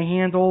they're going to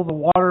handle the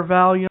water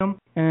volume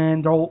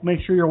and they'll make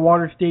sure your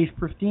water stays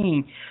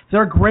pristine.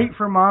 They're great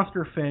for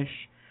monster fish.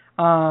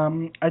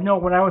 I know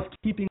when I was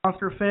keeping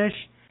monster fish,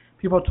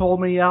 people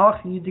told me, Alex,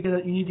 you need to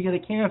get a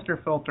canister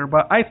filter,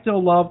 but I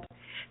still loved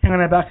hang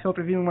on the back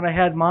filters even when I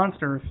had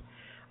monsters.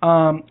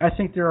 I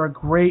think they're a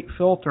great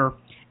filter.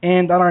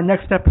 And on our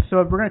next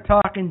episode, we're going to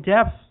talk in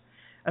depth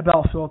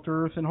about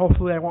filters, and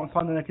hopefully I won't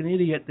sound like an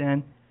idiot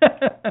then.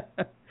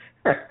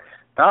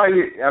 No,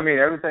 I mean,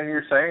 everything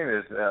you're saying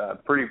is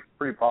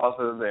pretty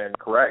positive and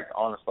correct,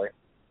 honestly,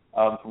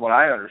 from what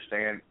I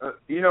understand.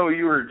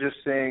 You were just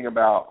saying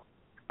about,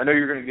 I know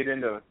you're going to get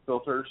into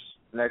filters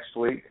next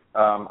week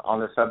on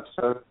this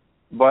episode,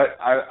 but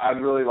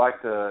I'd really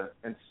like to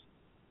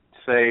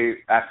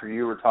say, after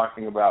you were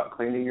talking about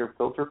cleaning your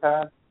filter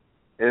pad,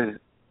 is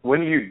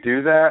when you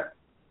do that,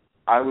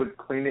 I would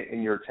clean it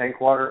in your tank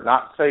water.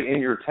 Not say in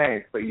your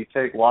tank, but you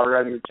take water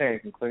out of your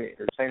tank and clean it in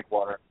your tank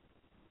water.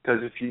 Because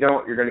if you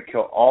don't, you're going to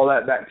kill all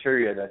that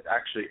bacteria that's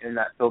actually in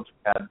that filter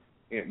pad.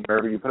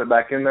 Whenever you put it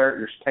back in there,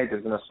 your tank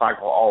is going to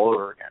cycle all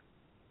over again.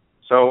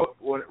 So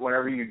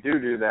whenever you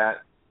do that,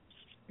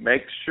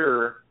 make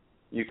sure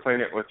you clean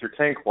it with your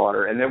tank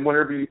water. And then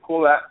whenever you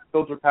pull that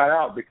filter pad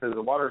out, because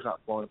the water's not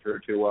flowing through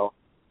it too well,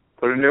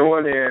 put a new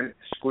one in,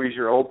 squeeze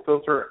your old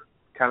filter,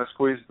 kind of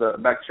squeeze the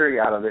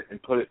bacteria out of it,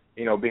 and put it,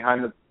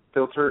 behind the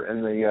filter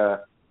and the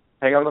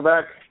hang on the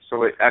back,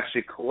 so it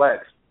actually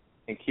collects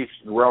and keeps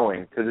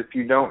growing. Because if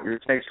you don't, your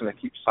tank's going to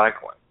keep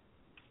cycling.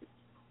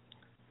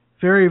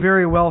 Very,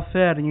 very well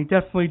said. And you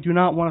definitely do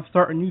not want to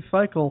start a new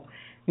cycle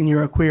in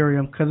your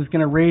aquarium because it's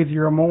going to raise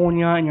your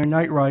ammonia and your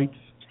nitrates.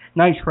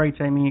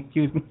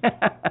 Excuse me.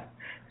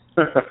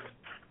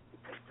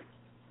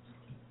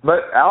 But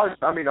Alex,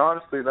 I mean,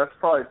 honestly, that's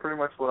probably pretty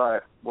much what I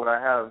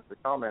have to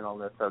comment on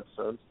this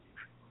episode.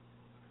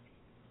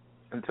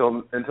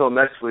 Until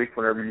next week,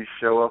 whenever you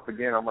show up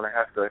again, I'm going to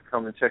have to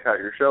come and check out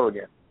your show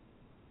again.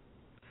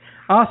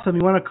 Awesome.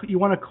 You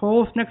want to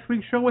co-host next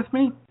week's show with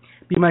me?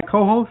 Be my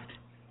co-host?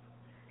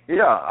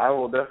 Yeah, I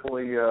will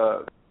definitely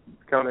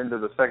come into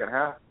the second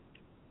half.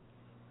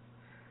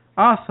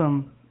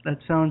 Awesome. That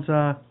sounds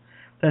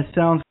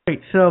great.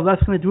 So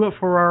that's going to do it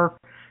for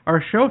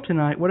our show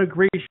tonight. What a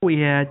great show we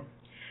had.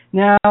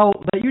 Now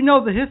that you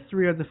know the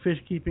history of the fish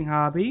keeping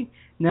hobby,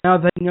 now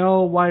that you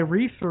know why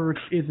research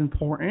is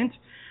important,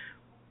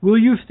 will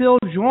you still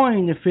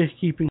join the fish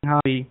keeping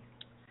hobby?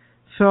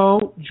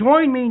 So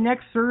join me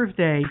next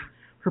Thursday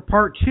for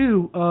part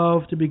 2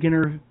 of the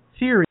Beginner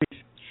Series.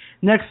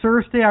 Next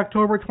Thursday,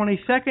 October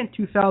 22nd,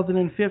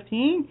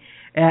 2015,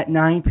 at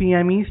 9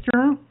 p.m.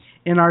 Eastern.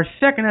 In our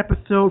second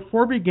episode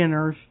for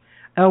beginners,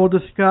 I will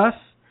discuss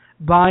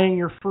buying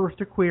your first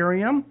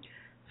aquarium,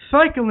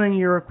 cycling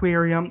your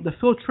aquarium, the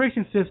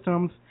filtration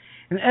systems,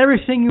 and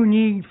everything you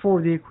need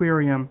for the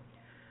aquarium.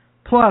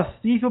 Plus,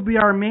 these will be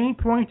our main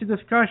points of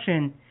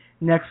discussion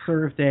next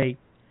Thursday.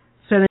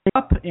 Setting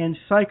up and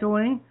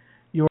cycling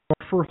your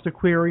first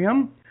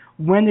aquarium,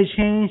 when to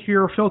change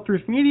your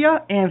filters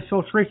media and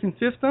filtration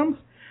systems,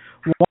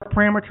 water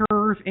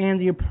parameters, and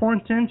the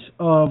importance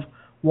of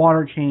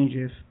water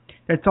changes.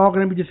 That's all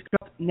going to be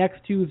discussed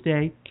next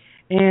Tuesday.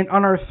 And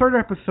on our third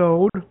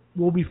episode,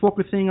 we'll be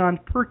focusing on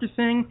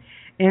purchasing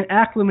and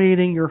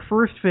acclimating your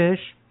first fish,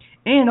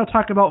 and I'll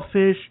talk about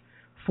fish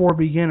for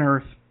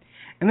beginners.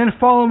 And then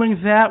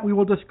following that, we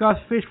will discuss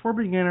fish for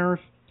beginners,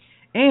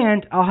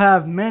 and I'll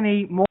have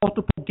many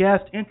multiple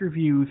guest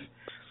interviews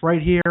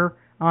right here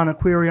on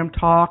Aquarium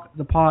Talk,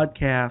 the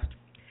podcast.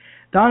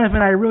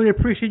 Donovan, I really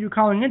appreciate you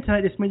calling in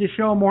tonight. This made the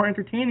show more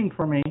entertaining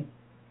for me.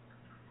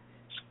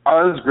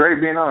 Oh, it was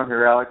great being on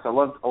here, Alex. I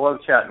love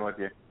chatting with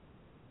you.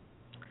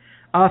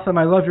 Awesome.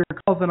 I love your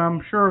calls, and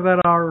I'm sure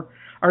that our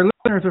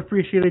listeners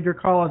appreciated your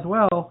call as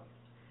well.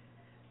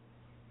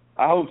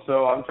 I hope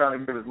so. I'm trying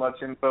to give as much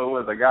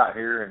info as I got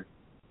here, and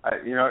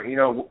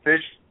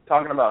fish.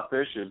 Talking about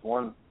fish is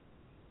one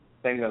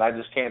thing that I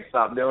just can't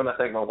stop doing. I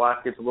think my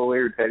wife gets a little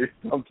irritated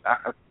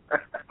sometimes.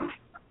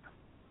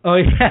 Oh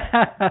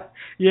yeah,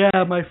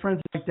 yeah. My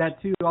friends like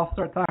that too. I'll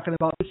start talking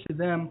about fish to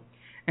them,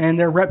 and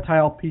they're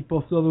reptile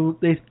people, so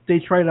they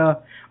try to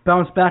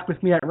bounce back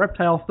with me at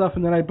reptile stuff,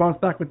 and then I bounce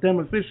back with them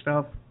with fish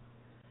stuff.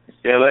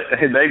 Yeah,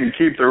 they can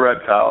keep the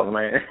reptiles,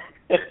 man.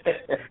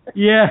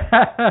 Yeah,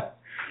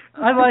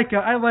 I like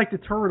the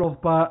turtles,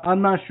 but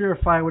I'm not sure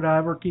if I would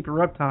ever keep a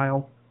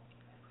reptile.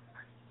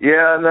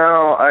 Yeah,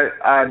 no,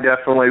 I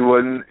definitely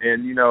wouldn't.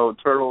 And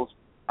turtles.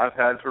 I've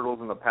had turtles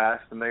in the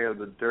past, and they are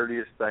the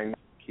dirtiest things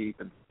to keep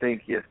and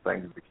stinkiest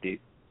things to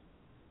keep.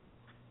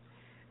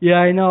 Yeah,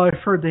 I know. I've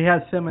heard they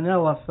had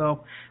salmonella,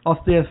 so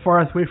I'll stay as far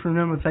away from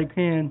them as I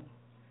can.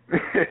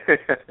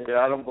 Yeah,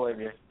 I don't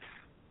blame you.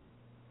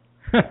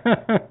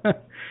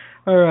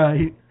 All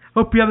right.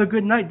 Hope you have a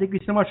good night. Thank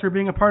you so much for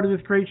being a part of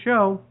this great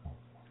show.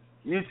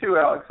 You too,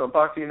 Alex. I'll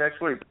talk to you next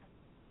week.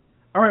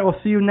 All right, we'll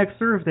see you next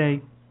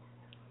Thursday.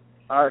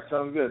 All right,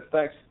 sounds good.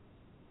 Thanks.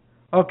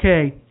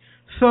 Okay.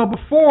 So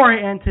before I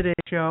end today's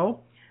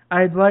show,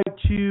 I'd like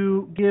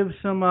to give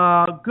some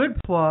good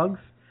plugs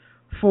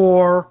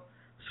for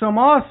some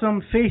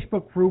awesome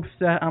Facebook groups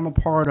that I'm a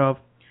part of.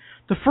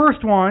 The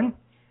first one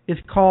is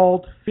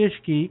called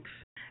Fish Geeks,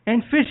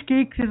 and Fish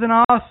Geeks is an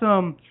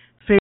awesome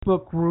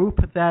Facebook group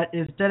that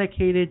is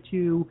dedicated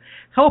to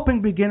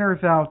helping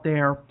beginners out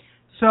there.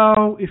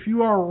 So if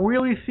you are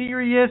really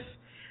serious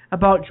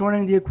about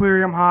joining the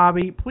aquarium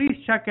hobby, please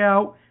check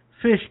out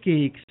Fish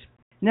Geeks.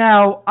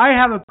 Now, I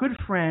have a good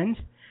friend,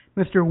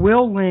 Mr.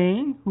 Will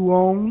Lane, who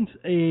owns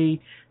a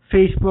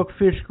Facebook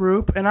fish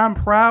group, and I'm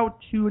proud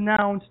to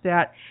announce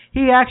that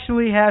he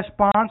actually has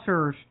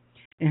sponsors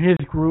in his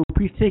group.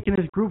 He's taken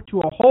his group to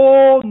a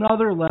whole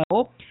nother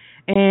level,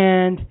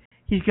 and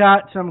he's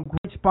got some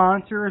great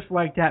sponsors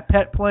like that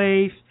pet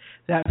place,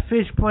 that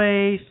fish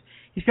place.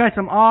 He's got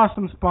some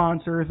awesome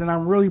sponsors, and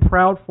I'm really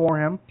proud for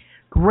him.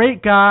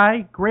 Great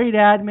guy, great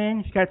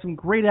admin. He's got some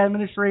great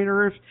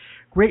administrators,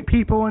 great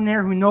people in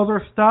there who know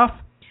their stuff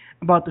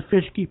about the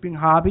fish keeping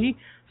hobby.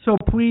 So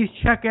please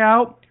check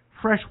out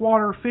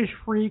Freshwater Fish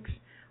Freaks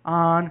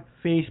on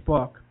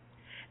Facebook.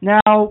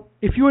 Now,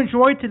 if you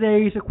enjoyed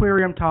today's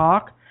Aquarium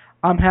Talk,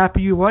 I'm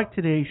happy you liked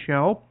today's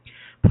show.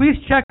 Please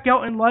check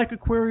out and like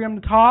Aquarium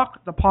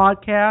Talk, the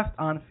podcast,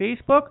 on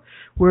Facebook,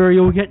 where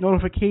you'll get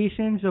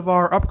notifications of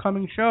our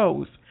upcoming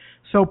shows.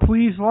 So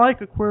please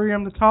like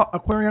Aquarium Talk,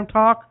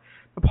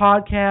 the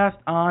podcast,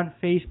 on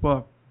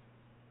Facebook.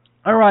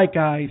 All right,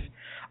 guys.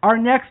 Our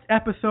next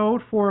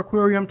episode for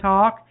Aquarium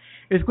Talk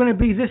is going to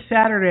be this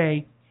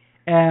Saturday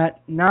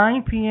at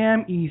 9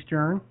 p.m.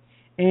 Eastern.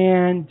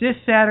 And this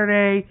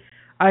Saturday,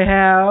 I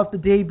have the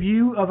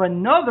debut of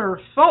another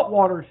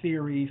Saltwater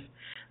series,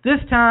 this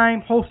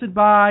time hosted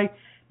by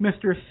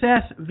Mr.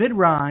 Seth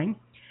Vidrine.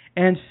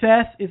 And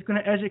Seth is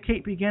going to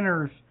educate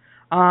beginners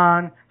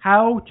on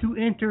how to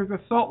enter the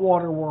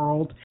saltwater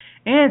world.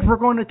 And we're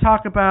going to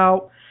talk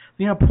about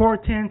the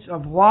importance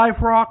of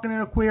live rock in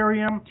an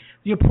aquarium,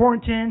 the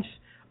importance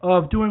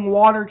of doing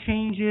water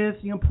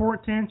changes, the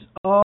importance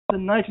of the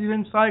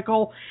nitrogen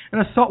cycle in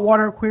a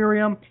saltwater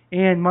aquarium,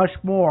 and much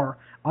more.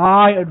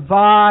 I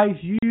advise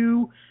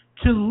you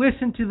to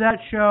listen to that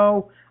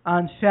show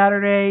on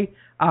Saturday,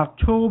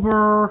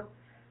 October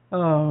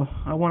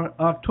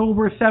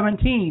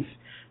 17th,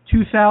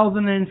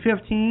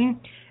 2015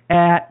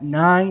 at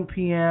 9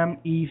 p.m.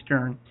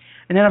 Eastern.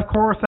 And then, of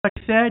course, like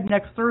I said,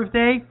 next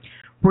Thursday,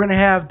 we're going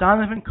to have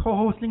Donovan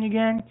co-hosting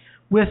again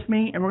with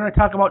me, and we're going to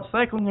talk about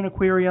cycling an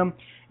aquarium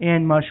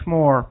and much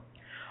more.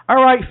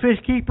 All right, fish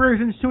keepers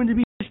and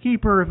soon-to-be fish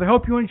keepers, I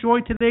hope you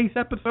enjoyed today's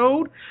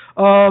episode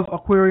of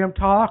Aquarium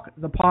Talk,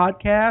 the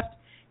podcast,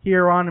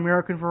 here on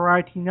American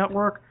Variety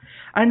Network.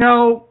 I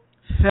know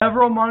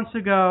several months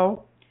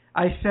ago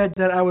I said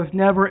that I was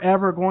never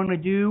ever going to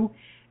do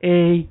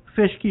a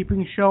fish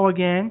keeping show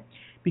again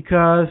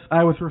because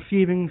I was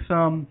receiving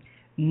some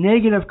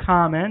negative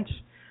comments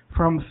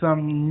from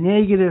some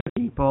negative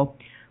people.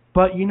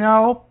 But you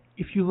know,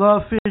 if you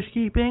love fish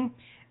keeping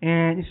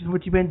and this is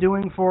what you've been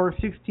doing for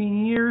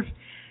 16 years,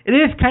 it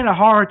is kind of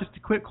hard just to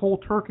quit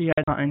cold turkey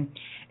at something.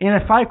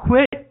 And if I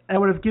quit, I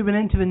would have given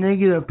in to the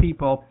negative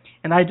people.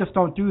 And I just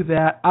don't do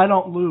that. I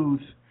don't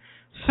lose.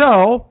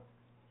 So,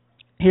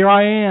 here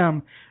I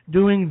am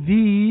doing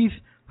these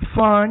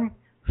fun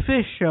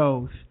fish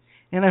shows.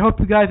 And I hope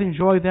you guys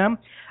enjoy them.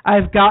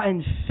 I've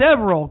gotten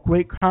several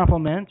great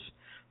compliments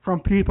from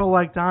people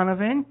like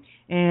Donovan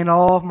and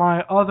all of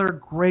my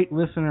other great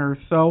listeners.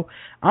 So,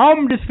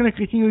 I'm just going to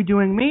continue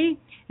doing me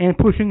and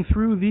pushing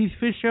through these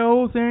fish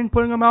shows and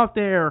putting them out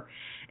there.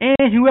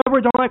 And whoever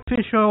don't like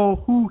fish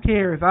show, who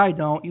cares? I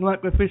don't. You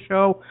like the fish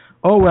show?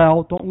 Oh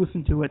well, don't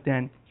listen to it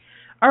then.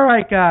 All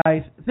right,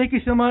 guys. Thank you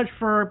so much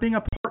for being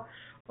a part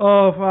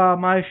of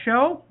my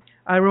show.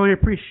 I really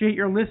appreciate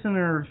your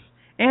listeners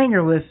and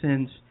your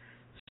listens.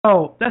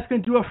 So that's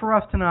going to do it for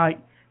us tonight.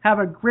 Have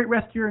a great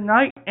rest of your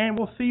night, and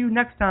we'll see you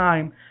next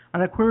time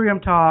on Aquarium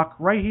Talk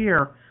right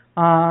here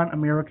on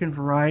American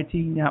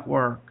Variety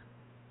Network.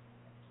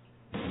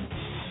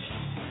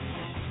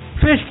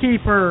 Fish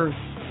keepers,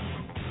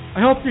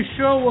 I hope this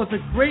show was a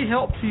great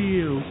help to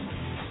you.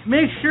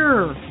 Make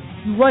sure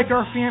you like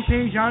our fan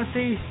page on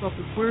Facebook,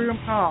 Aquarium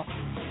Talk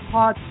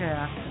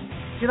Podcast.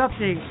 Get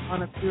updates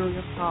on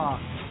Aquarium Talk.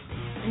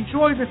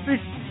 Enjoy the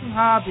fishing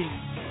hobby.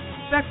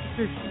 Respect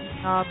the fishing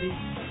hobby.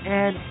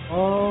 And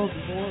love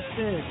more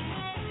fish.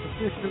 The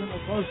fish are going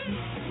to love you.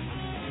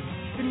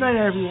 Good night,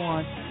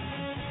 everyone.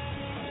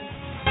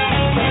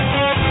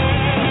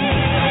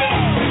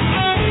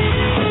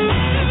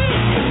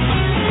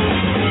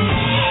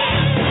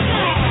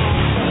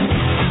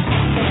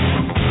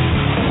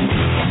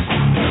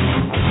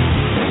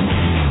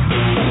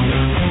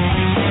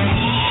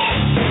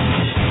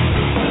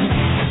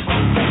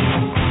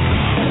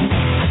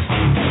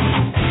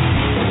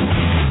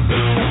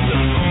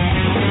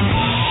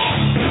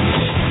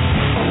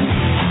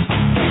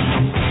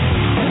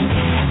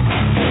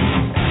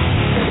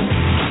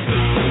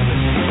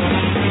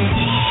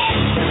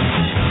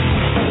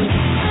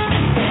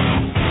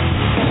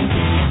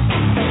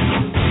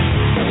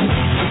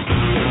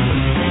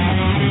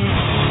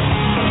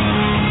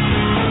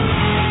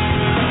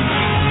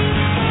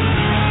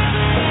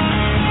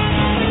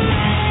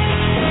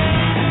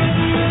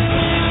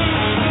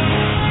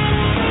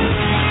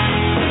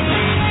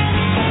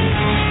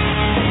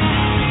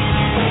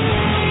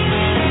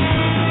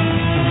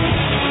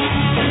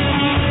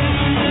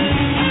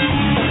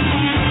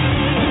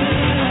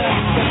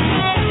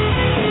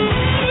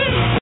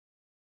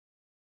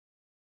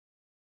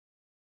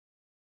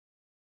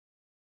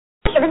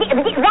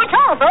 That's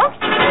all,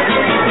 folks.